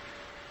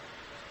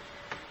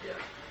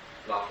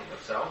laughing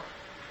yourself,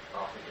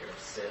 laughing at your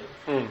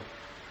sin?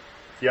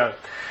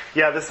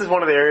 Yeah. This is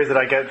one of the areas that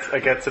I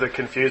get sort of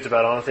confused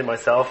about, honestly,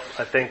 myself.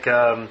 I think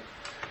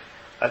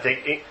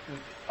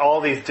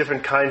all these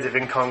different kinds of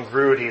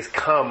incongruities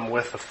come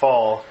with the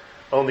fall.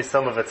 Only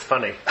some of it's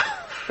funny.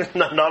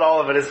 Not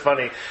all of it is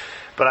funny.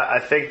 But I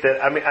think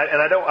that,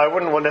 I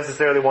wouldn't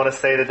necessarily want to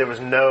say that there was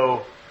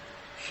no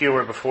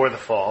humor before the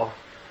fall.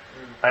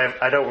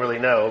 I don't really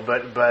know,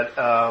 but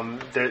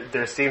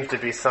there seems to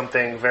be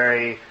something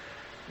very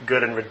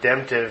good and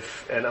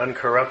redemptive and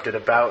uncorrupted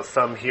about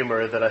some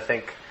humor that I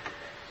think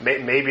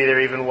maybe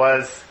there even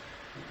was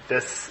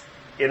this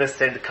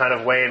innocent kind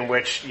of way in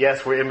which,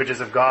 yes, we're images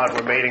of God,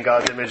 we're made in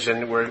God's image,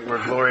 and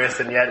we're glorious,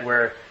 and yet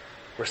we're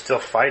still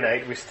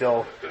finite. We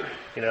still,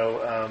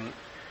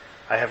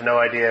 I have no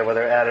idea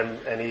whether Adam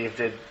and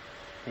Eve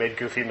made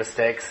goofy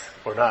mistakes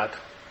or not.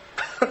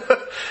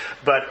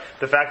 But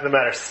the fact of the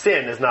matter,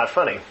 sin is not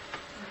funny.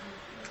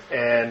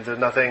 And there's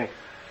nothing,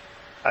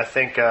 I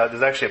think,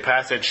 there's actually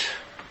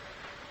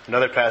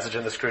another passage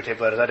in the Screwtape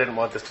Letters. I didn't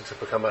want this to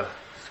become a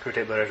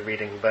Screwtape Letters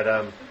reading, but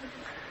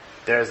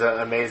there's an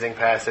amazing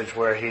passage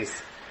where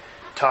he's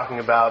talking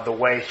about the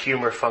way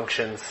humor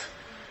functions,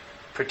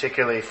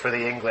 particularly for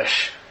the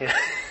English.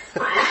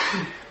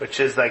 Which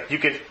is like, you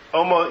can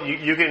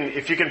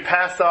if you can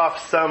pass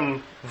off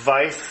some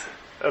vice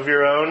of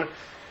your own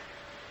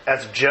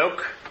as a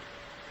joke,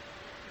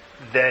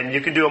 then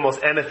you can do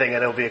almost anything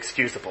and it'll be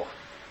excusable.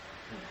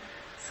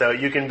 So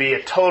you can be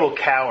a total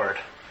coward,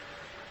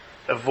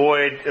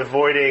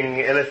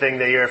 avoiding anything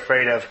that you're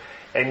afraid of,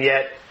 and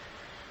yet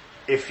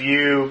if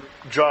you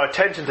draw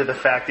attention to the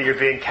fact that you're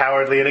being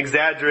cowardly and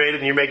exaggerated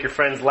and you make your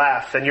friends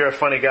laugh, then you're a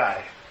funny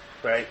guy,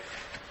 right?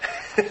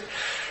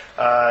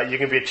 You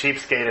can be a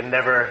cheapskate and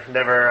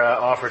never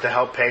offer to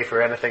help pay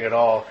for anything at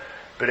all.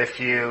 But if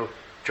you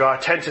draw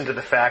attention to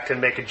the fact and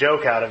make a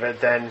joke out of it,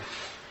 then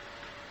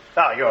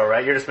you're all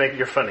right. You're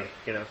funny,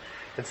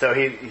 And so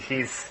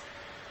he's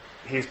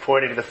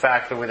pointing to the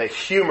fact that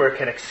humor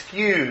can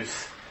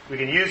excuse. We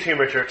can use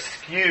humor to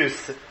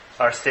excuse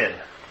our sin.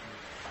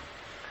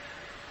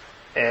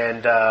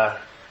 And I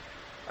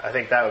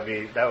think that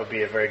would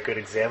be a very good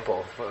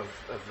example of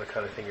the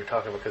kind of thing you're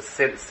talking about, because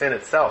sin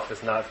itself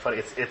is not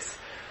funny.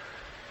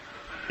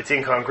 It's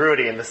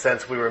incongruity in the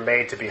sense we were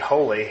made to be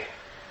holy,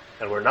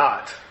 and we're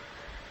not.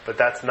 But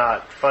that's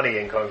not funny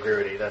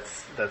incongruity.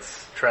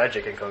 That's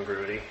tragic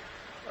incongruity.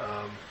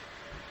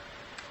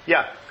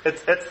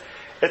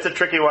 It's a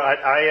tricky one.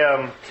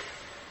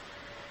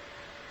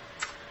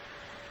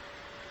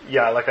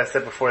 Like I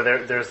said before,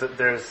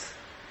 there's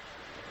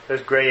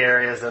gray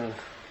areas, and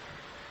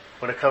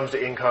when it comes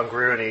to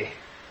incongruity,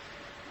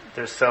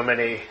 there's so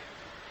many.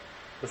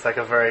 It's like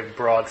a very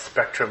broad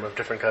spectrum of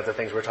different kinds of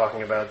things we're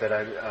talking about that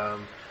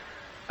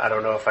I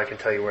don't know if I can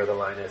tell you where the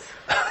line is.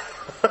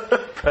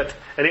 But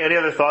any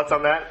other thoughts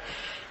on that?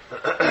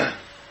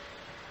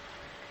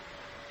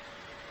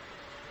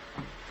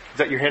 Is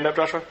that your hand up,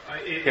 Joshua? I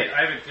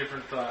have a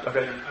different thought.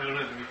 Okay. I don't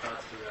have any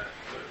thoughts to that.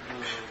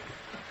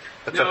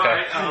 But, That's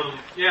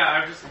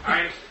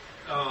okay.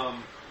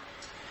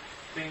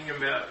 Thinking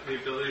about the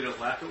ability to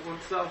laugh at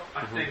oneself,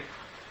 I think,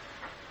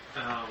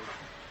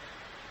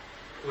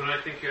 when I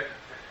think it,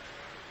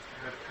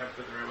 I have to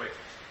put it the right way,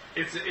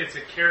 it's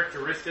a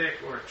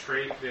characteristic or a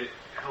trait that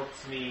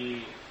helps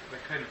me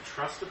like kind of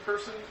trust a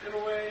person in a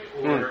way,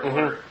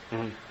 or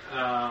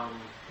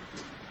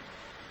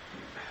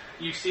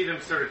you see them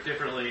sort of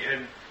differently,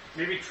 and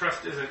maybe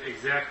trust isn't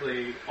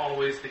exactly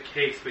always the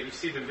case, but you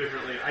see them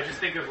differently. I just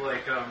think of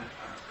like,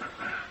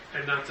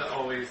 and not to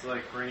always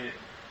like bring it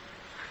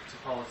to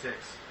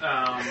politics,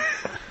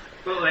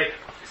 but like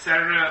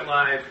Saturday Night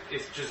Live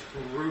is just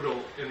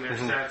brutal in their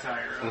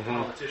satire of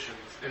politicians,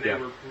 and they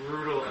were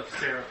brutal of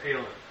Sarah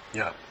Palin.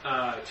 Yeah.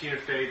 Tina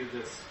Fey did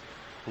this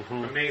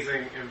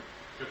amazing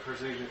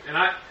impersonation, and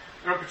I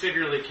don't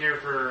particularly care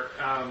for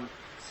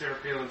Sarah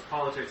Palin's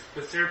politics,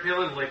 but Sarah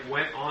Palin like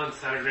went on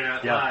Saturday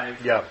Night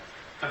Live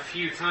a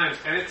few times,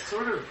 and it's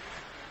sort of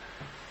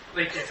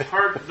like it's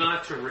hard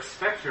not to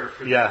respect her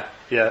for that.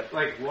 Yeah.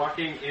 Like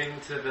walking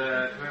into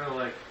the kind of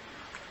like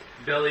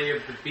belly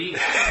of the beast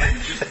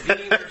and just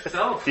being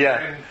herself.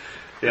 And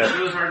it's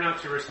really hard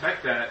not to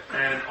respect that.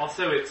 And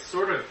also it's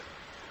sort of,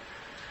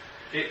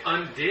 it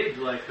undid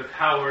like the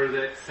power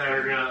that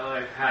Saturday Night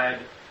Live had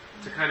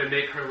to kind of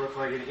make her look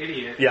like an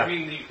idiot. I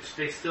mean,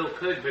 they still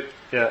could,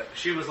 but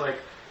she was like,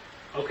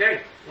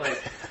 okay,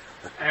 like,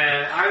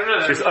 and I don't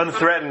know. She's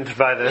unthreatened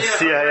by this.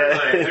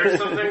 There's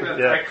something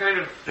that I kind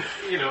of,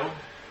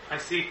 I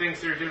see things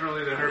that are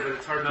differently than her, but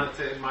it's hard not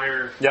to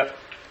admire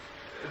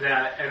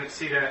that and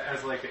see that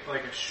as like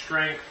a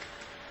strength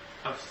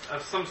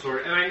of some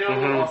sort. And I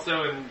know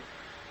also in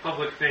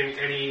public thing,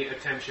 any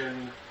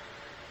attention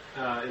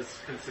is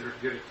considered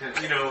good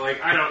attention.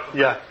 I don't.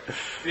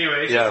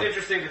 Anyway, it's just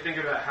interesting to think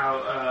about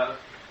how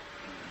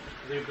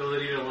the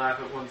ability to laugh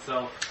at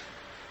oneself,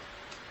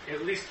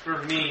 at least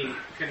for me,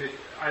 can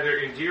either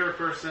endear a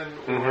person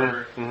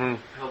or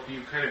help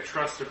you kind of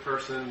trust a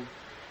person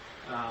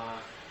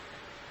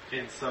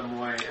in some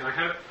way. And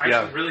I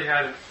just really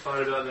hadn't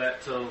thought about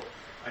that till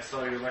I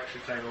saw your lecture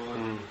title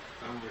and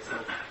found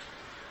myself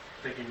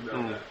thinking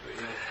about that.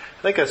 But,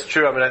 I think that's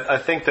true. I mean, I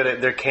think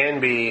that there can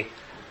be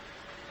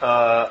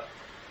a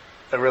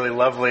really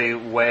lovely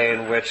way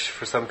in which,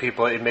 for some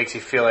people, it makes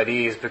you feel at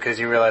ease because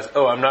you realize,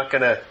 oh, I'm not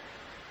going to.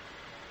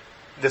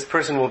 This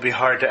person will be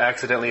hard to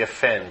accidentally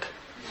offend.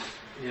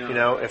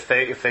 If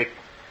they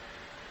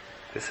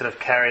sort of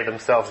carry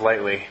themselves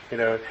lightly.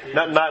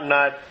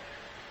 Not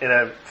in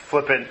a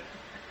flippant,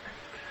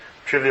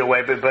 trivial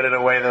way, but in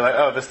a way they're like,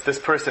 oh, this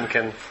person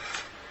can.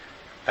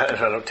 I don't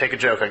know, take a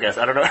joke, I guess.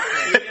 I don't know.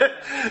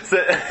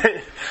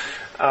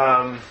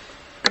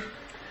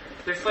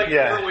 There's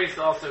different ways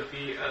to also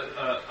be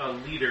a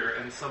leader,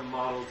 and some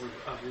models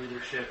of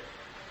leadership,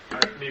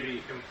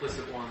 maybe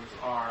implicit ones,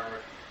 are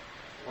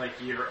like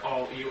you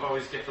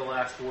always get the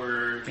last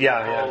word.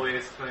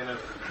 Always kind of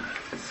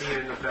seen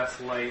in the best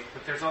light.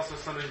 But there's also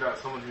something about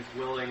someone who's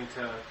willing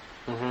to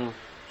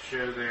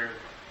show their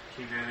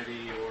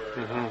humanity,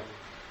 or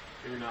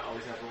maybe not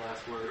always have the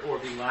last word, or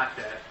be laughed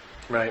at.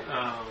 Right.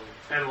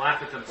 And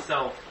laugh at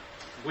themselves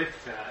with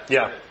that.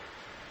 That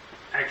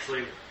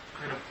actually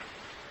kind of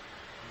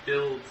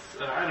builds.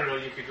 I don't know.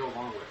 You could go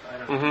along with. I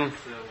don't know.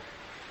 So,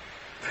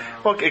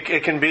 well,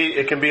 it can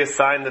be a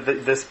sign that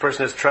this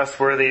person is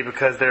trustworthy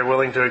because they're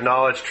willing to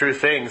acknowledge true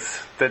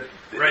things that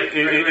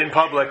in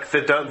public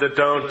that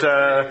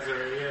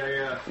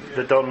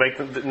don't make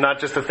them, not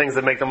just the things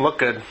that make them look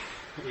good.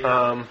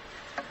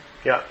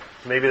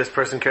 Maybe this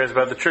person cares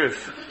about the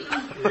truth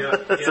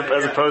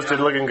as opposed to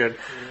looking good.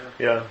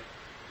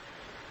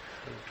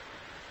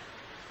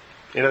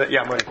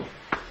 Marty.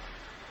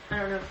 I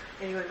don't know if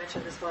anyone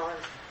mentioned this while I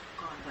was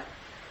gone, but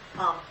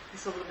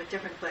it's a little bit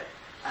different. But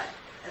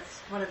it's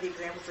one of the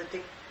examples that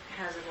Dick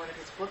has in one of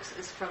his books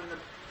is from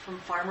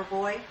Farmer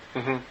Boy,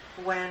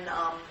 when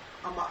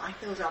I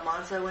think it was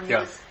Almanzo when he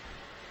was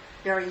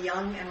very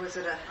young and was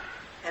at a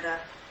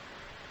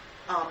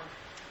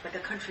like a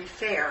country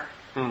fair.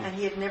 And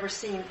he had never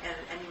seen,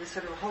 and he was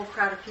sort of a whole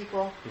crowd of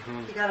people.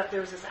 He got up,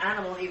 there was this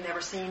animal he'd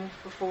never seen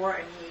before,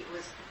 and he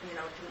was,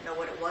 didn't know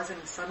what it was,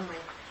 and suddenly,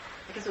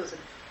 I guess it was a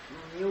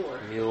mule.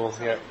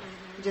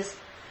 He just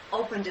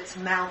opened its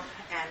mouth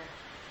and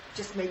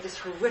just made this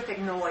horrific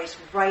noise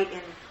right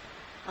in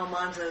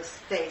Almanzo's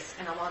face,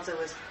 and Almanzo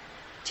was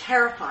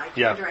terrified,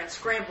 and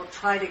scrambled,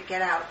 tried to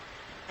get out,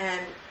 and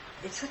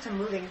it's such a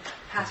moving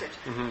passage.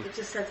 It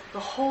just says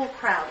the whole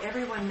crowd,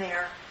 everyone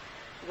there,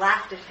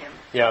 laughed at him.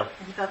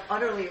 And he felt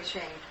utterly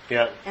ashamed.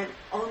 And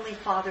only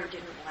Father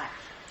didn't laugh.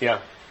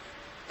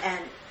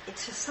 And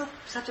it's just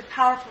such a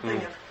powerful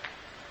thing of,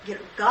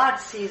 God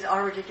sees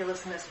our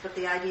ridiculousness, but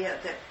the idea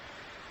that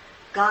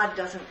God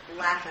doesn't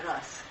laugh at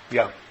us.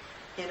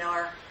 In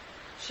our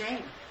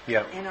shame.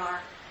 In our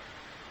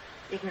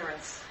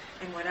ignorance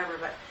and whatever.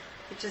 But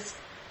it just,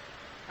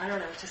 I don't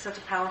know, it's just such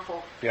a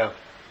powerful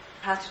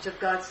passage of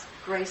God's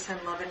grace and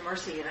love and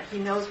mercy. And He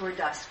knows we're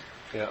dust.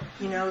 Yeah.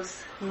 He knew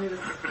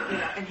this,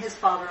 and his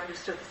father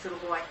understood this little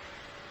boy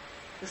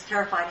was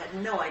terrified, had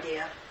no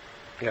idea.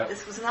 Yeah.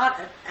 This was not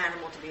an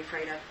animal to be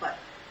afraid of, but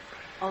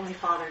only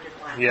father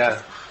didn't laugh.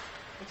 Yeah.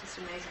 It's just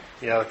amazing.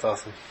 Yeah, that's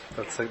awesome.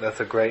 That's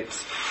a great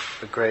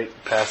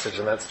passage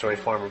in that story,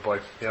 Farmer Boy.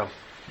 Yeah.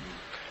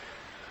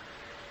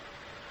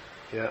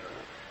 Yeah.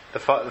 The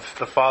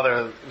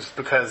father, just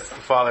because the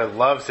father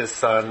loves his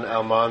son,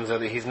 Almanzo,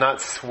 that he's not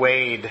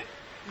swayed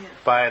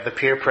by the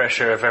peer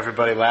pressure of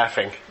everybody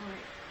laughing.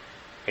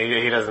 Right.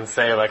 He doesn't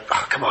say like,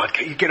 "Oh, come on,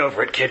 you get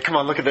over it, kid. Come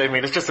on, look at that. I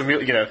mean, it's just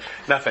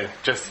nothing.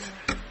 Just,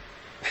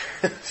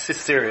 it's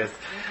just serious.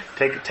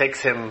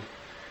 Takes him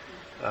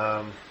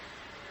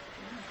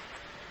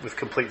with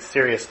complete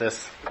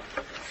seriousness.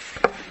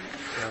 Yeah.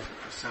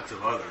 A sense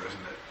of other,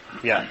 isn't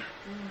it? Yeah.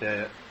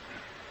 Yeah.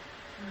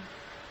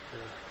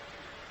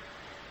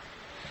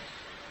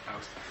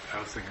 I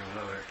was thinking of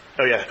another.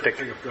 Oh yeah, think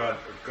of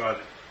God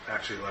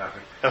actually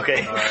laughing.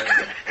 Okay.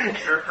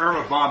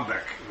 Irma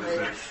Bombeck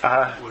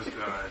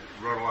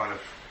wrote a lot of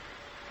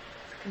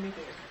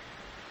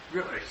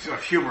really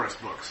humorous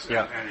books.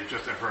 Yeah. And it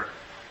just it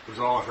was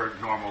all of her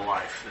normal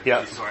life. And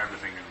yeah. She saw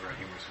everything in a very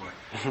humorous way.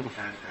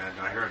 and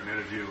I heard an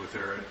interview with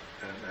her,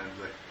 and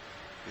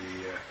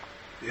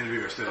the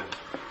interviewer said,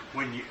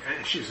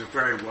 and she's a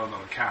very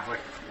well-known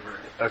Catholic.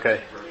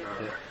 Okay.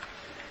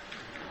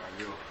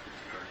 Real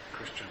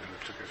Christian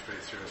who took his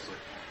faith seriously,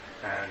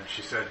 and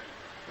she said,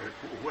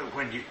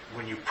 "When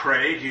you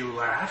pray, do you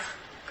laugh?"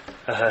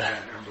 Uh-huh.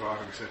 And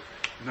Robin said,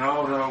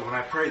 "No. When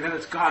I pray, then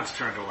it's God's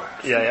turn to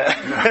laugh." Yeah.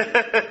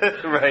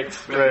 Right.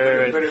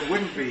 But it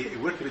wouldn't be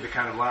the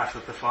kind of laugh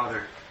that the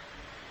father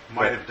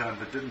might have done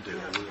but didn't do.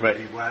 It would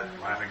be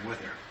laughing with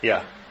her.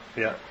 Yeah.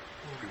 It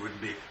wouldn't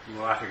be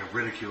laughing of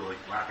ridiculing,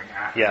 laughing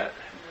at her. Yeah.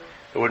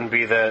 It wouldn't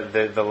be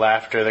the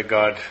laughter that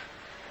God.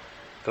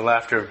 The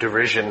laughter of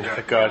derision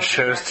that God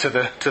shows to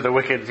the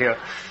wicked. Yeah,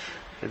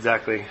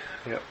 exactly.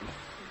 Yep.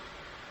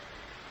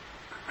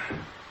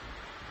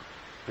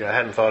 Yeah, I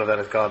hadn't thought of that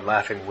as God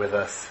laughing with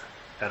us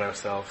at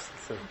ourselves.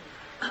 So.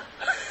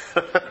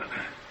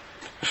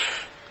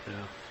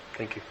 Yeah,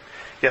 thank you.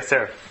 Yes,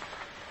 Sarah.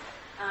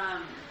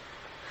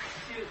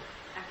 Two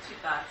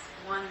thoughts.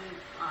 One,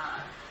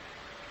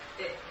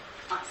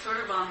 sort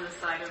of on the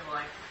side of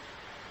like,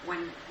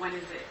 when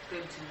is it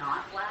good to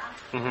not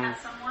laugh at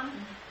someone?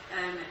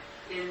 And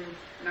in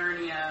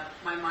Narnia,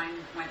 my mind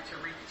went to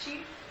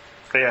Rikichi.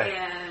 Yeah.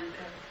 And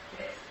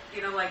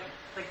you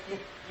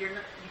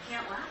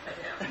can't laugh at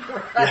him.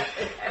 Right.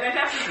 And I'd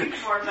have to think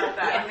more about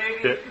that. And maybe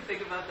you could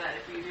think about that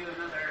if you do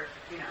another,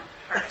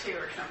 part 2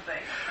 or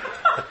something.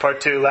 Part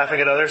 2,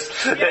 laughing at others.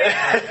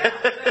 Yeah.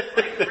 But,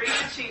 like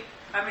Rikichi,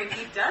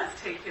 he does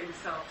take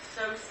himself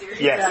so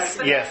seriously. Yes.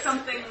 But yes. There's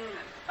something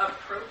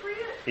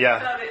appropriate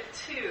about it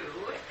too,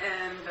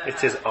 and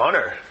it's his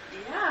honor.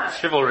 Yeah.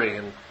 Chivalry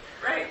and.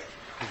 Right.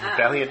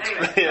 Valiant.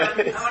 Anyway,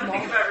 I want to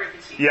think about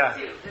Rikichi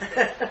too.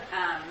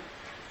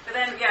 But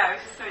then, I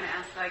was just going to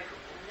ask, like,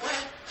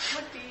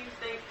 what do you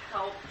think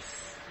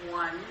helps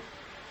one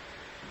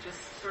just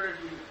sort of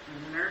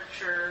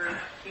nurture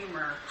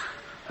humor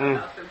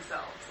about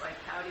themselves? Like,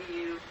 how do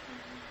you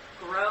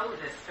grow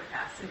this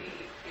capacity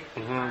if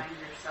you find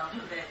yourself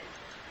a bit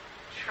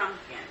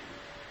shrunken?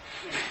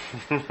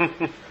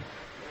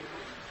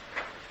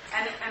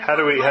 And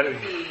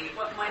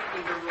what might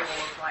be the role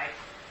of, like,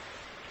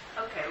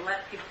 okay,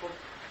 let people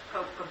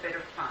poke a bit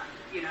of fun,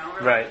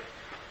 or right.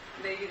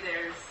 Maybe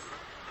there's,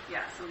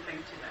 something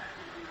to that.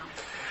 I don't know.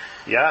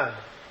 Yeah,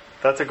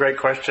 that's a great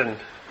question.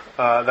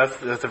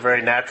 That's a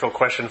very natural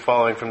question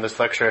following from this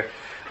lecture.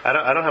 I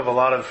don't have a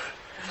lot of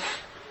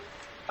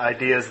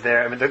ideas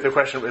there. The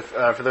question was,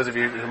 for those of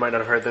you who might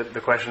not have heard,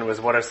 the question was,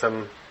 what are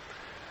some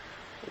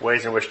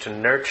ways in which to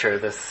nurture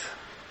this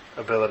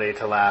ability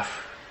to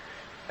laugh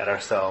at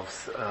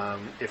ourselves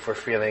if we're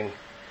feeling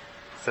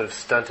sort of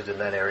stunted in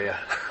that area.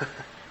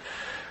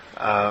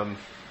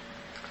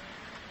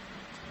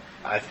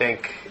 I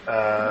think,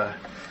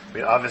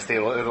 obviously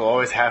it'll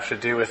always have to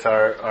do with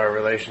our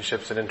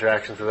relationships and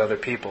interactions with other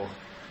people,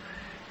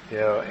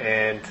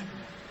 and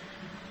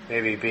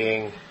maybe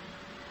being,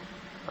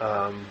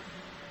 I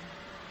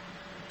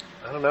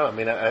don't know.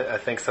 I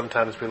think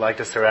sometimes we like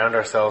to surround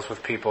ourselves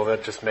with people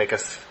that just make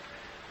us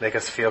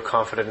feel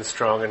confident and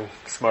strong and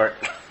smart.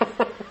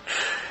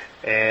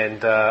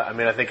 And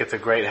I think it's a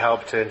great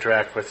help to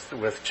interact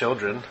with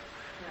children,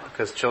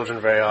 because children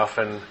very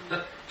often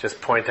just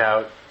point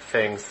out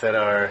things that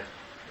are,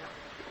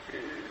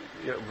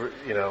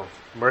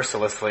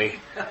 mercilessly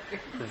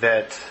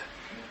that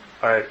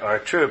are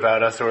true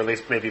about us, or at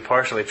least maybe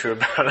partially true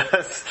about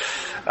us,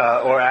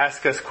 or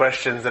ask us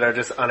questions that are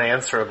just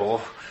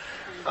unanswerable,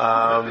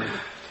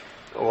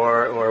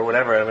 or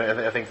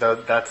whatever. I think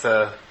that's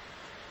a.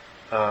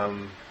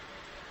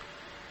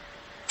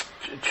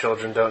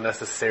 Children don't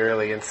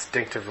necessarily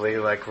instinctively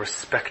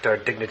respect our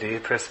dignity,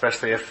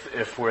 especially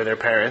if we're their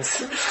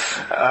parents,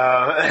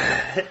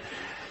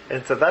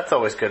 and so that's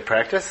always good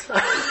practice.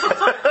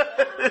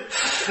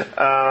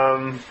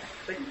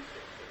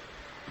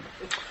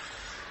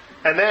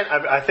 And then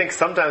I think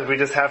sometimes we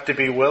just have to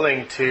be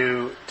willing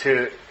to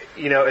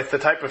it's the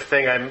type of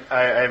thing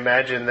I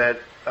imagine that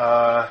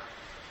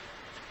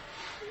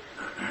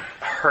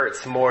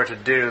hurts more to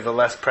do the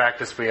less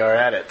practice we are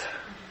at it.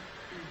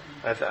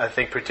 I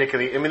think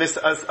particularly,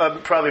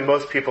 probably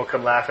most people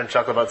can laugh and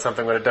chuckle about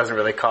something when it doesn't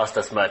really cost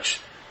us much.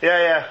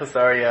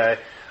 Sorry, I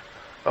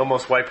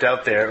almost wiped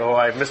out there. Oh,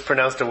 I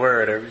mispronounced a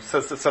word, or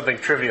something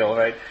trivial,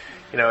 right?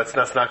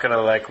 It's not going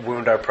to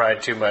wound our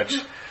pride too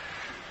much.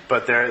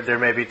 But there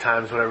may be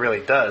times when it really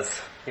does,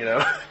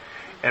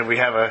 and we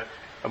have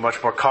a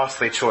much more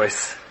costly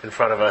choice in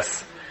front of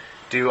us.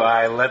 Do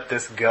I let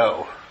this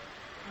go?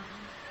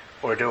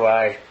 Or do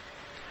I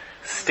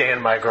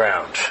stand my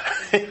ground?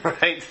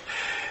 Right?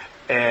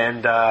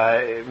 And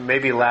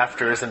maybe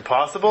laughter isn't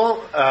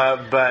possible,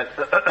 but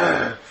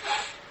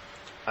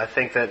I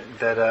think that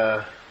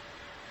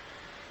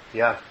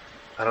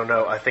I don't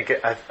know. I think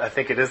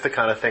it is the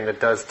kind of thing that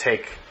does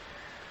take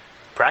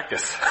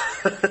practice.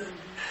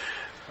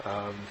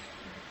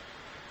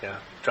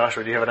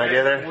 Joshua, do you have an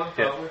idea there? One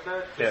thought with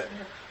that.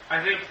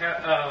 I think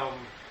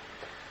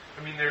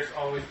there's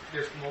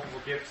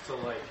multiple gifts to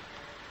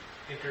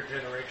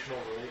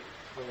intergenerational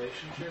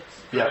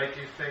relationships. Yeah. But I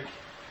do think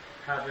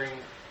having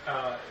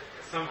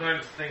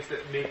sometimes things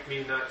that make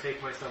me not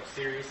take myself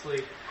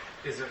seriously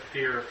is a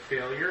fear of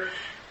failure.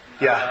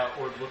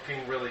 Or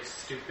looking really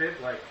stupid,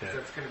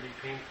 that's going to be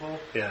painful.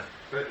 Yeah.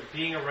 But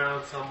being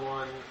around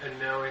someone and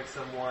knowing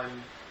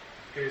someone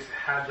who's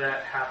had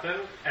that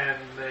happen and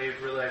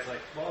they've realized,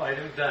 I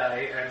didn't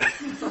die and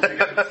I'm still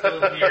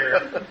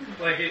here.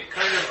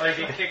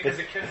 Because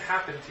it can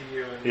happen to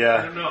you. And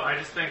I don't know. I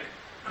just think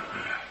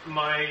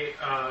my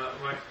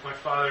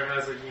father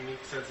has a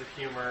unique sense of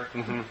humor,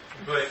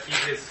 but he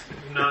has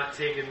not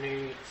taken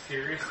me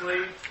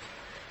seriously.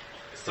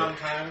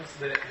 Sometimes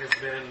that has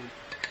been.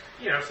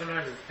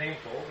 Sometimes it's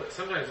painful, but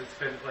sometimes it's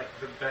been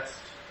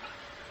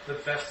the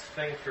best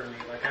thing for me.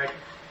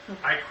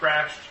 I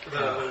crashed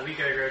the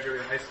week I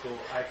graduated high school.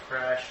 I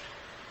crashed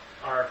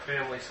our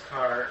family's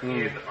car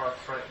in our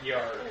front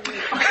yard, on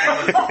a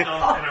stump in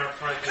our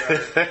front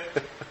yard,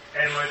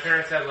 and my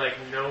parents had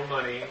no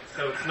money,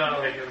 so it's not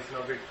like it was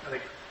no big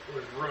it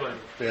was ruined.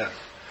 Yeah.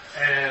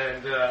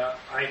 And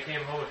I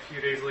came home a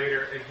few days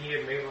later, and he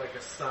had made a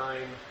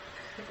sign.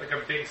 A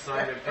big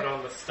sign and put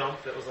on the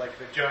stump that was the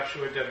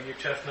Joshua W.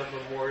 Chestnut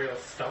Memorial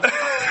stump. He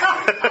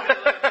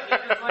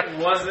just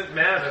wasn't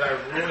mad that I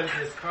ruined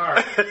his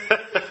car.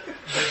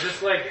 They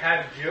just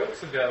had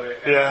jokes about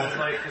it. And I was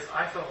because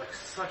I felt like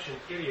such an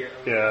idiot.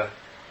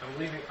 I'm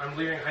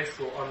leaving high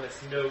school on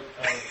this note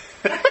of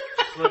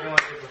just looking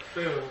like a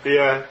buffoon.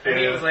 Yeah. And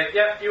he was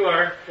yeah, you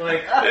are.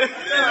 Right,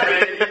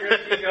 you're going to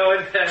keep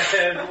going.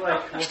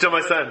 And still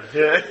my son.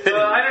 Yeah.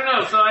 Well, I don't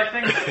know. So I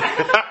think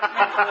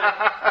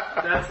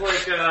that's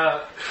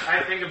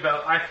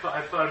I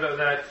thought about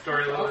that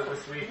story a little bit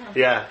this week.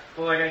 Yeah.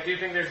 Well, I do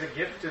think there's a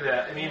gift to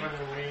that. And even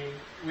when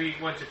we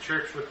went to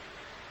church with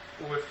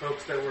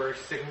folks that were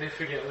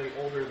significantly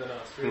older than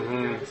us, we were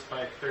doing this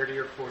by 30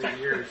 or 40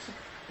 years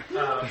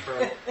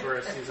for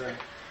a season.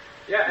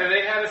 Yeah, and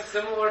they had a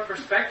similar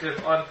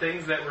perspective on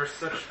things that were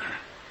such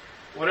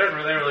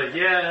whatever. They were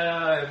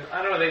and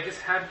I don't know, they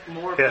just had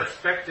more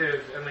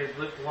perspective and they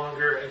lived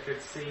longer and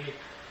could see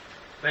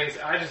things.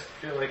 I just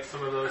feel like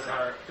some of those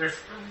there's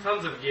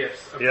tons of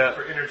gifts for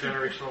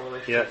intergenerational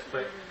relationships,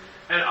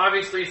 and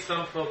obviously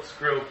some folks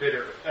grow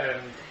bitter,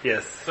 and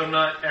so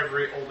not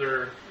every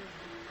older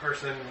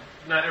person,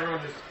 not everyone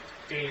who's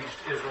aged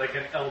is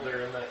an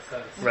elder in that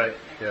sense. Right.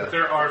 Yeah. But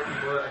there are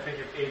people that I think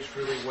have aged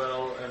really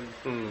well and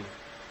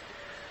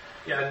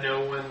know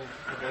when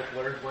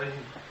learned when you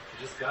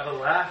just gotta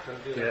laugh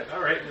and be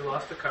all right, you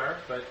lost a car,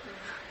 but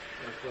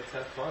let's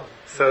have fun.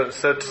 So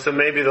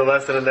maybe the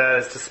lesson in that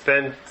is to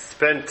spend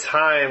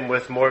time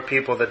with more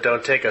people that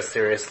don't take us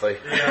seriously.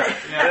 Yeah.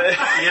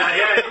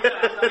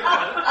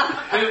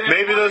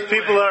 Maybe those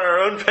people are our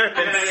own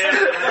parents.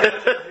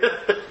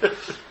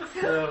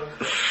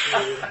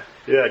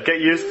 Yeah, get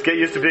used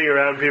to being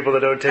around people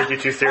that don't take you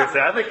too seriously.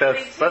 I think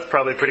that's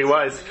probably pretty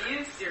wise.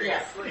 You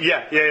seriously.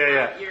 Yeah.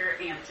 Your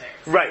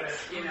antics. Right.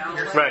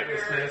 Right.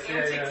 Your antics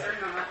are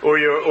not.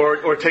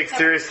 Or take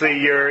seriously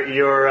your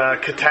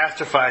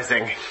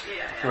catastrophizing.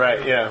 Yeah.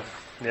 Right. Yeah.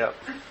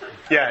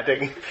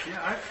 Dick.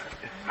 Yeah,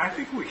 I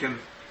think we can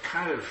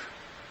kind of.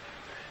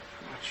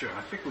 I'm not sure.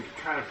 I think we can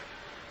kind of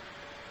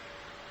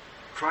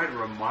try to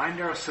remind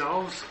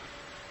ourselves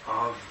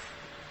of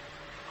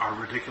our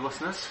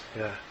ridiculousness.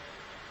 Yeah.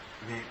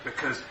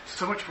 Because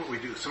so much of what we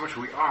do, so much of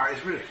what we are,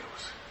 is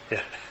ridiculous.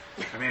 Yeah.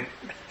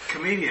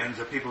 Comedians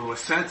are people who are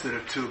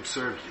sensitive to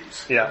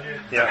absurdities. Yeah.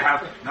 That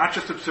have not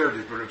just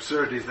absurdities, but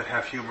absurdities that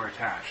have humor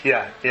attached.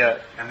 Yeah.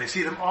 And they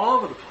see them all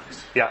over the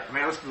place. Yeah.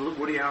 I listened to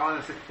Woody Allen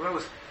and I think, that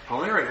was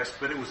hilarious,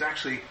 but it was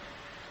actually,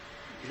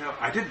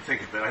 I didn't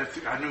think of it.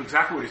 I knew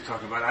exactly what he's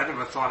talking about. I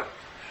never thought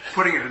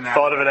putting it in that.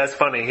 Thought of it as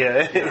funny.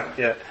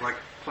 Yeah. Like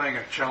playing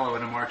a cello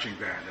in a marching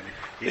band.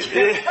 Which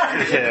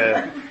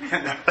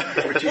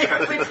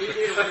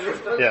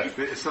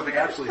it's something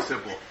absolutely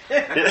simple.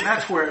 And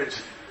that's where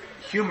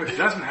humor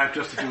doesn't have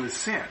just to do with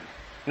sin.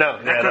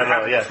 No, that could have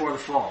happened yeah. before the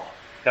fall.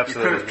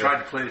 Absolutely. You could have tried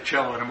to play the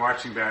cello in a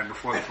marching band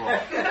before the fall.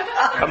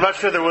 I'm not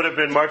sure there would have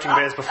been marching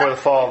bands before the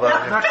fall, though.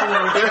 I'm not sure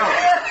there were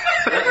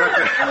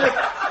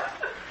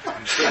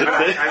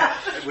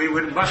cellos. We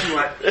mustn't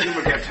let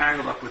humor get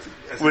tangled up with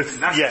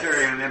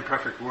necessary in an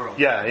imperfect world.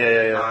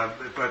 Yeah.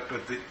 But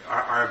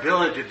our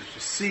ability to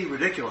see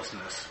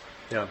ridiculousness,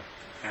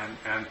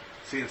 and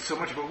see so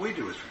much of what we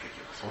do is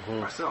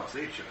ridiculous ourselves,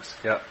 each of us.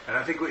 Yeah. And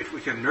I think if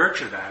we can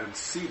nurture that and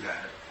see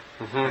that,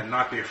 and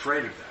not be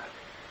afraid of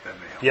that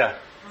may help. Yeah.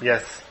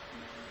 Yes.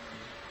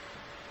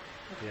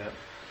 Yeah.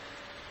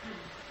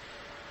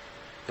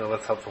 No,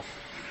 that's helpful.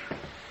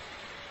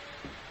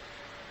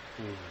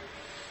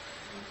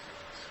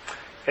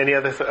 Any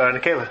other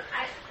Nikayla?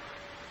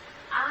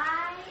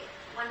 I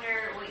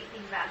wonder what you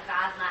think about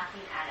God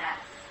laughing at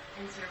us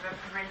in sort of a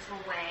parental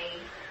way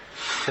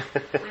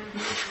when we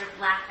sort of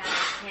laugh at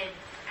our kids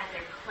at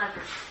their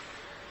cleverness.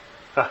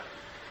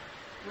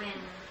 When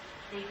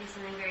they do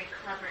something very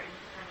clever and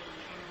funny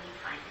and we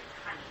find it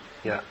funny.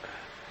 Yeah.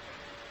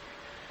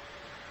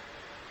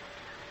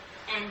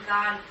 And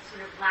God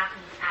sort of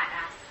laughing at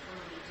us when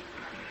we do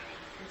clever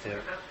things in sort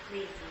of a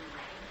pleasing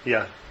way.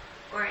 Yeah.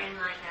 Or in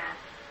like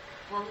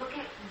a, well, look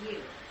at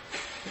you.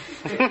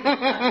 Isn't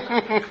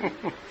that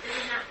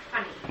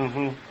funny?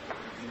 Mm-hmm. Do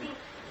you think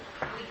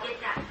we get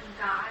that from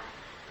God?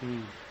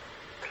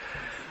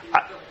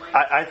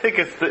 I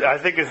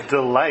think it's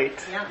delight.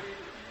 Yeah.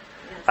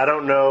 I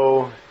don't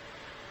know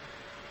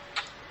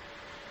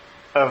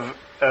of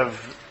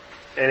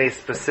any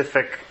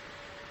specific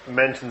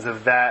mentions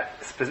of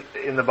that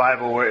in the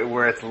Bible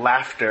where it's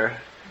laughter,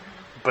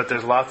 but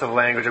there's lots of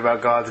language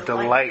about God's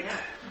delight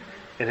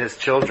in His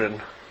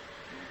children.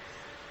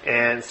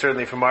 And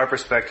certainly from our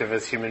perspective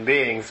as human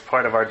beings,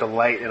 part of our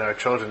delight in our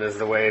children is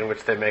the way in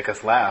which they make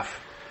us laugh.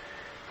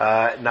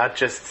 Not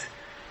just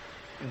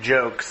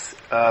jokes,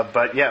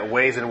 but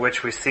ways in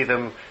which we see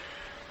them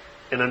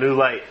in a new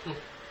light.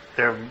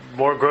 They're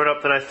more grown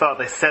up than I thought.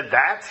 They said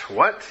that?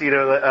 What?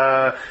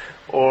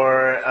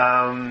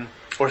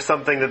 Or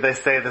something that they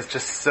say that's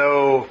just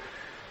so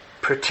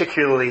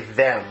particularly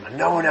them.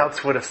 No one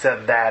else would have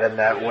said that in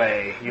that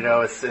way.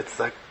 It's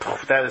like,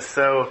 that is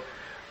so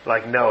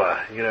like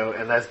Noah,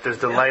 and there's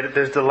delight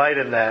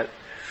in that.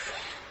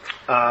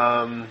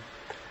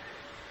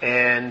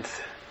 And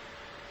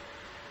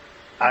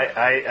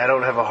I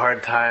don't have a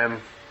hard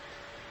time,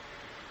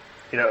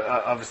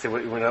 obviously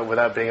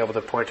without being able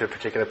to point to a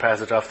particular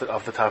passage off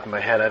the top of my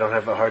head, I don't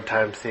have a hard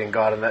time seeing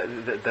God in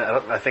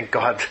that. I think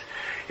God,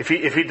 if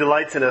he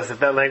delights in us, if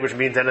that language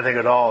means anything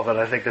at all, then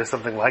I think there's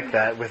something like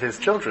that with His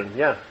children.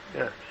 Yeah,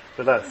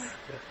 with us.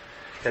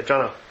 Yeah,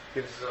 Jono.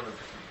 This is on a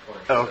different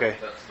point. Oh, okay.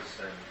 So that's the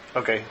same.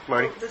 Okay,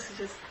 Marty. Well, this is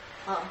just,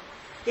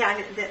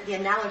 the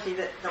analogy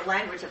that the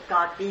language of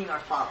God being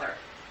our Father,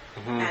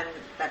 and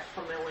that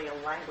familial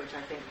language,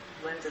 I think,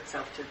 lends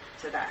itself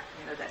to that.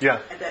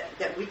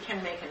 That we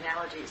can make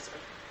analogies of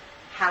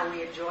how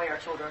we enjoy our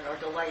children or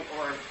delight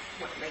or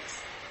what makes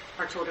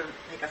our children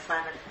make us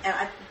laugh.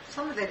 And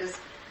some of it is,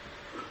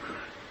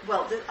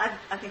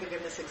 I think I've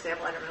given this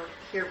example, I don't know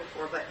here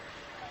before, but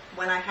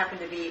when I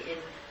happened to be in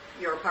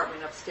your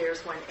apartment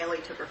upstairs when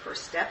Ellie took her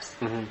first steps,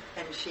 and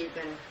she'd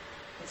been,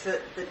 so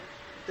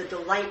the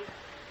delight,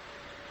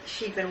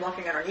 she'd been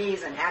walking on her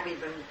knees and Abby'd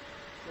been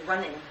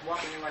walking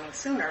and running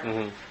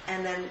sooner,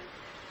 and then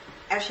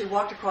as she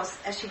got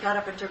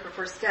up and took her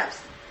first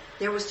steps,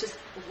 there was just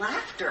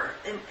laughter,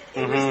 and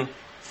it was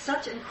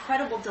such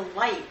incredible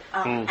delight.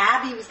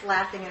 Abby was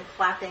laughing and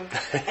clapping,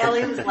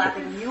 Ellie was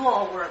laughing, you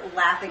all were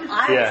laughing,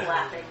 I was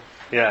laughing,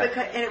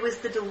 and it was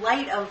the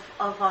delight of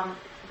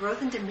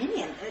growth and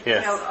dominion,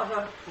 of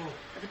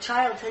a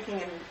child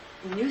taking a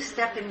new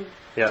step in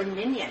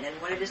dominion and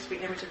what it is to be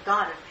an image of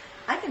God. And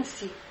I can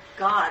see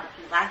God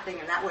laughing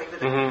in that way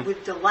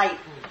with delight,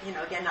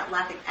 again, not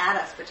laughing at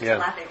us, but just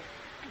laughing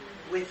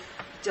with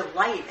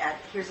delight at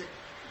here's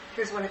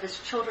one of His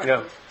children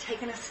who's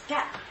taken a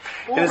step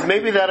forward. And is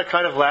maybe that a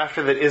kind of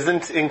laughter that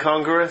isn't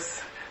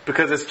incongruous?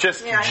 Because it's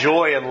just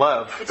joy and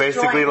love, it's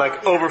basically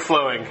like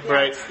overflowing,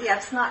 right?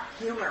 It's not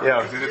humor.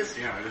 It's really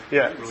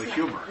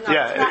humor. No,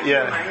 it's not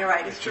humor, you're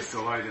right. It's just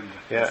delight in it.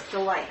 It's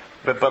delight.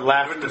 But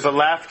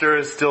laughter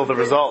is still the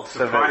result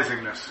of it.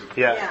 Surprisingness.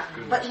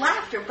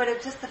 But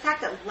it's just the fact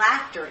that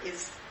laughter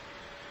is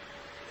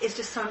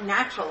just so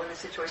natural in a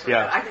situation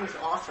like that. I think it's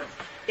awesome.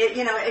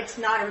 It's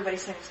not everybody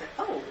saying,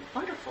 oh,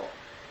 wonderful.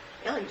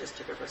 Ellie just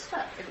took her first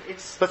step.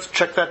 Let's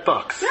check that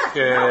box.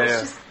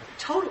 It's just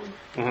totally.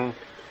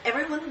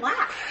 Everyone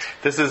laughed.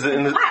 This is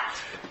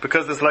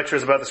because this lecture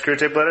is about the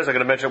Screwtape Letters. I'm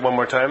going to mention it one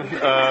more time.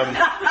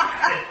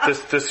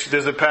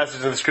 There's a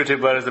passage in the Screwtape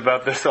Letters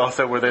about this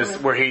also,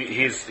 where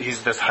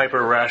he's this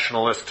hyper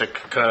rationalistic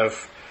kind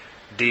of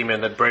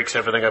demon that breaks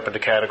everything up into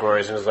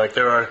categories and is like,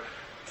 there are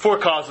 4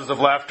 causes of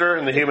laughter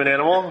in the human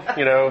animal. I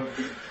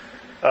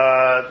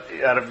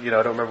don't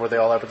remember what they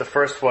all are, but the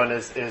first one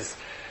is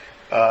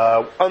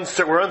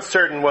we're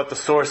uncertain what the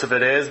source of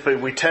it is,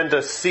 but we tend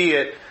to see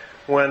it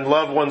when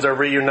loved ones are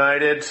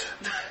reunited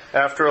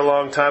after a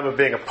long time of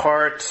being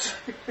apart.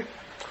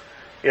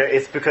 Yeah,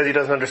 it's because he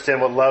doesn't understand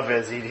what love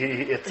is.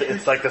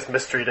 It's like this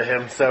mystery to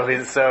him. So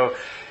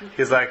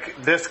he's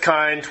like, this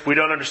kind, we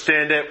don't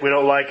understand it, we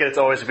don't like it, it's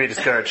always to be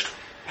discouraged.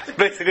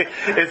 Basically,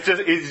 it's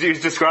just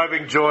he's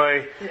describing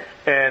joy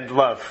and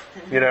love,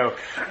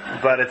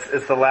 but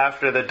it's the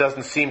laughter that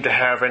doesn't seem to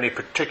have any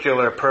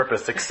particular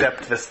purpose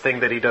except this thing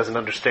that he doesn't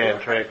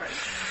understand, right?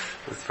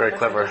 It's very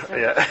clever.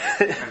 Yeah.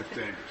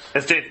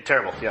 It's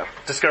terrible. Yeah.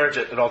 Discourage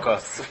it at all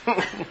costs.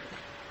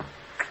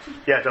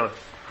 Yeah, John.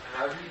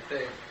 How do you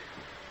think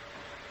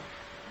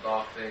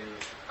laughing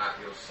at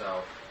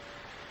yourself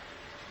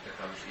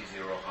becomes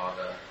easier or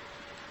harder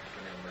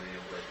depending on whether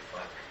you're with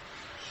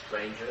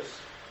strangers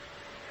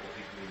or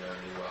people you know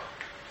really well?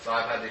 So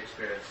I've had the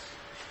experience,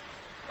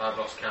 I've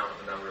lost count of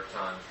the number of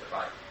times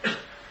that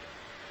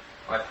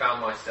I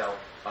found myself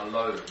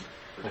alone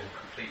with a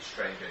complete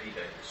stranger,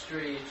 either in the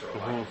street or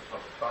in the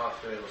public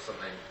bathroom or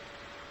something,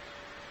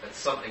 and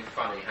something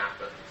funny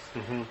happens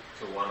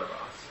to one of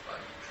us,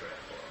 like you trip,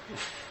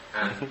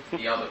 and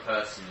the other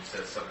person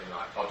says something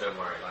like, "Oh, don't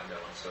worry, no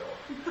one saw."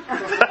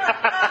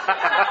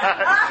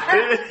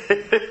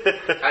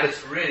 And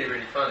it's really,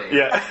 really funny.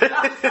 Yeah.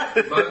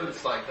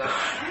 Moments like that,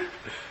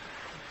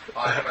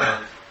 I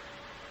found,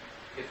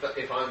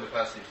 if I'm the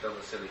person who's done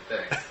the silly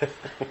thing,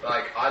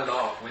 I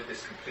laugh with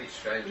this complete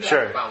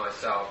stranger about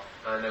myself,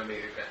 and I know me,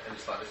 and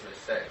it's there's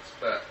mistakes,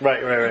 but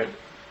right.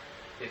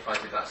 If I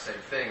did that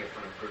same thing in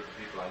front of a group of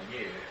people I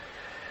knew,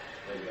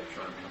 maybe I'd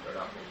try and cover it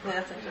up. Yeah,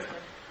 that's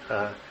interesting.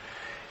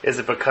 Is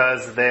it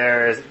because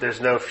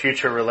there's no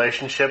future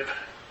relationship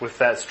with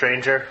that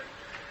stranger?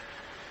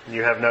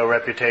 You have no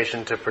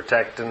reputation to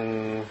protect,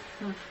 and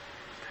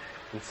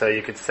so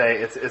you could say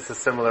it's a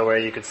similar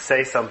way. You could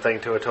say something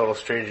to a total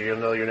stranger you'll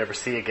never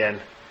see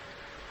again,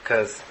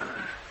 because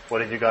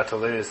what have you got to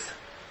lose?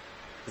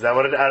 Is that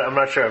what it? I'm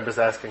not sure. I'm just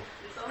asking.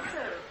 It's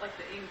also like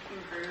the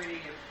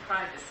incongruity of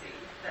privacy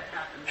that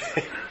happens.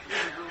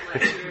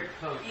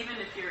 Even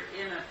if you're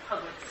in a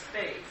public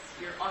space,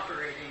 you're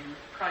operating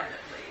privately.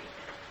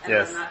 And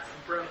then that's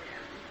broken.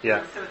 Yeah.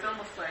 And so it's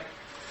almost like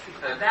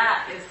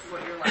that is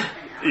what you're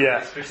laughing at. Yeah.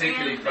 It's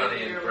particularly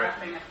funny in you're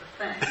Britain. laughing at the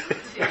thing,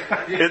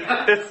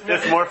 too.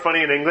 It's more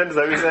funny in England, is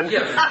that what you said?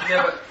 Yeah,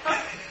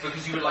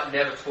 because you would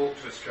never talk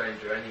to a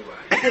stranger anyway.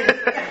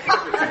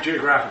 It's a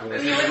geographical.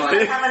 You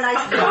would have a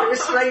nice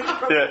notice, right?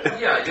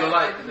 Yeah, you're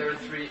there are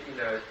three,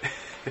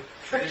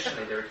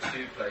 traditionally there are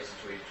two places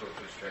where you talk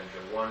to a stranger.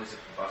 One is if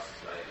the bus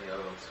is late, and the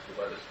other one's if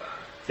the weather's bad.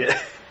 Yeah.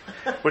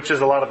 Which is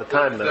a lot of the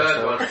time, though. The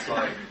third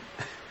one's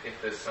if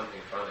there's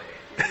something funny.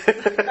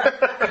 You're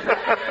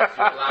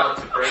allowed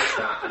to break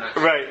that. And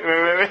actually right.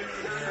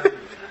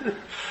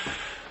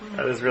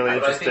 That is really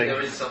interesting. I think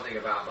there is something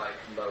about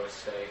lower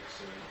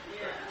stakes and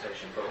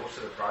reputation, but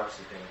also the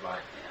privacy thing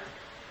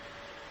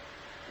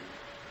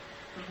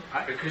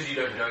because you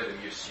don't know them,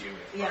 you assume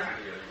it.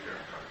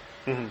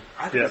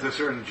 I think there's a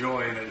certain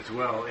joy in it as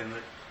well, in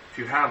that if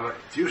you have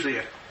it's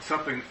usually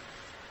something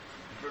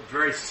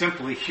very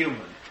simply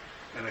human,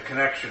 and a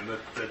connection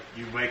that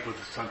you make with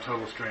some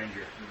total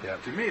stranger. Yeah.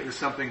 To me, there's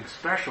something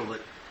special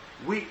that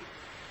we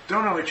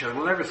don't know each other,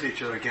 we'll never see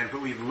each other again,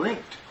 but we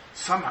linked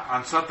somehow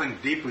on something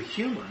deeply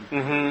human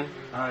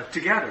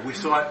together. We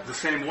saw it the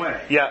same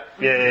way. Yeah.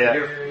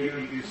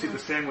 You see the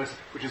same way,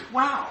 which is,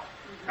 wow,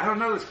 I don't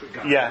know this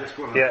guy. This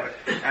woman. Yeah.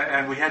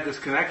 And we had this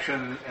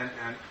connection,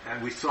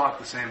 and we saw it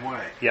the same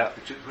way. Yeah.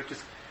 Which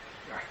is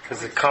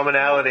there's a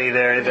commonality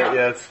there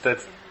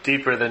that's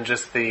deeper than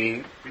just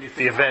the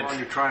event. How long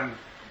you try and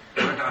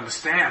learn to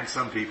understand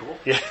some people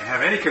and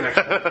have any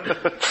connection.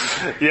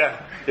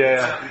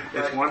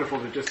 It's wonderful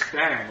to just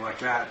bang like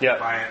that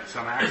by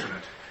some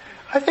accident.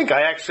 I think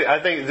now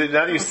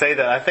that you say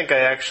that, I think I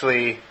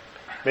actually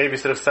maybe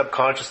sort of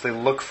subconsciously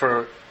look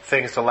for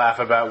things to laugh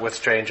about with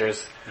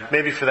strangers.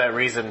 Maybe for that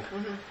reason.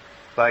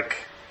 I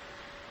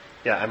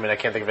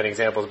can't think of any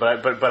examples, but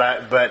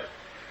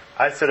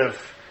I sort of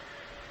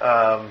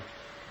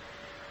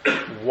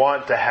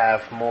want to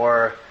have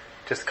more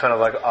just kind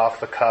of off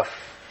the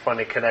cuff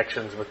funny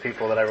connections with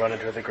people that I run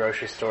into at the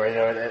grocery store.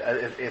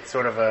 It's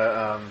sort of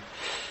a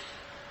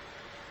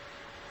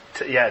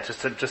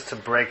just to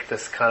break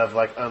this kind of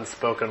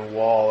unspoken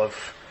wall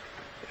of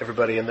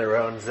everybody in their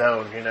own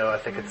zone. I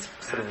think it's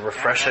sort of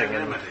refreshing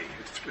anonymity.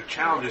 It's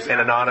challenges and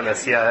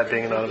anonymous.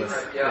 Being anonymous.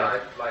 I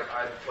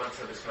once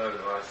had this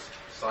moment where I was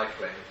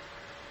cycling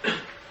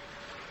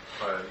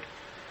home,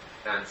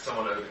 and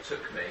someone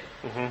overtook me,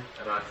 and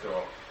I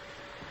thought,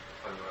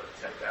 I'm going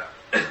to take that.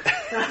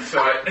 So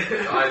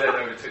I then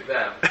overtook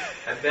them,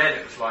 and then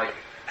it was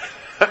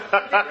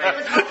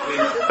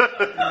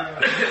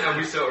and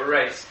we sort of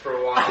raced for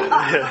a while,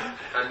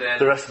 and then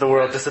the rest of the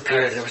world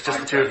disappeared. It was just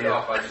the two of you.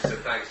 I just said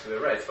thanks for the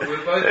race, but we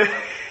were both.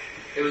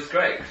 It was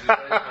great because we were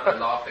both kind of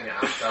laughing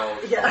at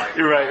ourselves.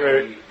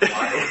 Right.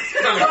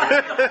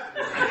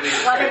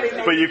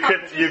 But you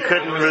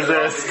couldn't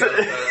resist.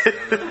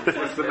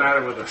 What's the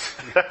matter with us?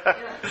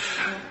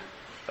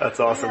 That's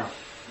awesome.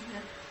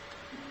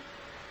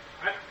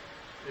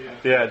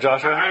 Yeah,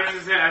 Joshua? I was going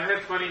to say, I've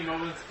had funny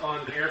moments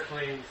on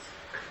airplanes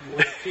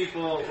with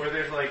people where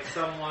there's like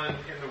someone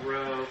in the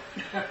row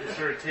who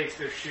sort of takes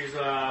their shoes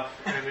off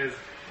and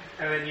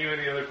then you and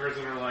the other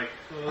person are like,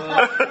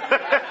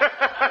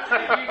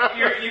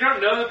 you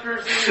don't know the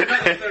person, you're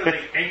not necessarily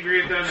like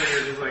angry at them, and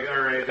you're just like,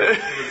 all right,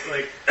 it's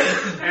like,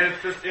 and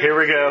it's just here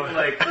we go.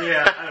 Like,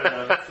 yeah, I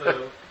don't know.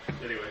 So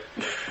anyway,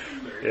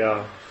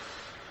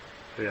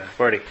 yeah,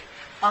 Marty.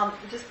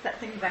 Just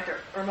thinking back to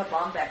Irma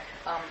Bombeck.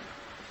 I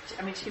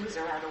mean, she was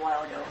around a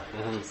while ago,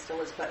 and she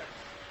still is, but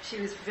she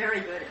was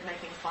very good at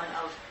making fun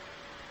of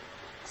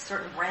a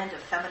certain brand of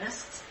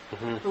feminists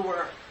who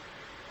were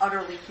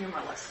utterly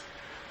humorless.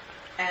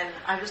 And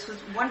I just was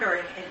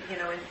wondering,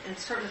 in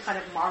certain kind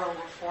of moral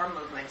reform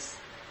movements,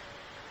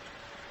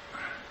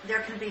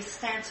 there can be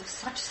stands of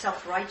such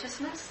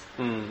self-righteousness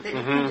that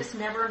you can just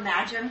never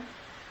imagine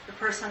the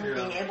person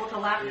being able to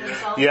laugh at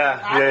themselves.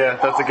 Yeah,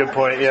 that's a good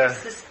point. Yeah,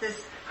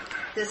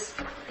 this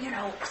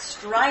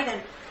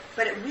strident,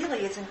 but it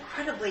really is it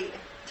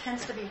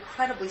tends to be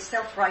incredibly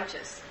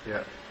self-righteous.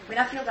 Yeah. I mean,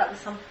 I feel that with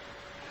some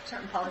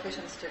certain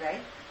politicians today.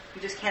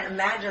 You just can't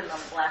imagine them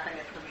laughing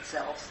at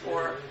themselves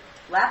or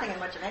laughing at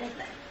much of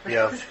anything.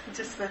 Yeah.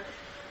 Just and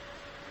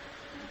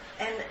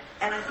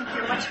I think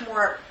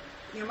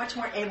you're much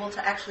more able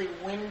to actually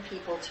win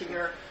people to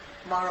your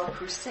moral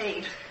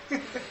crusade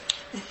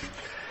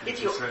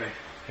if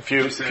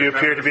you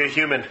appear to be a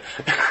human.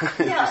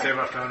 Yeah.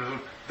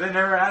 They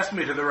never asked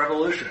me to the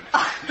revolution.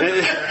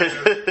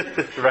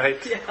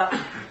 Right.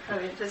 Yeah. I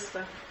mean, just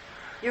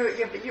you're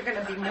going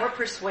to be more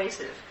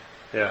persuasive.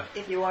 Yeah.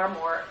 If you are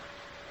more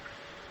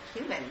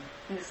human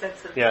in the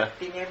sense of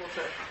being able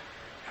to.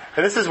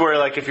 And this is where,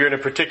 like, if you're in a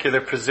particular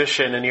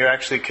position and you're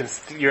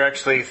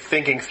actually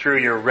thinking through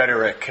your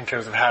rhetoric in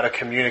terms of how to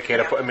communicate.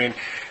 Yeah. I mean,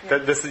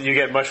 you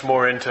get much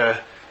more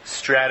into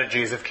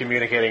strategies of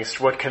communicating,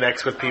 what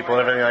connects with people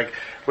and everything, like,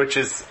 which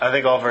is, I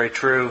think, all very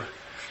true.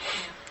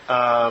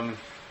 And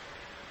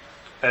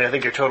I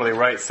think you're totally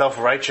right.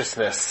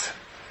 Self-righteousness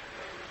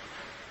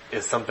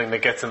is something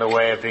that gets in the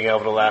way of being able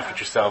to laugh at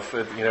yourself.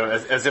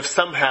 As if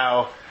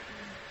somehow.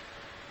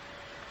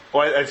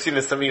 Well, I've seen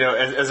this.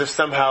 As if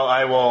somehow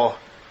I will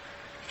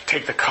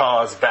take the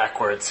cause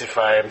backwards if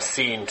I am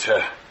seen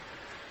to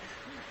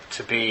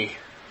be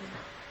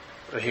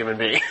a human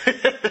being.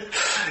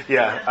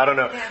 I don't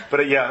know, but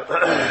I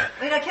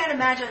mean, I can't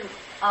imagine,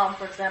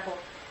 for example,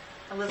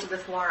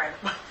 Elizabeth Warren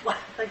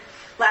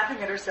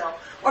laughing at herself,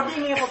 or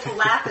being able to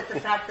laugh at the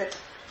fact that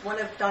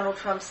one of Donald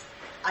Trump's,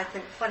 I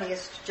think,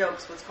 funniest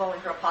jokes was calling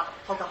her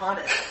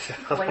Pocahontas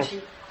when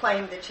she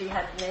claimed that she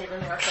had Native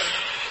American.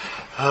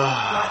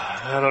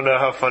 I don't know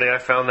how funny I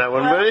found that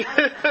one, but it's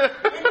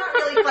not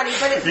really funny,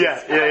 but it's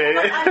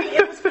I mean,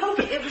 it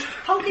was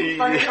poking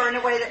fun at her in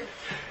a way that,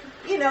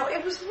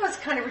 it was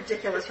kind of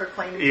ridiculous, her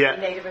claiming to be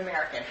Native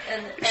American.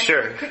 And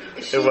sure,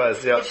 it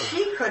was. Yeah. If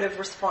she could have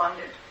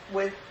responded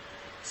with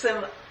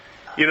some.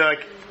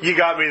 Like, you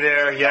got me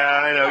there. Yeah,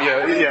 I know.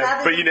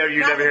 But you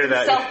never hear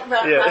that.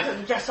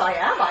 Yes, I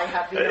am. I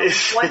have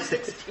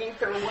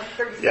 1/16th or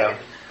 1/32nd. Yeah.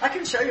 I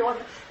can show you on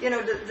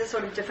the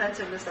sort of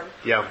defensiveness of.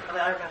 Yeah.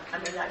 I don't know. I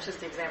mean, that's just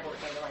the example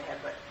that came to my head,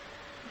 but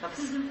that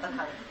was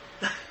kind of.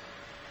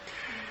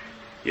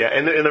 Yeah,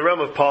 in the realm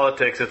of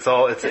politics, it's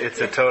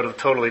a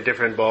totally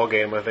different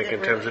ballgame, I think,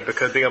 in terms of,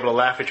 because being able to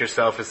laugh at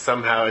yourself is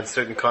somehow, in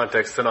certain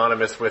contexts,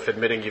 synonymous with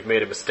admitting you've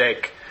made a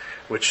mistake,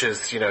 which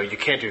is, you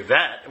can't do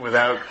that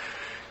without,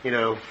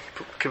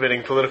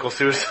 committing political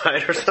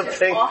suicide or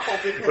something,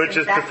 which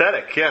is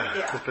pathetic. Yeah,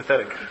 it's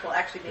pathetic. People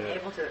actually being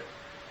able to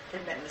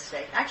admit a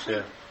mistake.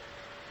 Actually,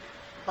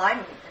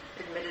 Biden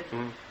admitted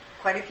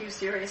quite a few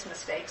serious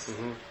mistakes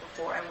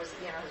before, and has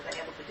been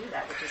able to do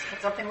that, which is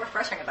something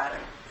refreshing about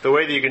him. The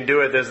way that you can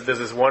do it, there's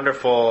this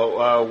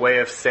wonderful way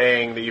of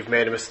saying that you've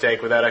made a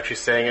mistake without actually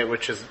saying it,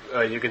 which is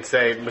you can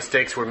say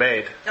mistakes were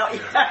made,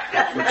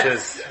 which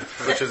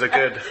is a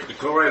good. The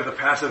glory of the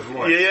passive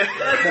voice. Yeah.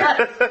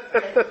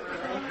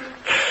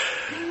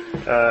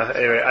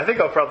 Anyway, I think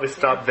I'll probably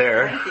stop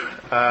there.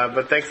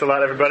 But thanks a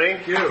lot, everybody.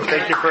 Thank you.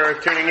 Thank you for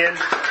tuning in.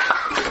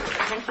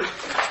 Thank you.